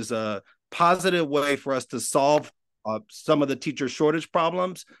really is a positive way for us to solve some of the teacher shortage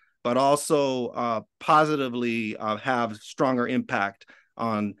problems, but also positively have stronger impact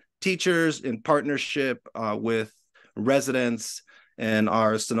on teachers in partnership with residents and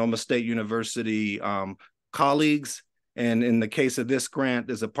our Sonoma State University colleagues. And in the case of this grant,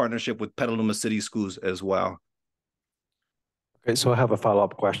 there's a partnership with Petaluma City Schools as well. Okay, so I have a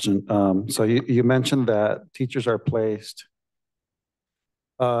follow-up question. So you mentioned that teachers are placed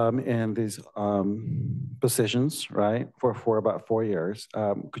in these positions, right, for about 4 years.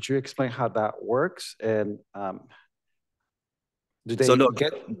 Could you explain how that works? And do they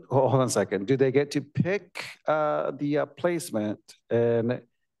get, hold on a second, do they get to pick the placement, and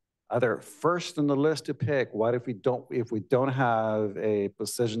are they first in the list to pick? What if we don't have a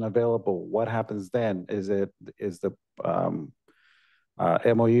position available? What happens then? Is the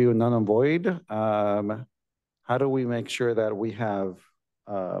MOU null and void? How do we make sure that we have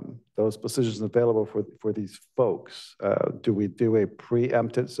those positions available for these folks? Do we do a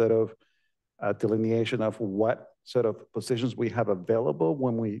preempted sort of delineation of what sort of positions we have available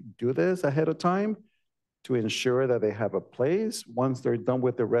when we do this ahead of time to ensure that they have a place once they're done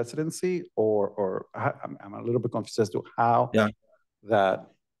with the residency? Or I'm a little bit confused as to how that.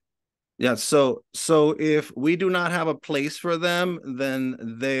 Yeah, so if we do not have a place for them, then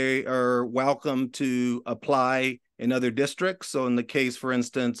they are welcome to apply in other districts. So in the case, for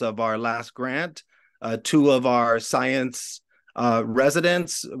instance, of our last grant, 2 of our science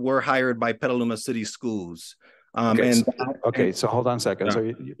residents were hired by Petaluma City Schools. So hold on a second. Yeah.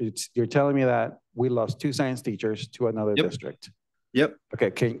 So you're telling me that we lost 2 science teachers to another district. Yep.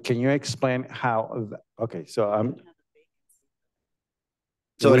 Okay. Can you explain how? Okay. So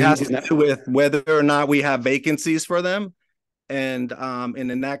So it has to do with whether or not we have vacancies for them, and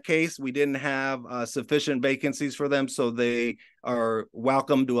in that case, we didn't have sufficient vacancies for them, so they are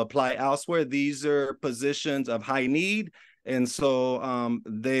welcome to apply elsewhere. These are positions of high need, And so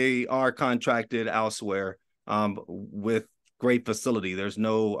they are contracted elsewhere with great facility. There's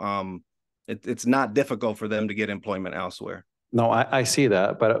no, it's not difficult for them to get employment elsewhere. No, I see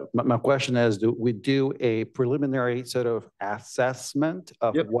that, but my question is, do we do a preliminary sort of assessment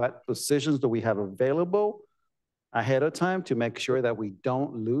of what positions do we have available ahead of time to make sure that we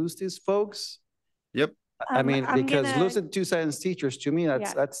don't lose these folks? Yep. I mean, because losing 2 science teachers, to me,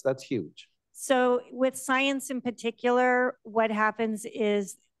 that's huge. So with science in particular, what happens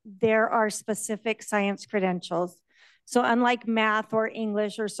is there are specific science credentials. So unlike math or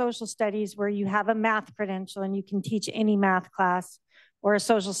English or social studies where you have a math credential and you can teach any math class, or a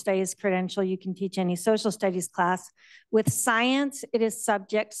social studies credential, you can teach any social studies class. With science, it is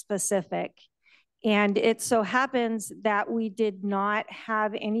subject specific. And it so happens that we did not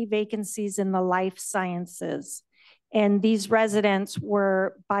have any vacancies in the life sciences. And these residents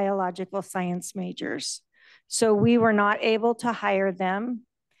were biological science majors. So we were not able to hire them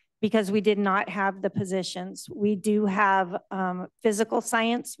because we did not have the positions. We do have physical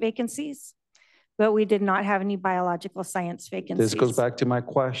science vacancies, but we did not have any biological science vacancies. This goes back to my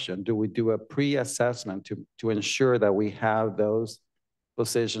question. Do we do a pre-assessment to ensure that we have those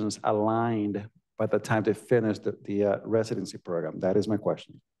positions aligned by the time they finish the residency program? That is my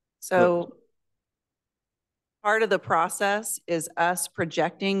question. So part of the process is us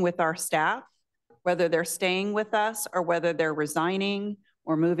projecting with our staff, whether they're staying with us or whether they're resigning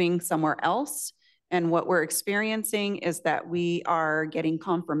or moving somewhere else. And what we're experiencing is that we are getting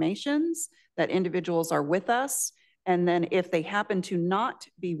confirmations that individuals are with us. And then if they happen to not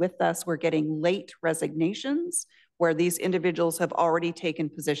be with us, we're getting late resignations where these individuals have already taken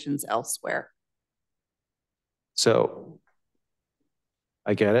positions elsewhere. So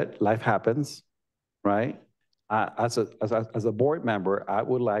I get it, life happens, right? As a board member, I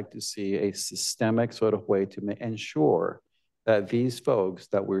would like to see a systemic sort of way to ensure that these folks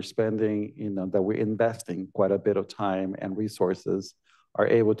that we're spending, that we're investing quite a bit of time and resources are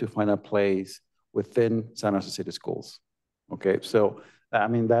able to find a place within San Jose City Schools. Okay, so I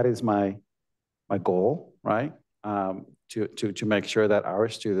mean, that is my goal, right? To make sure that our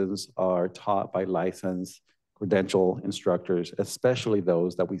students are taught by licensed credential instructors, especially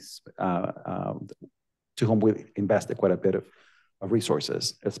those that we to whom we invested quite a bit of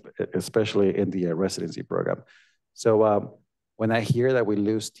resources, especially in the residency program. So when I hear that we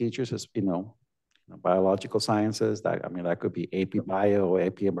lose teachers, as biological sciences, that could be AP Bio,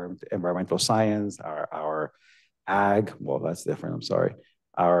 AP Environmental Science, our Ag, well, that's different, I'm sorry.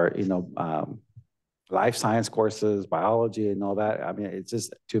 Our, life science courses, biology and all that. I mean, it's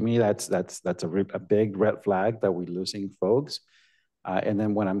just, to me, that's a big red flag that we're losing folks. And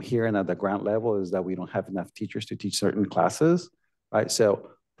then when I'm hearing at the ground level is that we don't have enough teachers to teach certain classes, right?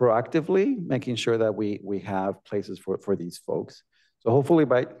 So proactively making sure that we have places for these folks. So hopefully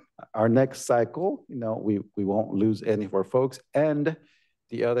by our next cycle, we won't lose any of our folks. And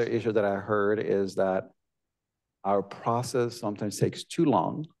the other issue that I heard is that our process sometimes takes too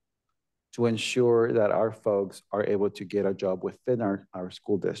long to ensure that our folks are able to get a job within our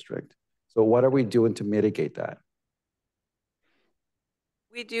school district. So what are we doing to mitigate that?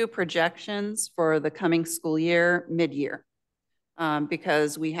 We do projections for the coming school year, mid-year,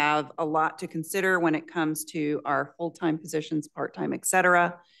 because we have a lot to consider when it comes to our full-time positions, part-time, et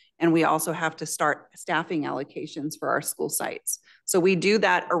cetera. And we also have to start staffing allocations for our school sites. So we do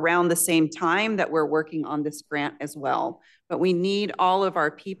that around the same time that we're working on this grant as well. But we need all of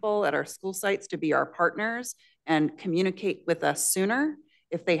our people at our school sites to be our partners and communicate with us sooner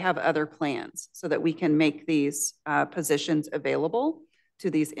if they have other plans so that we can make these positions available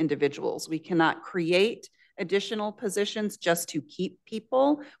to these individuals. We cannot create additional positions just to keep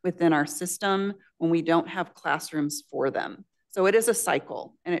people within our system when we don't have classrooms for them. So it is a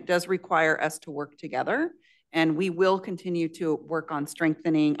cycle, and it does require us to work together. And we will continue to work on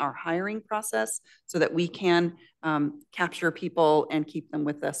strengthening our hiring process so that we can capture people and keep them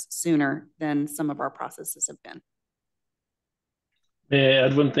with us sooner than some of our processes have been. May I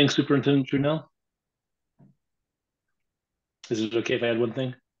add one thing, Superintendent Trunell? Is it okay if I add one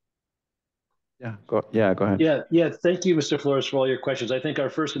thing? Yeah, go ahead. Yeah. Thank you, Mr. Flores, for all your questions. I think our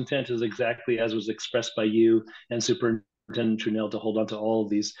first intent is exactly as was expressed by you and Superintendent Trunell to hold on to all of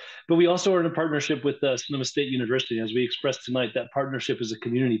these. But we also are in a partnership with Sonoma State University. As we expressed tonight, that partnership is a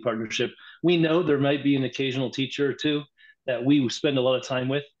community partnership. We know there might be an occasional teacher or two that we spend a lot of time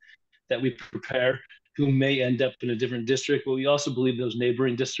with, that we prepare, who may end up in a different district, but we also believe those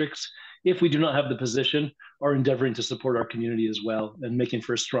neighboring districts if we do not have the position, are endeavoring to support our community as well and making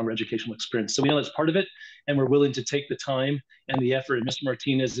for a stronger educational experience. So we know that's part of it, and we're willing to take the time and the effort. And Mr.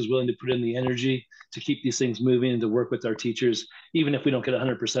 Martinez is willing to put in the energy to keep these things moving and to work with our teachers, even if we don't get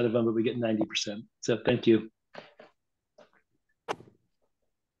 100% of them, but we get 90%. So thank you.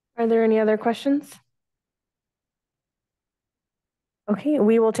 Are there any other questions? Okay,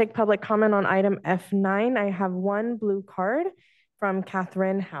 we will take public comment on item F9. I have one blue card from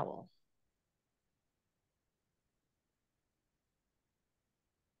Catherine Howell.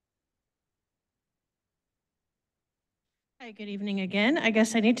 Hi, good evening again. I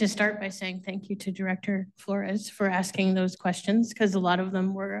guess I need to start by saying thank you to Director Flores for asking those questions, because a lot of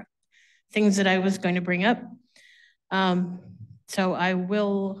them were things that I was going to bring up. So I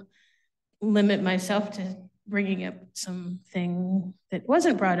will limit myself to bringing up something that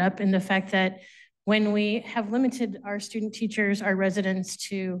wasn't brought up, in the fact that when we have limited our student teachers, our residents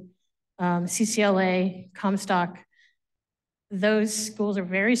to CCLA, Comstock, those schools are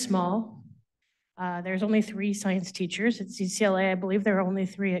very small. There's only 3 science teachers at CCLA. I believe there are only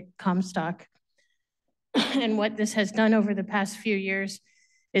 3 at Comstock. And what this has done over the past few years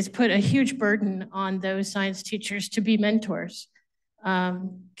is put a huge burden on those science teachers to be mentors.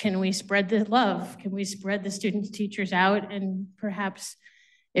 Can we spread the love? Can we spread the student teachers out? And perhaps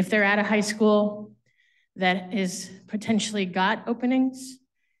if they're at a high school that is potentially got openings,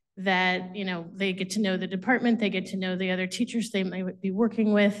 that, you know, they get to know the department, they get to know the other teachers they might be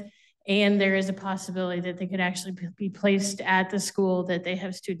working with, and there is a possibility that they could actually be placed at the school that they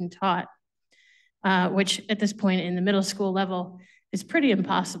have student taught, which at this point in the middle school level is pretty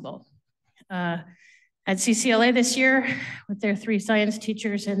impossible. At CCLA this year, with their 3 science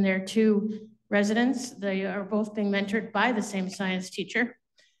teachers and their 2 residents, they are both being mentored by the same science teacher,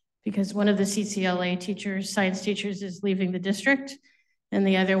 because one of the CCLA teachers, science teachers, is leaving the district, and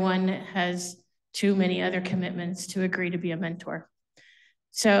the other one has too many other commitments to agree to be a mentor.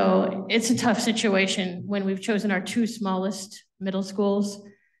 So it's a tough situation when we've chosen our 2 smallest middle schools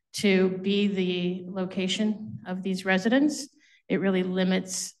to be the location of these residents. It really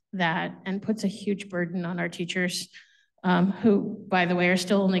limits that and puts a huge burden on our teachers, who, by the way, are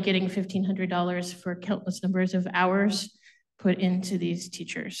still only getting $1,500 for countless numbers of hours put into these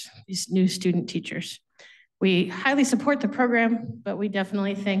teachers, these new student teachers. We highly support the program, but we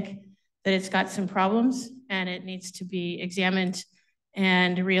definitely think that it's got some problems and it needs to be examined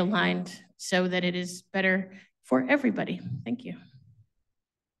and realigned so that it is better for everybody. Thank you.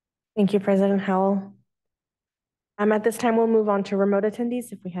 Thank you, President Howell. At this time, we'll move on to remote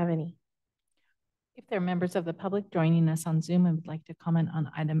attendees if we have any. If there are members of the public joining us on Zoom and would like to comment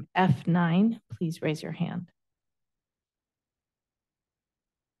on item F9, please raise your hand.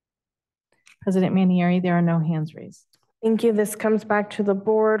 President Manieri, there are no hands raised. Thank you. This comes back to the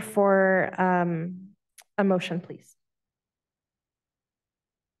board for a motion, please.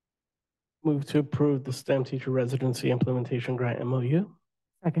 Move to approve the STEM teacher residency implementation grant MOU.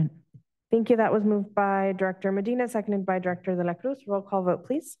 Second. Thank you. That was moved by Director Medina, seconded by Director De La Cruz. Roll call vote,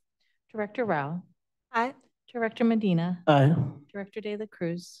 please. Director Rao. Aye. Director Medina. Aye. Director De La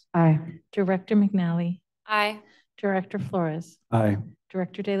Cruz. Aye. Director McNally. Aye. Director Flores. Aye.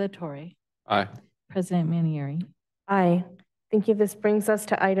 Director De La Torre. Aye. President Manieri. Aye. Thank you. This brings us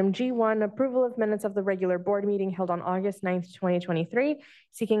to item G1, approval of minutes of the regular board meeting held on August 9th, 2023,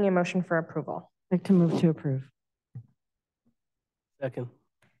 seeking a motion for approval. I'd like to move to approve. Second.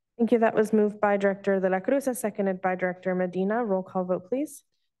 Thank you. That was moved by Director De La Cruz, seconded by Director Medina. Roll call vote, please.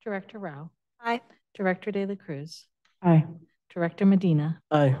 Director Rao. Aye. Director De La Cruz. Aye. Director Medina.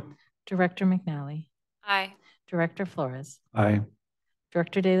 Aye. Director McNally. Aye. Director Flores. Aye.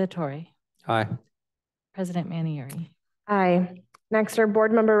 Director De La Torre. Aye. President Manieri. Aye. Next are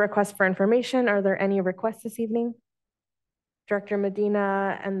board member requests for information. Are there any requests this evening? Director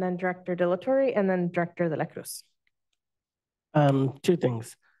Medina, and then Director De La Torre, and then Director De La Cruz. 2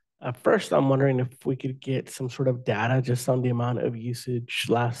 things. First, I'm wondering if we could get some sort of data just on the amount of usage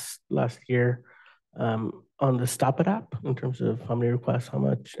last year on the Stop It app, in terms of how many requests, how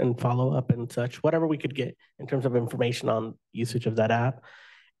much, and follow up and such, whatever we could get in terms of information on usage of that app.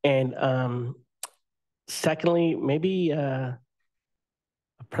 And secondly, maybe a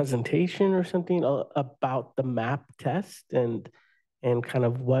presentation or something about the MAP test and kind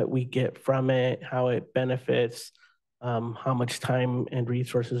of what we get from it, how it benefits, how much time and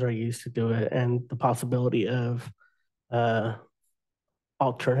resources are used to do it, and the possibility of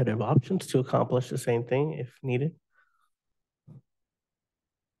alternative options to accomplish the same thing if needed.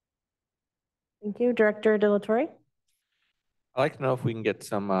 Thank you. Director De La Torre. I'd like to know if we can get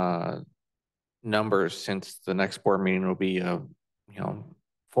some numbers, since the next board meeting will be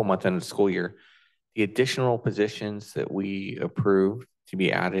full month into the school year. The additional positions that we approved to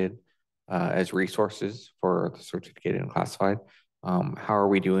be added as resources for the certificated and classified, how are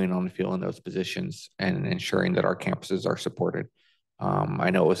we doing on filling those positions and ensuring that our campuses are supported? I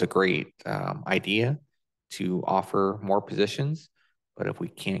know it was a great idea to offer more positions, but if we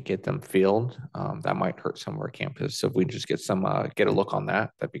can't get them filled, that might hurt some of our campuses. So if we just get get a look on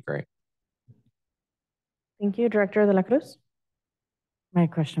that, that'd be great. Thank you, Director de la Cruz. My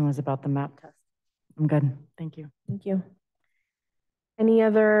question was about the MAP test. I'm good. Thank you. Thank you. Any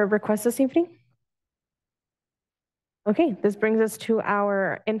other requests this evening? Okay, this brings us to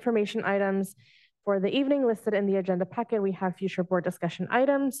our information items for the evening listed in the agenda packet. We have future board discussion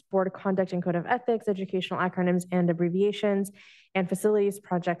items, board conduct and code of ethics, educational acronyms and abbreviations, and facilities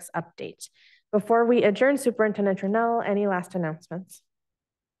projects update. Before we adjourn, Superintendent Turnell, any last announcements?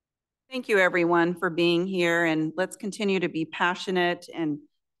 Thank you, everyone, for being here, and let's continue to be passionate and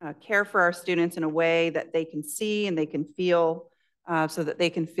care for our students in a way that they can see and they can feel, so that they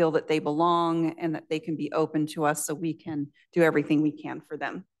can feel that they belong and that they can be open to us so we can do everything we can for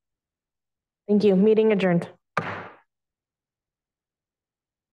them. Thank you. Meeting adjourned.